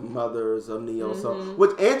like the mothers of neo soul,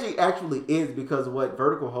 which Angie actually is, because what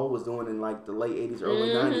Vertical Hole was doing in like the late 80s, early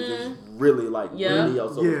 90s is really like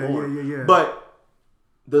neo soul. Yeah. But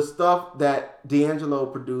the stuff that D'Angelo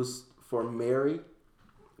produced for Mary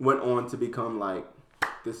went on to become like,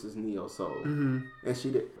 this is neo soul. And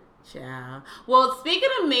she did. Child. Well, speaking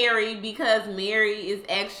of Mary, because Mary is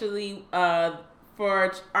actually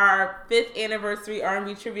for our 5th anniversary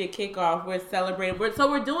R&B trivia kickoff. We're celebrating.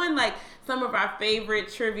 We're doing like some of our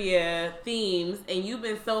favorite trivia themes, and you've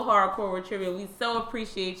been so hardcore with trivia. We so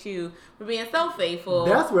appreciate you for being so faithful.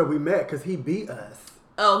 That's where we met because he beat us.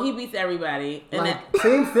 Oh, he beats everybody. And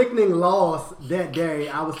Team Sickening lost that day.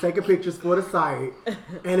 I was taking pictures for the site,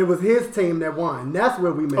 and it was his team that won. That's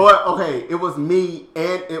where we met. Oh, okay, it was me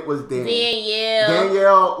and it was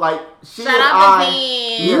Danielle, like, she Shout and out to I.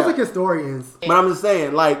 Dan. Yeah. Music historians. But I'm just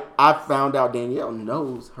saying, like, I found out Danielle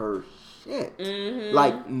knows her shit. Mm-hmm.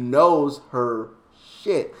 Like, knows her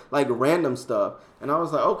shit. Like, random stuff. And I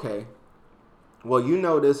was like, okay, well, you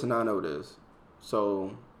know this and I know this.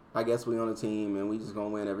 So I guess we on a team and we just gonna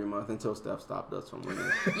win every month until Steph stopped us from winning.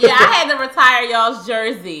 Yeah, I had to retire y'all's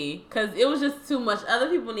jersey because it was just too much. Other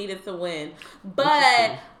people needed to win.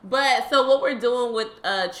 But so what we're doing with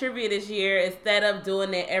trivia this year, instead of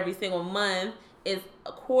doing it every single month, is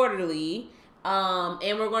quarterly.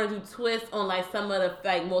 And we're going to do twists on like some of the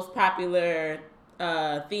like most popular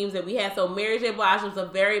themes that we had. So Mary J. Blige was a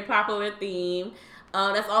very popular theme.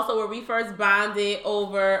 That's also where we first bonded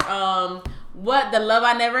over what the love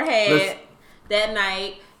I never had that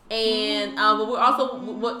night. And but we're also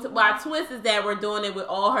our twist is that we're doing it with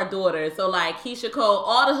all her daughters. So like Keisha Cole,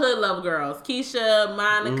 all the hood love girls, Keisha,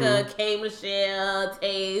 Monica, K. Michelle,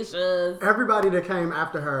 Tasia, Everybody that came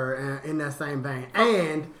after her in that same vein.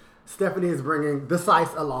 And Stephanie is bringing the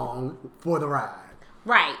Sice along for the ride.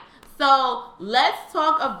 right. So let's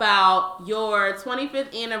talk about your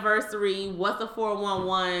 25th anniversary. What's the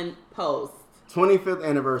 411 post? 25th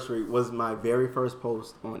anniversary was my very first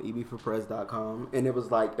post on ebforpress.com, and it was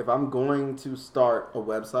like, if I'm going to start a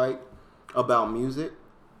website about music,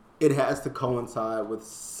 it has to coincide with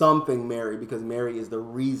something Mary, because Mary is the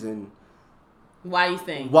reason Why you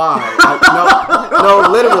sing? why. No,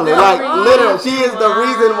 literally, she is the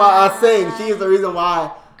reason why I sing. She is the reason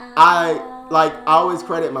why I always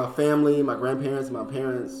credit my family, my grandparents, my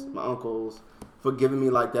parents, my uncles for giving me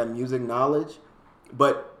like that music knowledge,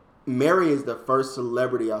 but Mary is the first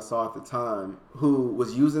celebrity I saw at the time who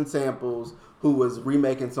was using samples, who was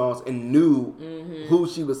remaking songs and knew who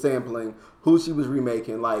she was sampling, who she was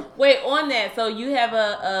remaking. Like, wait, on that, so you have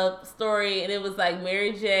a story, and it was like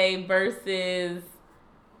Mary J versus.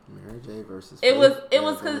 It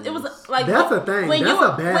was because it was like that's a thing. When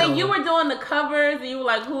you were doing the covers and you were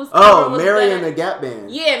like, who's Mary and the Gap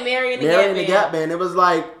Band. Yeah, Mary and the Gap Band. It was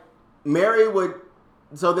like Mary would.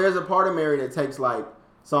 So there's a part of Mary that takes like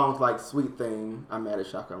songs like Sweet Thing. I'm mad at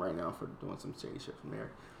Shotgun right now for doing some shady shit from Mary.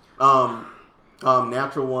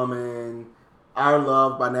 Natural Woman, Our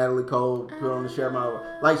Love by Natalie Cole, Put on the Share My Love.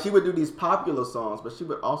 Like, she would do these popular songs, but she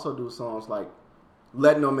would also do songs like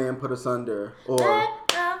Let No Man Put Us Under or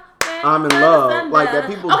I'm in Love. Like, that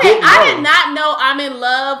people didn't know. I did not know I'm in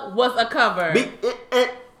Love was a cover.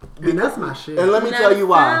 And that's my shit. And let me tell you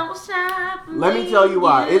why.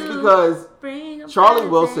 It's because Charlie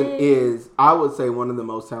Wilson is, I would say, one of the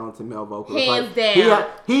most talented male vocalists. Hands down.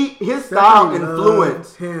 His style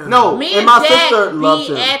influenced him. No, me and my sister loves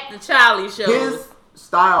him. At the Charlie show. His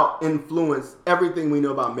style influenced everything we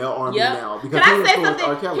know about male R&B now. Because Can I say influenced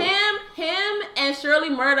something? R. Kelly. Him and Shirley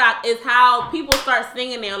Murdoch is how people start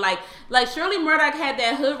singing now. Like Shirley Murdoch had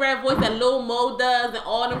that hood rap voice that Lil Mo does and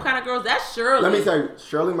all them kind of girls. That's Shirley. Let me tell you,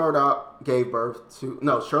 Shirley Murdoch gave birth to...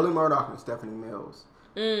 No, Shirley Murdoch and Stephanie Mills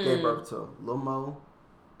gave birth to Lil Mo,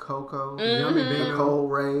 Coco, Nicole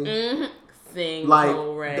Ray. Sing like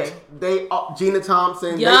Nicole Ray. They Gina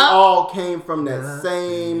Thompson. They all came from that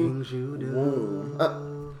same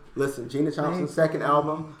womb. Listen, Gina Thompson's second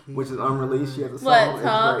album, which is unreleased, she has a song. What,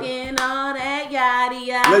 talking all that yada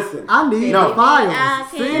yada. Listen, I need the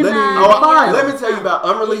files. Let me tell you about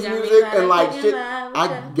unreleased music and like shit.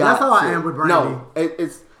 I got That's how I am with Brandy. No,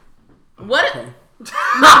 it's what? Okay.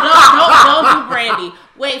 No, don't do Brandy.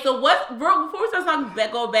 Wait, so what? Before we start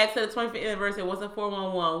talking, go back to the 25th anniversary. What's the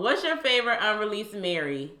 411? What's your favorite unreleased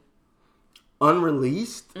Mary?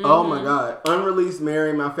 Unreleased? Oh my God. Unreleased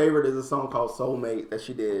Mary, my favorite is a song called Soulmate that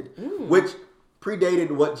she did, which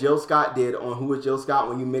predated what Jill Scott did on Who is Jill Scott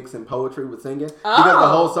when you mix in poetry with singing. Because the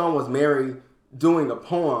whole song was Mary doing a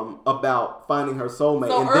poem about finding her soulmate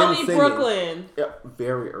so and early then singing. Brooklyn. Yeah,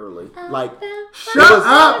 very early. Like, shut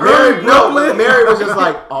up, Mary, no, Mary was just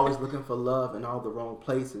like always looking for love in all the wrong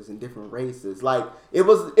places and different races. Like, it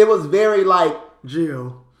was very like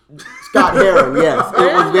Jill. Scott Heron, yes.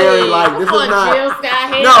 It was very like, this is not. Jill Scott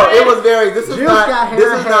Heron. No, it was very, this is Jill not. Scott This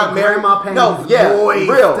Heron is not had Mary. Grandma Payne's No, yeah, voice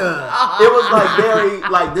real. stuff. It was like very,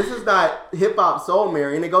 like, this is not hip hop soul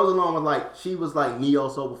Mary. And it goes along with like, she was like neo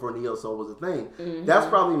soul before neo soul was a thing. That's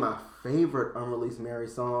probably my favorite unreleased Mary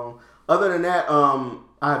song. Other than that,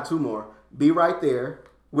 I have two more. Be Right There,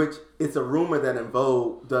 which it's a rumor that En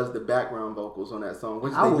Vogue does the background vocals on that song,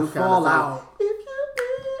 which I they will do kind fall of out.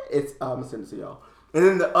 It's I'm gonna send it to y'all. And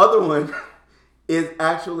then the other one is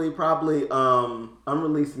actually probably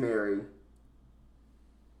Unreleased Mary.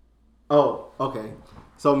 Oh, okay.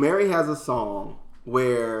 So Mary has a song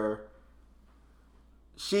where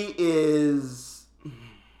she is.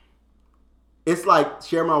 It's like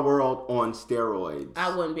Share My World on steroids.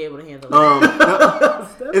 I wouldn't be able to handle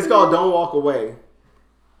that. It's called Don't Walk Away.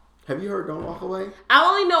 Have you heard Don't Walk Away? I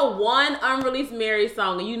only know one Unreleased Mary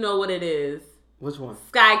song, and you know what it is. Which one?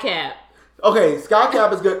 Skycap. Okay,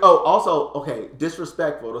 Skycap is good. Oh, also, okay,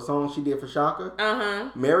 Disrespectful, the song she did for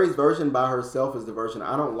Shaka. Mary's version by herself is the version.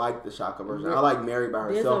 I don't like the Shaka version. I like Mary by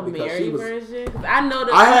herself because Mary she was. Version? I know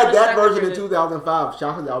I had that version in 2005.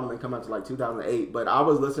 Shaka's album didn't come out until like 2008, but I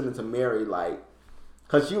was listening to Mary like,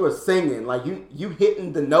 cause she was singing like you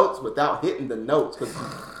hitting the notes without hitting the notes, cause.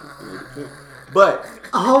 But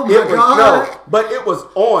oh my god! No, but it was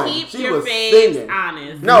on. Keep she your was fans singing.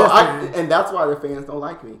 honest. No, and that's why the fans don't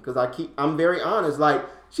like me because I'm very honest. Like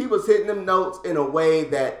she was hitting them notes in a way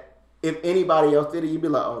that if anybody else did it, you'd be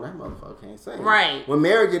like, oh, that motherfucker can't sing. Right. When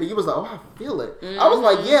Mary did it, you was like, oh, I feel it. I was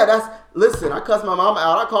like, yeah, listen. I cussed my mama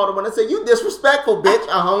out. I called her when I said, you disrespectful bitch.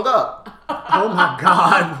 I hung up. Oh my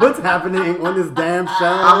god, what's happening on this damn show?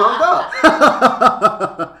 I hung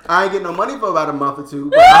up. I ain't getting no money for about a month or two,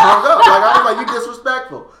 but I hung up. Like I was like, you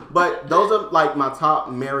disrespectful. But those are like my top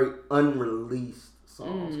Mary unreleased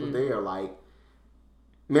songs. But they are like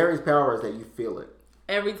Mary's power is that you feel it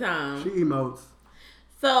every time. She emotes.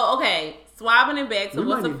 So okay, swabbing it back. So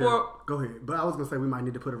what's the four? Go ahead, but I was gonna say we might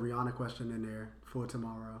need to put a Rihanna question in there for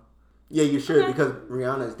tomorrow. Yeah, you should because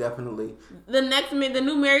Rihanna is definitely the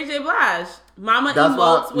new Mary J. Blige. Mama that's emotes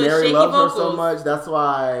why with Mary shaky loves vocals. her so much. That's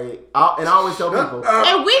why, I always tell people.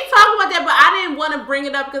 And we talked about that, but I didn't want to bring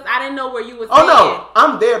it up because I didn't know where you was. Oh no,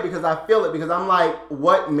 I'm there because I feel it because I'm like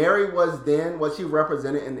what Mary was then. What she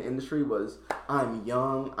represented in the industry was I'm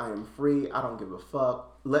young, I am free, I don't give a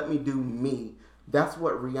fuck. Let me do me. That's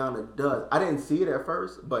what Rihanna does. I didn't see it at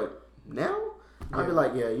first, but now. I'd be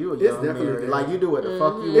like, yeah, you a young Mary. Like, you do what the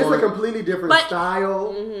fuck you want. It's a completely different style,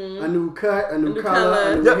 a new cut, a new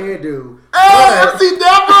color, a new hairdo. Hey, MC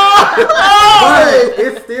Deborah! But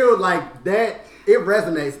it's still like that. It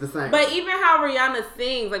resonates the same. But even how Rihanna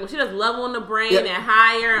sings, like when she does "Love on the Brain" and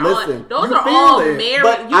 "Higher," and listen, all that, those are all Mary.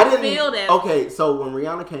 But you I didn't feel that. Okay, so when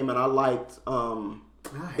Rihanna came in, I liked.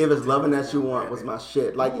 If It's Loving That You Want was my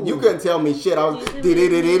shit. Like, you couldn't tell me shit. I was I was like,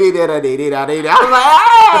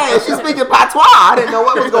 hey, she's speaking patois. I didn't know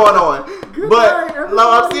what was going on. But,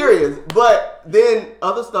 no, I'm serious. But then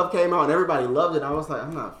other stuff came out and everybody loved it. I was like,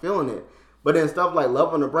 I'm not feeling it. But then stuff like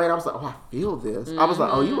Love on the Brain, I was like, oh, I feel this. I was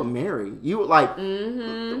like, oh, you were married. You were like,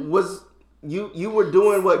 was... You were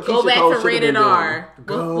doing what Keisha Cole should have been doing.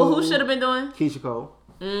 Go back to Rated R. Well, who should have been doing? Keisha Cole.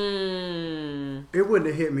 It wouldn't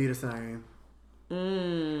have hit me the same.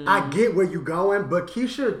 I get where you're going, but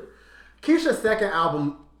Keisha's second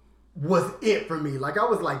album was it for me. Like I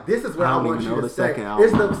was like, this is what I want you to say.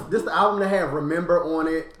 This the album that had Remember on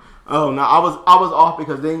it. Oh no, I was off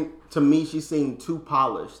because then to me she seemed too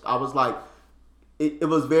polished. I was like, it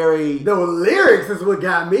was very. The lyrics is what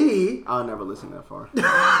got me. I'll never listen that far.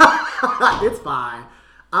 It's fine.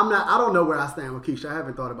 I don't know where I stand with Keisha. I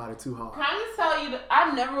haven't thought about it too hard. Can I just tell you,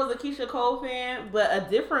 I never was a Keisha Cole fan, but A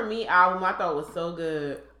Different Me album I thought was so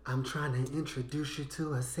good. I'm trying to introduce you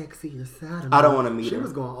to a sexier side of me. I don't want to meet her. She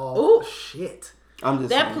was going all shit. I'm just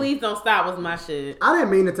that saying. Please Don't Stop was my shit. I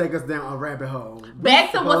didn't mean to take us down a rabbit hole.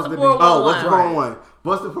 Back to What's the 411. Oh, What's the 411?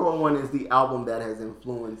 What's the 411 is the album that has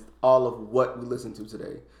influenced all of what we listen to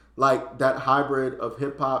today. Like that hybrid of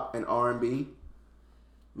hip hop and R&B.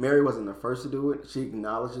 Mary wasn't the first to do it. She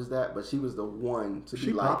acknowledges that, but she was the one to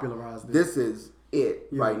be like, popularized it. This is it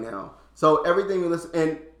right now. So everything we listen,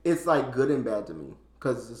 and it's like good and bad to me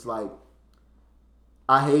because it's like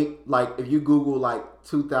I hate like if you Google like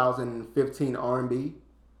 2015 R&B,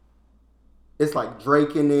 it's like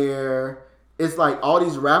Drake in there. It's like all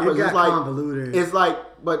these rappers. It got it's like convoluted. It's like,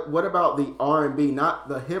 but what about the R&B? Not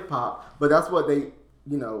the hip hop, but that's what they,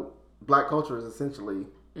 black culture is essentially.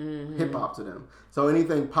 Hip hop to them. So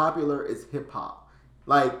anything popular is hip hop.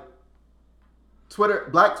 Like Twitter,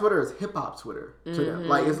 Black Twitter is hip hop Twitter to them.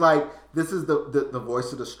 Like it's like this is the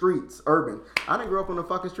voice of the streets, urban. I didn't grow up on the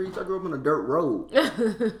fucking streets. I grew up on a dirt road.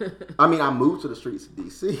 I mean, I moved to the streets of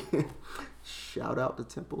DC. Shout out to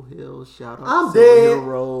Temple Hill. Shout out to Silver Hill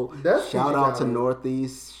Road. Shout out to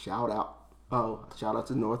Northeast. Shout out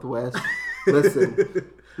to Northwest. Listen.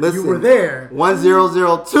 You were there.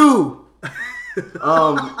 1002.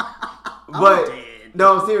 But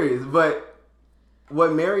no, I'm serious. But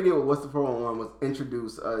what Mary did with What's the 411 was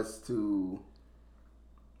introduce us to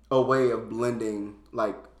a way of blending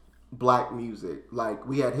like black music. Like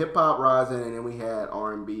we had hip hop rising, and then we had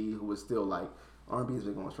R&B, who was still like R&B has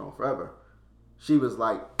been going strong forever. She was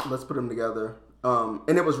like, let's put them together,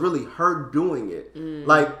 and it was really her doing it.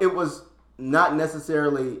 Like it was not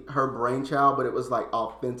necessarily her brainchild, but it was like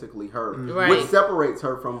authentically her, which separates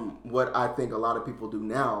her from what I think a lot of people do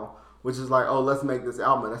now, which is like, oh, let's make this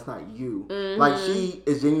album. That's not you. Like she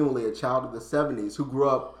is genuinely a child of the 70s who grew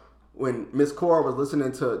up when Miss Cora was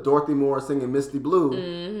listening to Dorothy Moore singing Misty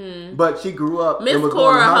Blue, but she grew up Miss and was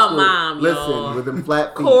Cora, going to high her school. mom, Listen, y'all. with them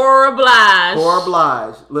flat feet. Cora Blige. Cora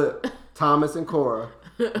Blige. Look, Thomas and Cora.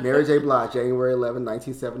 Mary J. Blige, January 11,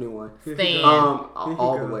 1971. Stan.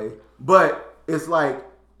 All the way. But it's like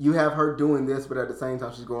you have her doing this, but at the same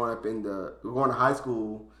time she's going to high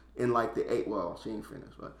school in like the she ain't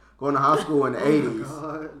finished, but going to high school in the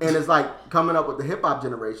 80s. And it's like coming up with the hip hop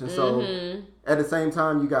generation. So at the same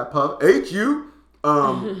time you got Puff H.U.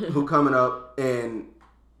 who coming up and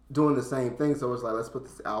doing the same thing. So it's like, let's put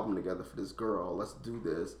this album together for this girl. Let's do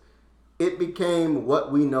this. It became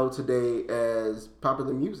what we know today as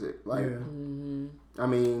popular music. Like, I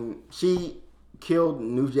mean, she killed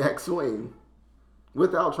New Jack Swing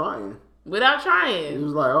without trying. It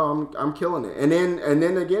was like, oh, I'm killing it. And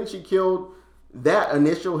then again, she killed that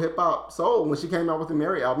initial hip hop soul when she came out with the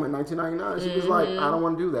Mary album in 1999. She was like, I don't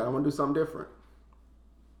want to do that. I want to do something different.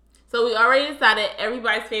 So we already decided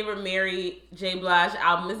everybody's favorite Mary J. Blige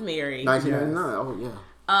album is Mary. 1999. Oh yeah.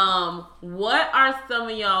 What are some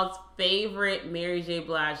of y'all's favorite Mary J.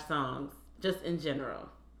 Blige songs, just in general?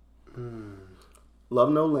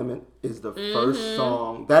 Love No Limit is the first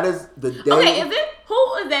song. That is the day. Okay,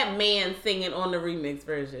 who is that man singing on the remix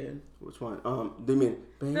version? Which one? Do you mean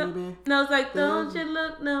Baby? No, it's like, don't you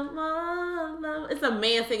look no more. No. It's a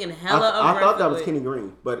man singing hella I thought that was Kenny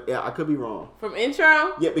Green, but yeah, I could be wrong. From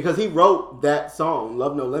Intro? Yeah, because he wrote that song,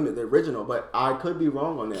 Love No Limit, the original, but I could be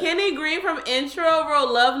wrong on that. Kenny Green from Intro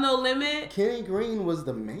wrote Love No Limit? Kenny Green was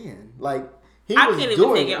the man. Like, he I was can't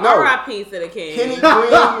doing even take it. No, R.I.P. to the king. Kenny Green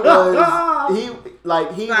was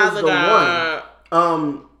he was the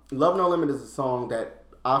one. Love No Limit is a song that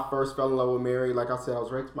I first fell in love with Mary. Like I said, I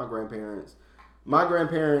was raised by my grandparents. My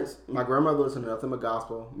grandmother listened to nothing but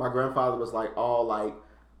gospel. My grandfather was like all like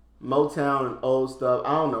Motown and old stuff.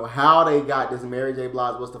 I don't know how they got this Mary J.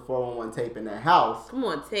 Blige What's the 411 tape in that house. Come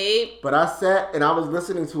on, tape. But I sat and I was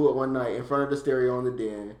listening to it one night in front of the stereo in the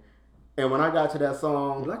den. And when I got to that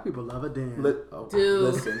song... Black people love a den. Dude.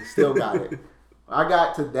 Listen, still got it. I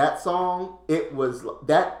got to that song,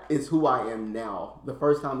 that is who I am now. The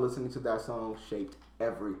first time listening to that song shaped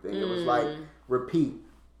everything. It was like, repeat,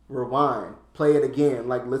 rewind, play it again.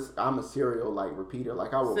 Like, listen, I'm a serial like repeater.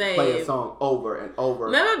 Like, I will play a song over and over.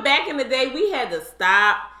 Remember back in the day, we had to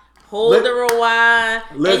stop, hold the rewind,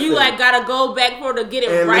 and you like gotta go back to get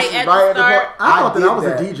it right at the start. I thought that I was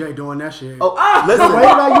a DJ doing that shit. Listen, the way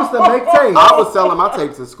that I used to make tapes. I was selling my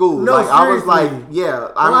tapes in school. No, like, seriously. I was like, yeah.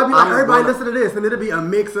 I'd be like, everybody listen to this, and it'll be a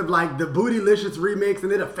mix of like the Bootylicious remix,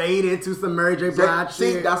 and it'll fade into some Mary J. Blige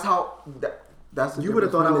See, shit. that's how. That's the You would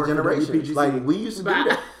have thought I was the generation. generation. Like we used to do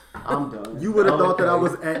that. I'm done. You would have thought that I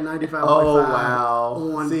was at 95.5. Oh wow!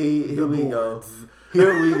 On See, here we boards. go.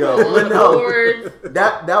 Here we go. But no,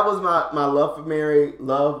 that was my love for Mary.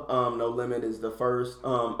 Love No Limit is the first.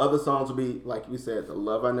 Other songs will be like you said, The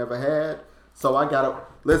Love I Never Had. So I gotta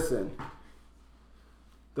listen.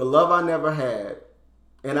 The Love I Never Had,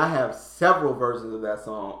 and I have several versions of that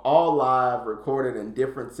song, all live, recorded in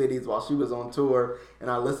different cities while she was on tour, and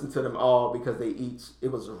I listened to them all because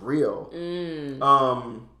it was real.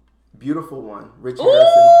 Beautiful one, Rich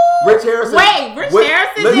Harrison. Rich Harrison. Wait, Rich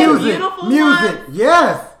Harrison did Beautiful Music, Ones?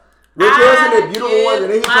 Yes. Rich Harrison did Beautiful Ones, and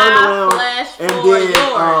then he turned around and did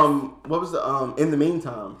yours. what was the In the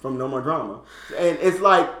Meantime from No More Drama, and it's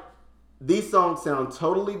like these songs sound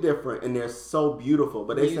totally different, and they're so beautiful,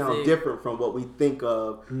 but they sound different from what we think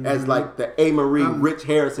of as like the A. Marie Rich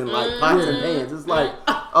Harrison like pots and pans. It's like,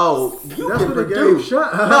 oh, you That's can what they produce. gave.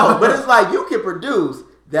 Shut up. No, but it's like you can produce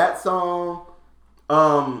that song.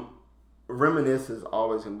 Reminisce is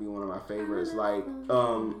always gonna be one of my favorites. Like,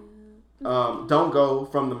 Don't Go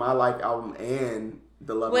from the My Life album and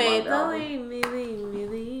the Love and Life album. Leave me.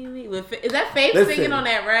 Is that Faith singing on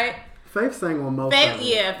that, right? Faith sang on most Faith, of it.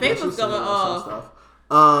 yeah, Faith was going off.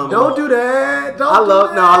 Don't do that. I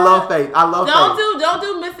love Faith. I love Faith. Don't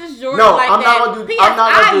do Mrs. Jordan No, like I'm that. not gonna do. P.S. I'm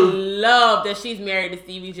not gonna I do. love that she's married to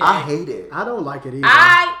Stevie J. I hate it. I don't like it either.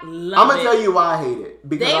 I love it. I'm gonna tell you why I hate it.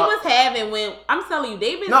 Because They was having when I'm telling you,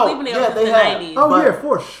 they've been No, sleeping there yeah, since they the have. 90s. Oh But yeah,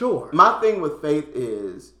 for sure. My thing with Faith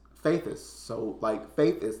is Faith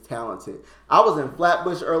is talented. I was in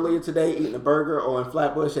Flatbush earlier today eating a burger, or in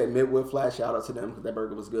Flatbush at Midwood Flat. Shout out to them because that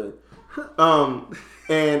burger was good.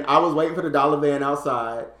 And I was waiting for the dollar van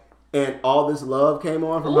outside, and All This Love came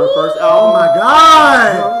on from her first album. Oh my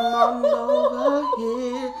God! Come on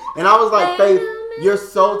over here. And I was like, Faith, you're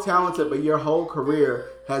so talented, but your whole career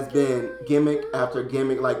has been gimmick after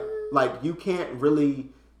gimmick. Like you can't really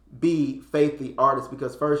be Faith the artist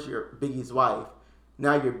because first you're Biggie's wife,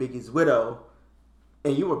 now you're Biggie's widow,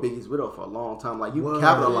 and you were Biggie's widow for a long time. Like you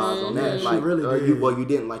capitalized on that. Like she really did. You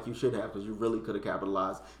didn't like you should have because you really could have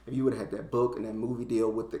capitalized. If you would have had that book and that movie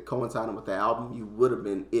deal with it coinciding with the album, you would have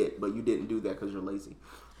been it. But you didn't do that because you're lazy.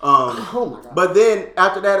 Oh my God! But then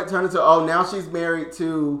after that, it turned into now she's married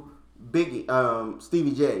to Biggie,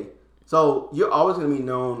 Stevie J. So you're always going to be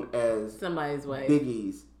known as somebody's wife,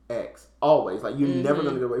 Biggie's ex. Always. Like, you're never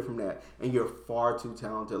going to get away from that. And you're far too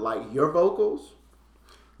talented. Like, your vocals.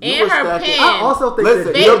 And her pen. I also think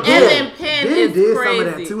Listen, that Evan pen Diddy is did crazy. some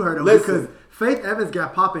of that to her, though, Listen. because Faith Evans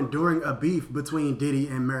got popping during a beef between Diddy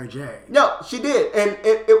and Mary J. No, she did. And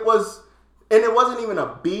it wasn't even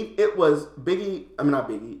a beef. It was Diddy. I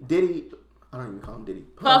don't even call him Diddy.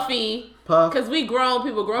 Puffy. Puff. Because we grown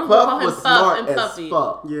people call Puff him was Puff smart and as Puffy.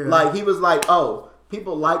 fuck. Yeah. Like, he was like, oh,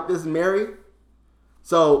 people like this Mary,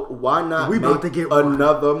 so why not We about make to get one.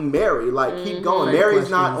 another Mary? Like, keep going. Mary's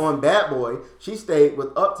not questions. on Bad Boy. She stayed with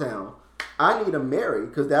Uptown. I need a Mary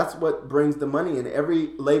because that's what brings the money in. Every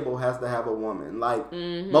label has to have a woman. Like,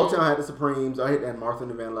 Motown had the Supremes. I had Martha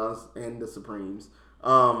and Vandellas and the Supremes.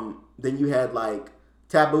 Then you had, like,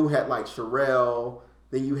 Taboo had, like, Sherelle.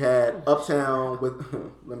 Then you had Uptown with,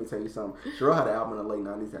 let me tell you something. Sherelle had an album in the late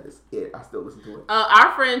 90s. That is it. I still listen to it.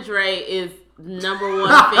 Our friend Dre is number one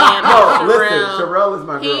fan of Sherelle. Listen, Sherelle is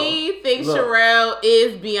my girl. He thinks Look. Sherelle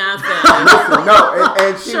is Beyonce. Listen, no,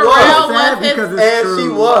 and she Sherelle was. was his, because it's And true. she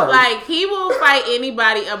was. like, he will fight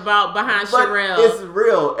anybody behind But Sherelle. it's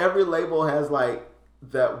real. Every label has, like,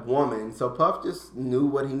 that woman. So Puff just knew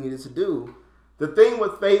what he needed to do. The thing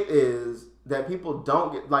with Faith is that people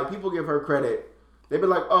don't get, like, people give her credit. They be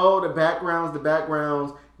like, oh, the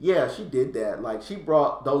backgrounds. Yeah, she did that. Like, she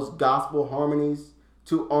brought those gospel harmonies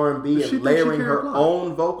to R&B and layering her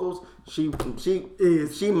own vocals. She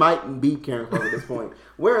might be Karen Clark at this point.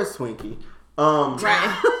 Where is Swinky?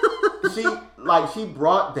 Right. She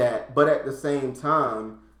brought that, but at the same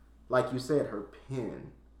time, like you said, her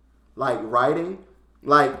pen, like writing,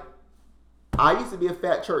 like I used to be a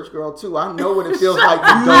fat church girl too. I know what it feels like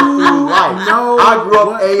to go through life. No, I grew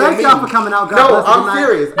up A&E. Thank y'all for coming out. God No, bless you I'm tonight.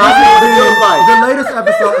 serious. This I know what it feels like. is the latest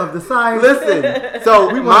episode of The Science. Listen, so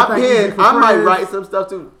We my wanna thank pen, you for I might friends. write some stuff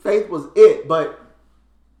too. Faith was it, but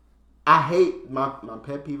I hate my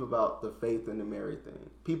pet peeve about the Faith and the Mary thing.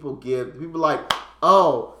 People like,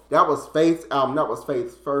 oh, that was Faith's album. That was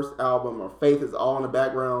Faith's first album, or Faith is all in the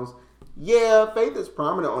backgrounds. Yeah, Faith is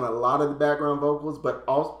prominent on a lot of the background vocals, but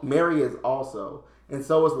also, Mary is also. And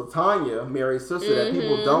so is LaTanya, Mary's sister, that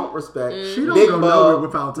people don't respect. She don't Big go Bub, nowhere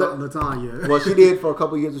without LaTanya. Well, she did for a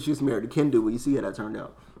couple of years when she was married to Ken Dewey. You see how that turned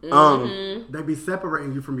out. They be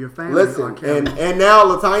separating you from your family. Listen, and now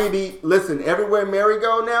LaTanya listen, everywhere Mary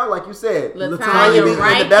go now, like you said, LaTanya be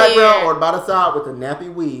right in the background there. or by the side with a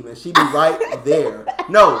nappy weave, and she be right there.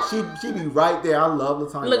 No, she be right there. I love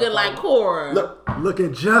LaTanya. Looking like Cora.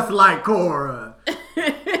 Looking just like Cora.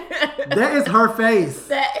 That is her face.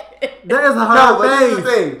 That is her No, but face. here's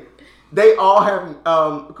the thing. They all have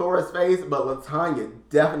Cora's face, but LaTanya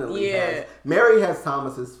definitely has. Mary has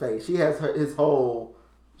Thomas's face. She has his whole.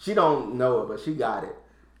 She don't know it, but she got it.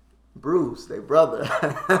 Bruce, they brother.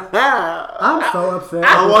 I'm so upset.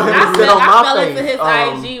 I want him to sit on my I fell face. into his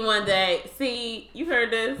IG one day. See, you heard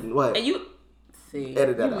this? What? And you see,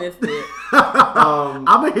 Edit that you out. missed it. I'm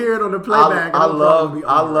gonna hear it on the playback. I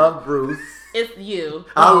love Bruce. It's you.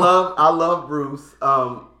 I love Bruce.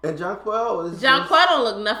 And Jonquel is Jonquel don't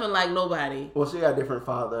look nothing like nobody. Well, she got a different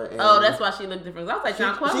father. And Oh, that's why she looked different. I was like,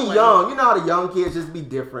 Jonquel. She young. You know how the young kids just be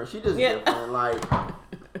different. She just different.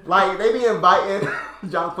 Like they be inviting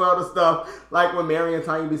Jonquel to stuff. Like when Mary and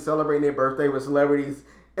Tanya be celebrating their birthday with celebrities,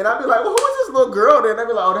 and I'd be like, well, who is this little girl? Then they'd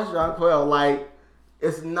be like, oh, that's Jonquel. Like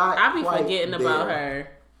it's not. I be quite forgetting there. about her.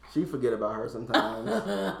 She forget about her sometimes.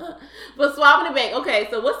 But swapping it back. Okay,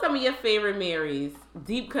 so what's some of your favorite Marys?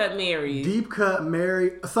 Deep cut Marys. Deep cut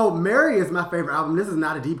Mary. So Mary is my favorite album. This is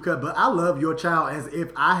not a deep cut, but I love Your Child as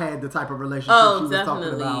if I had the type of relationship she Oh, was talking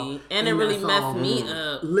about. definitely. And it in really that messed song. me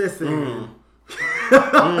up. Listen.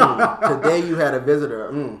 Today you had a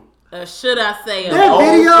visitor. Should I say a That old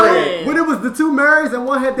video friend? when it was the two Marys and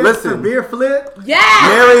one had that Listen. severe flip. Yeah,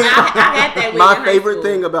 Mary, I had that with my in high favorite school.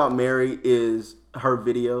 thing about Mary is her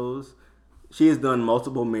videos. She has done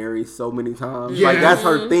multiple Marys so many times. Yeah. Like, that's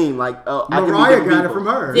her theme. Like, Mariah got it from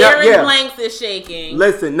her. Derek Blanks is shaking.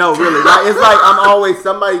 Listen, no, really. Like, it's like I'm always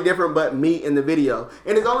somebody different but me in the video.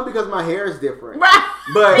 And it's only because my hair is different. Right.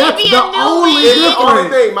 But that's the only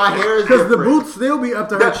difference. Thing. My hair is different. Because the boots still be up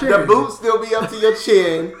to her chin. The boots still be up to your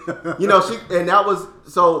chin. You know,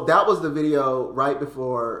 that was the video right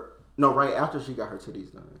after she got her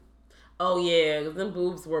titties done. Oh yeah, because them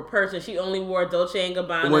boobs were purchased. She only wore Dolce &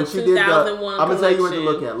 Gabbana when she 2001 I'm going to tell you what to collection.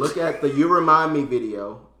 look at. Look at the You Remind Me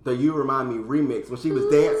video. The You Remind Me remix. When she was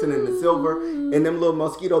dancing in the silver and them little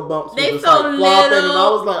mosquito bumps They was so like flopping. little. And I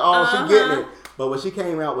was like, oh, she getting it. But when she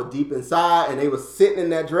came out with Deep Inside and they was sitting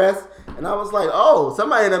in that dress, and I was like, oh,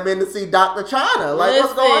 somebody done been to see Dr. China. Like,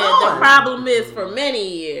 what's going on? The problem is for many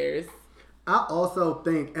years. I also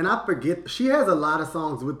think, and I forget, she has a lot of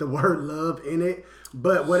songs with the word love in it.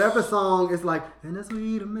 But whatever song is like, and the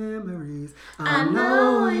sweet memories, I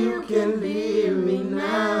know you can leave me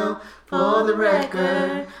now for the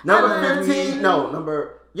record. Number 15 on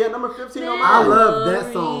my I love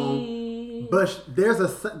that song, but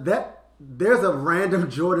there's a random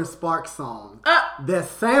Jordan Sparks song that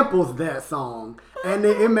samples that song, and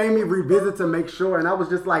it made me revisit to make sure, and I was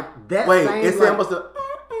just like, that. Wait, same,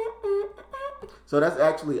 so that's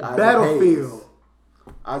actually Isaac Battlefield.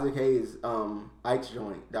 Isaac Hayes, Ike's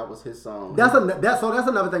Joint. That was his song. That's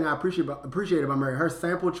another thing I appreciate about Mary. Her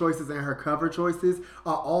sample choices and her cover choices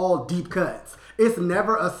are all deep cuts. It's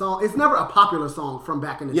never a song. It's never a popular song from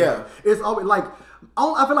back in the day. It's always like,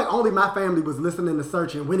 I feel like only my family was listening to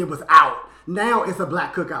Searching when it was out. Now it's a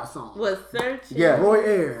black cookout song. Was Searching? Yeah, Roy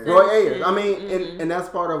Ayers. I mean, and that's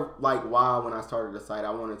part of like why when I started the site,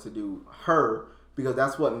 I wanted to do her because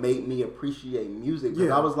that's what made me appreciate music.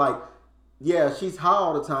 Because I was like, yeah, she's high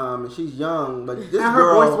all the time and she's young, but this and her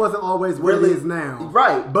girl voice wasn't always what it is now.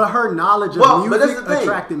 Right. But her knowledge of music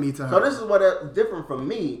attracted me to her. So this is what is different from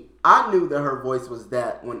me. I knew that her voice was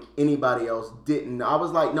that when anybody else didn't. I was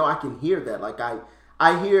like, no, I can hear that. Like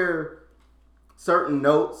I hear certain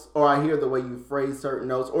notes, or I hear the way you phrase certain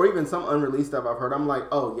notes, or even some unreleased stuff I've heard. I'm like,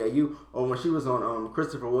 oh yeah, or when she was on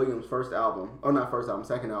Christopher Williams'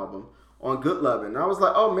 second album. On Good Lovin'. And I was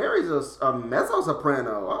like, oh, Mary's a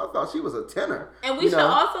mezzo-soprano. I thought she was a tenor. And we should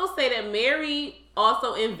also say that Mary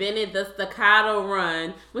also invented the staccato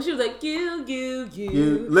run when she was like, you.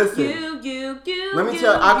 Listen. You. Let me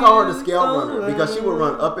tell you, I call her the scale runner because she will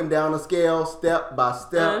run up and down the scale, step by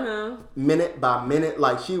step, minute by minute.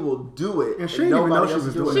 Like, she will do it. And she didn't even know she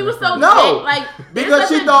was doing it. She was so because there's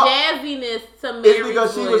such a jazziness to Mary's It's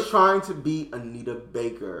because she voice. was trying to be Anita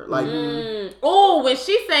Baker. Like, oh, when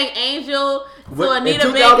she sang Angel to Anita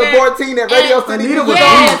in Baker. 2014 at Radio City. Anita was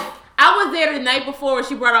I was there the night before when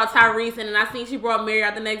she brought out Tyrese, and then I seen she brought Mary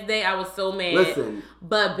out the next day. I was so mad. Listen.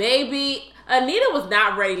 But baby, Anita was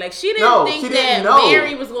not ready. Like, she didn't think that know.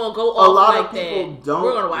 Mary was going to go off like that. A lot of people don't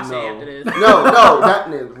We're going to watch know. it after this. No,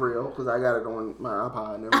 that is real, because I got it on my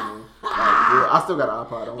iPod and everything. I still got an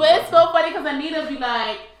iPod on. But it's so funny because Anita be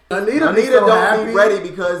like... Anita don't be ready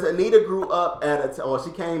because Anita grew up or she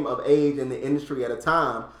came of age in the industry at a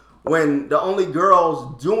time when the only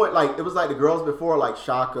girls doing, like, it was like the girls before, like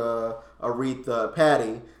Shaka, Aretha,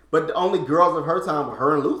 Patty, but the only girls of her time were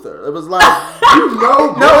her and Luther. It was like, it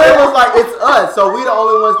was like, it's us, so we the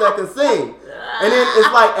only ones that can sing. And then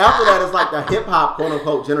it's like, after that, it's like the hip-hop,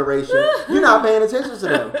 quote-unquote, generation. You're not paying attention to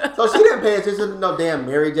them. So she didn't pay attention to no damn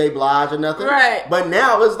Mary J. Blige or nothing. Right. But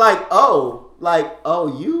now it's like,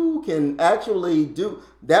 you can actually do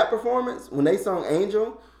that performance when they sung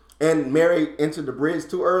Angel and Mary entered the bridge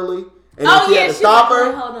too early. And then she had to stop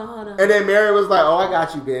her. Hold on. And then Mary was like, oh, I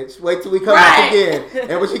got you, bitch. Wait till we come back again.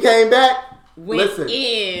 And when she came back,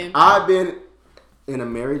 I've been at a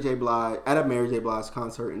Mary J. Blige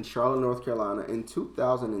concert in Charlotte, North Carolina in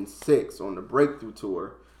 2006 on the Breakthrough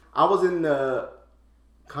Tour. I was in the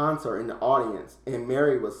concert in the audience and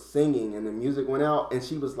Mary was singing and the music went out and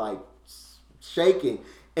she was like shaking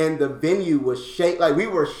and the venue was like we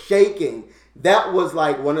were shaking. That was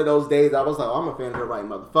like one of those days I was like, I'm a fan of the right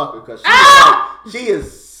motherfucker because she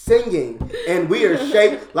is singing and we are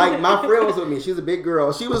shaking. Like my friend was with me. She's a big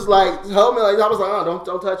girl. She was like, hold me. Like I was like, oh,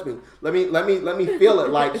 don't touch me. Let me feel it.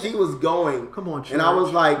 Like she was going. Come on, church. And I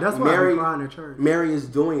was like, that's why I'm crying in church. Mary is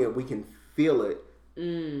doing it. We can feel it.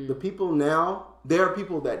 The people now, there are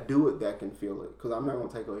people that do it that can feel it. Because I'm not going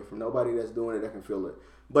to take away from nobody that's doing it that can feel it.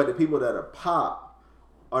 But the people that are pop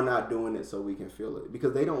are not doing it so we can feel it.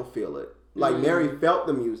 Because they don't feel it. Like Mary felt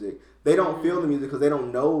the music. They don't feel the music because they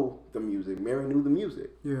don't know the music. Mary knew the music.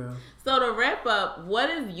 Yeah. So to wrap up, what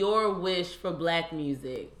is your wish for black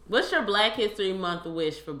music? What's your Black History Month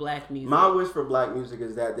wish for black music? My wish for black music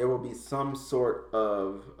is that there will be some sort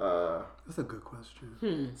of That's a good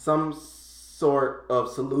question. Some sort of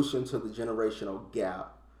solution to the generational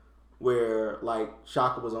gap where, like,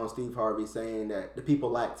 Shaka was on Steve Harvey saying that the people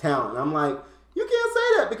lack talent. I'm like, you can't say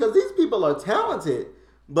that because these people are talented,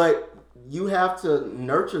 but you have to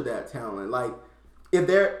nurture that talent. Like,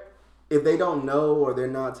 if they don't know or they're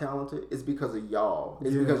not talented, it's because of y'all.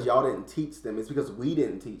 It's because y'all didn't teach them. It's because we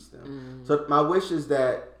didn't teach them. So my wish is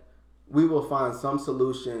that we will find some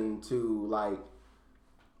solution to, like,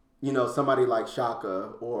 you know, somebody like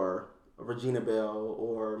Shaka or Regina Bell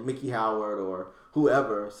or Mickey Howard or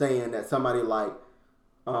whoever saying that somebody like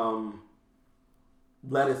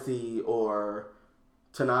Lettucey or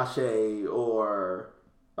Tinashe or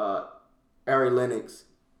Ari Lennox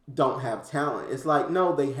don't have talent. It's like,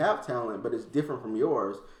 no, they have talent, but it's different from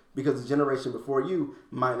yours because the generation before you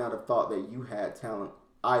might not have thought that you had talent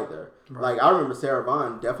either. Right. Like, I remember Sarah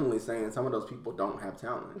Vaughan definitely saying some of those people don't have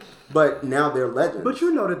talent, but now they're legends. But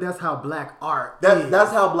you know that's how black art is.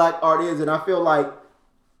 That's how black art is, and I feel like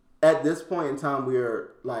at this point in time,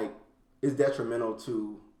 we're like, it's detrimental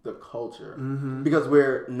to the culture because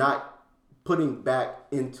we're not putting back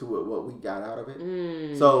into it what we got out of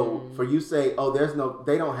it. So for you say, oh,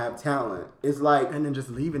 they don't have talent. It's like, and then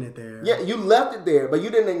just leaving it there. Yeah, you left it there, but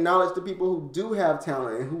you didn't acknowledge the people who do have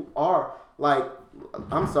talent and who are like.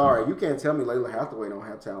 I'm sorry, you can't tell me Layla Hathaway don't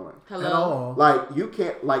have talent. Hello. At all. Like, you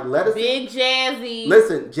can't, like, Lettucey. Big Jazzy.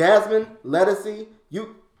 Listen, Jasmine, Lettucey,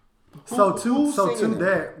 So to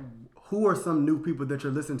that, who are some new people that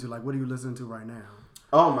you're listening to? Like, what are you listening to right now?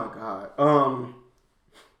 Oh my God.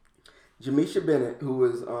 Jamisha Bennett, who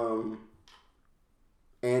is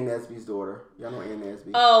Ann Nesby's daughter. Y'all know Ann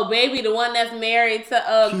Nesby. Oh, baby, the one that's married to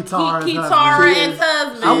Kitara and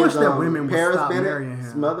husband. I wish that women would Paris stop Bennett, marrying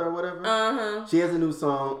him. Smother or whatever. She has a new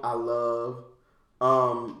song I love.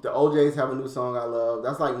 The OJs have a new song I love.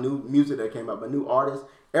 That's like new music that came up. A new artist.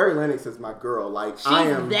 Ari Lennox is my girl. Like, she's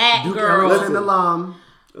that Duke girl.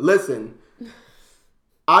 Listen,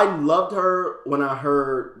 I loved her when I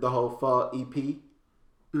heard the whole Fall EP,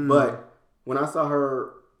 but when I saw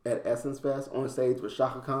her at Essence Fest on stage with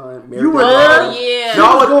Shaka Khan, Mary you were there?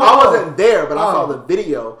 No, I wasn't there, but I saw the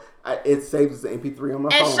video. It saves as an MP3 on my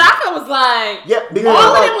phone. And Shaka was like, because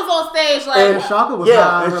all of them was on stage like, and Shaka was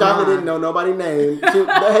and Shaka didn't know nobody's name.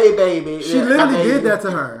 Hey baby, she literally did that to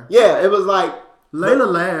her. Yeah, it was like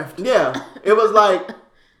Layla laughed. Yeah, it was like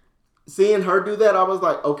seeing her do that. I was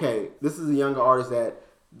like, okay, this is a younger artist that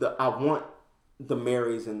I want the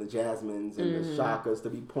Marys and the Jasmines and the Shakas to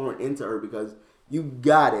be pouring into her because you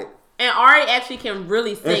got it. And Ari actually can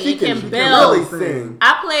really sing. And she can belt. Really sing.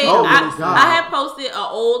 I played. I had posted an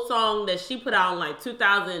old song that she put out in like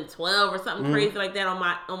 2012 or something crazy like that on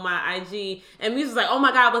my IG. And me was like, "Oh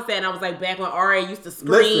my God, what's that?" And I was like, back when Ari used to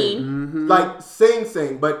scream, like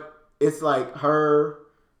sing. But it's like her.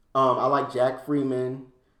 I like Jack Freeman.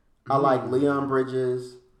 I like Leon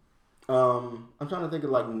Bridges. I'm trying to think of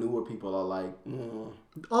like newer people I like.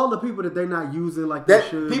 All the people that they're not using like they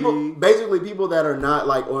should be. Basically people that are not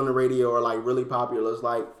like on the radio or like really popular. It's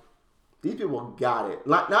like these people got it.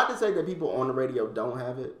 Not to say that people on the radio don't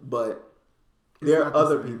have it, but there are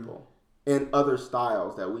other people in other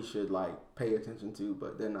styles that we should like pay attention to,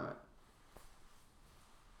 but they're not.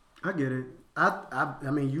 I get it.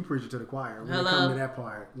 I mean, you preach it to the choir when you come to that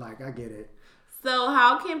part. Like, I get it. So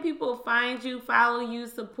how can people find you, follow you,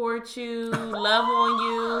 support you, love on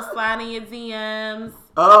you, slide in your DMs?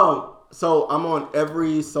 So I'm on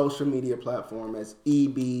every social media platform as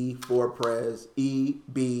EB4Prez,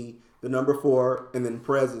 EB, the number 4, and then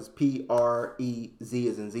Prez is PREZ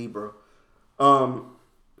as in zebra.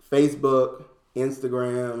 Facebook,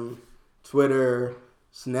 Instagram, Twitter,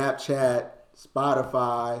 Snapchat,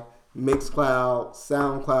 Spotify, Mixcloud,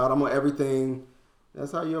 SoundCloud. I'm on everything.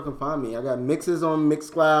 That's how you can find me. I got mixes on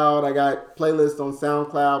Mixcloud. I got playlists on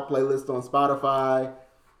SoundCloud, playlists on Spotify.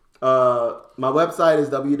 My website is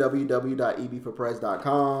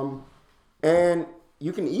www.ebforprez.com. And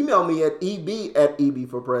you can email me at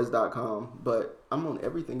eb@ebforprez.com. But I'm on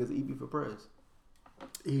everything as EB for Prez.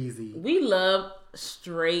 Easy. We love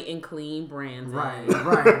straight and clean brands.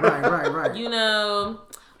 Right. You know...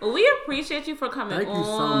 Well, we appreciate you for coming on. Thank you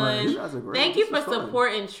so much. You guys are great. Thank you for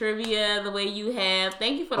supporting trivia the way you have.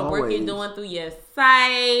 Thank you for the work you're doing through your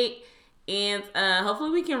site. And hopefully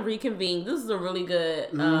we can reconvene. This is a really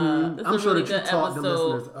good I'm sure that you taught the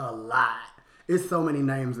listeners a lot. It's so many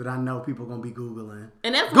names that I know people going to be Googling.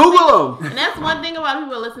 And that's Google them! And that's one thing about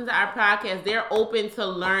people who listen to our podcast. They're open to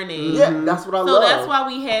learning. Yeah, that's what I love. So that's why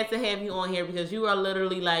we had to have you on here because you are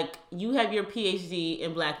literally like, you have your PhD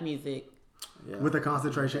in black music. Yeah. With a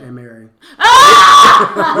concentration in Mary. With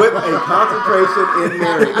a concentration in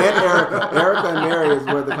Mary and Erica. Erica and Mary is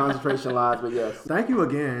where the concentration lies, but yes. Thank you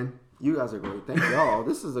again. You guys are great. Thank y'all.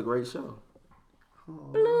 This is a great show.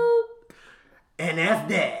 Bloop. And that's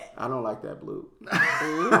that. I don't like that bloop.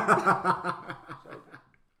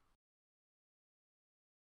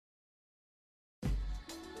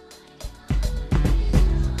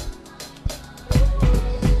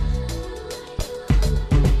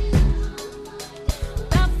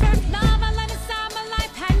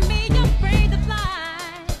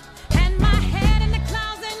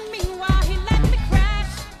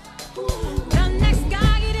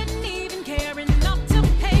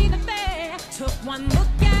 One look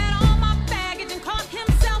at all my baggage and caught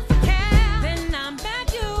himself a cab. Then I'm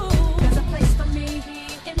back you. There's a place for me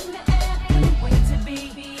in the air. Wait to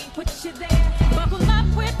be. Put you there.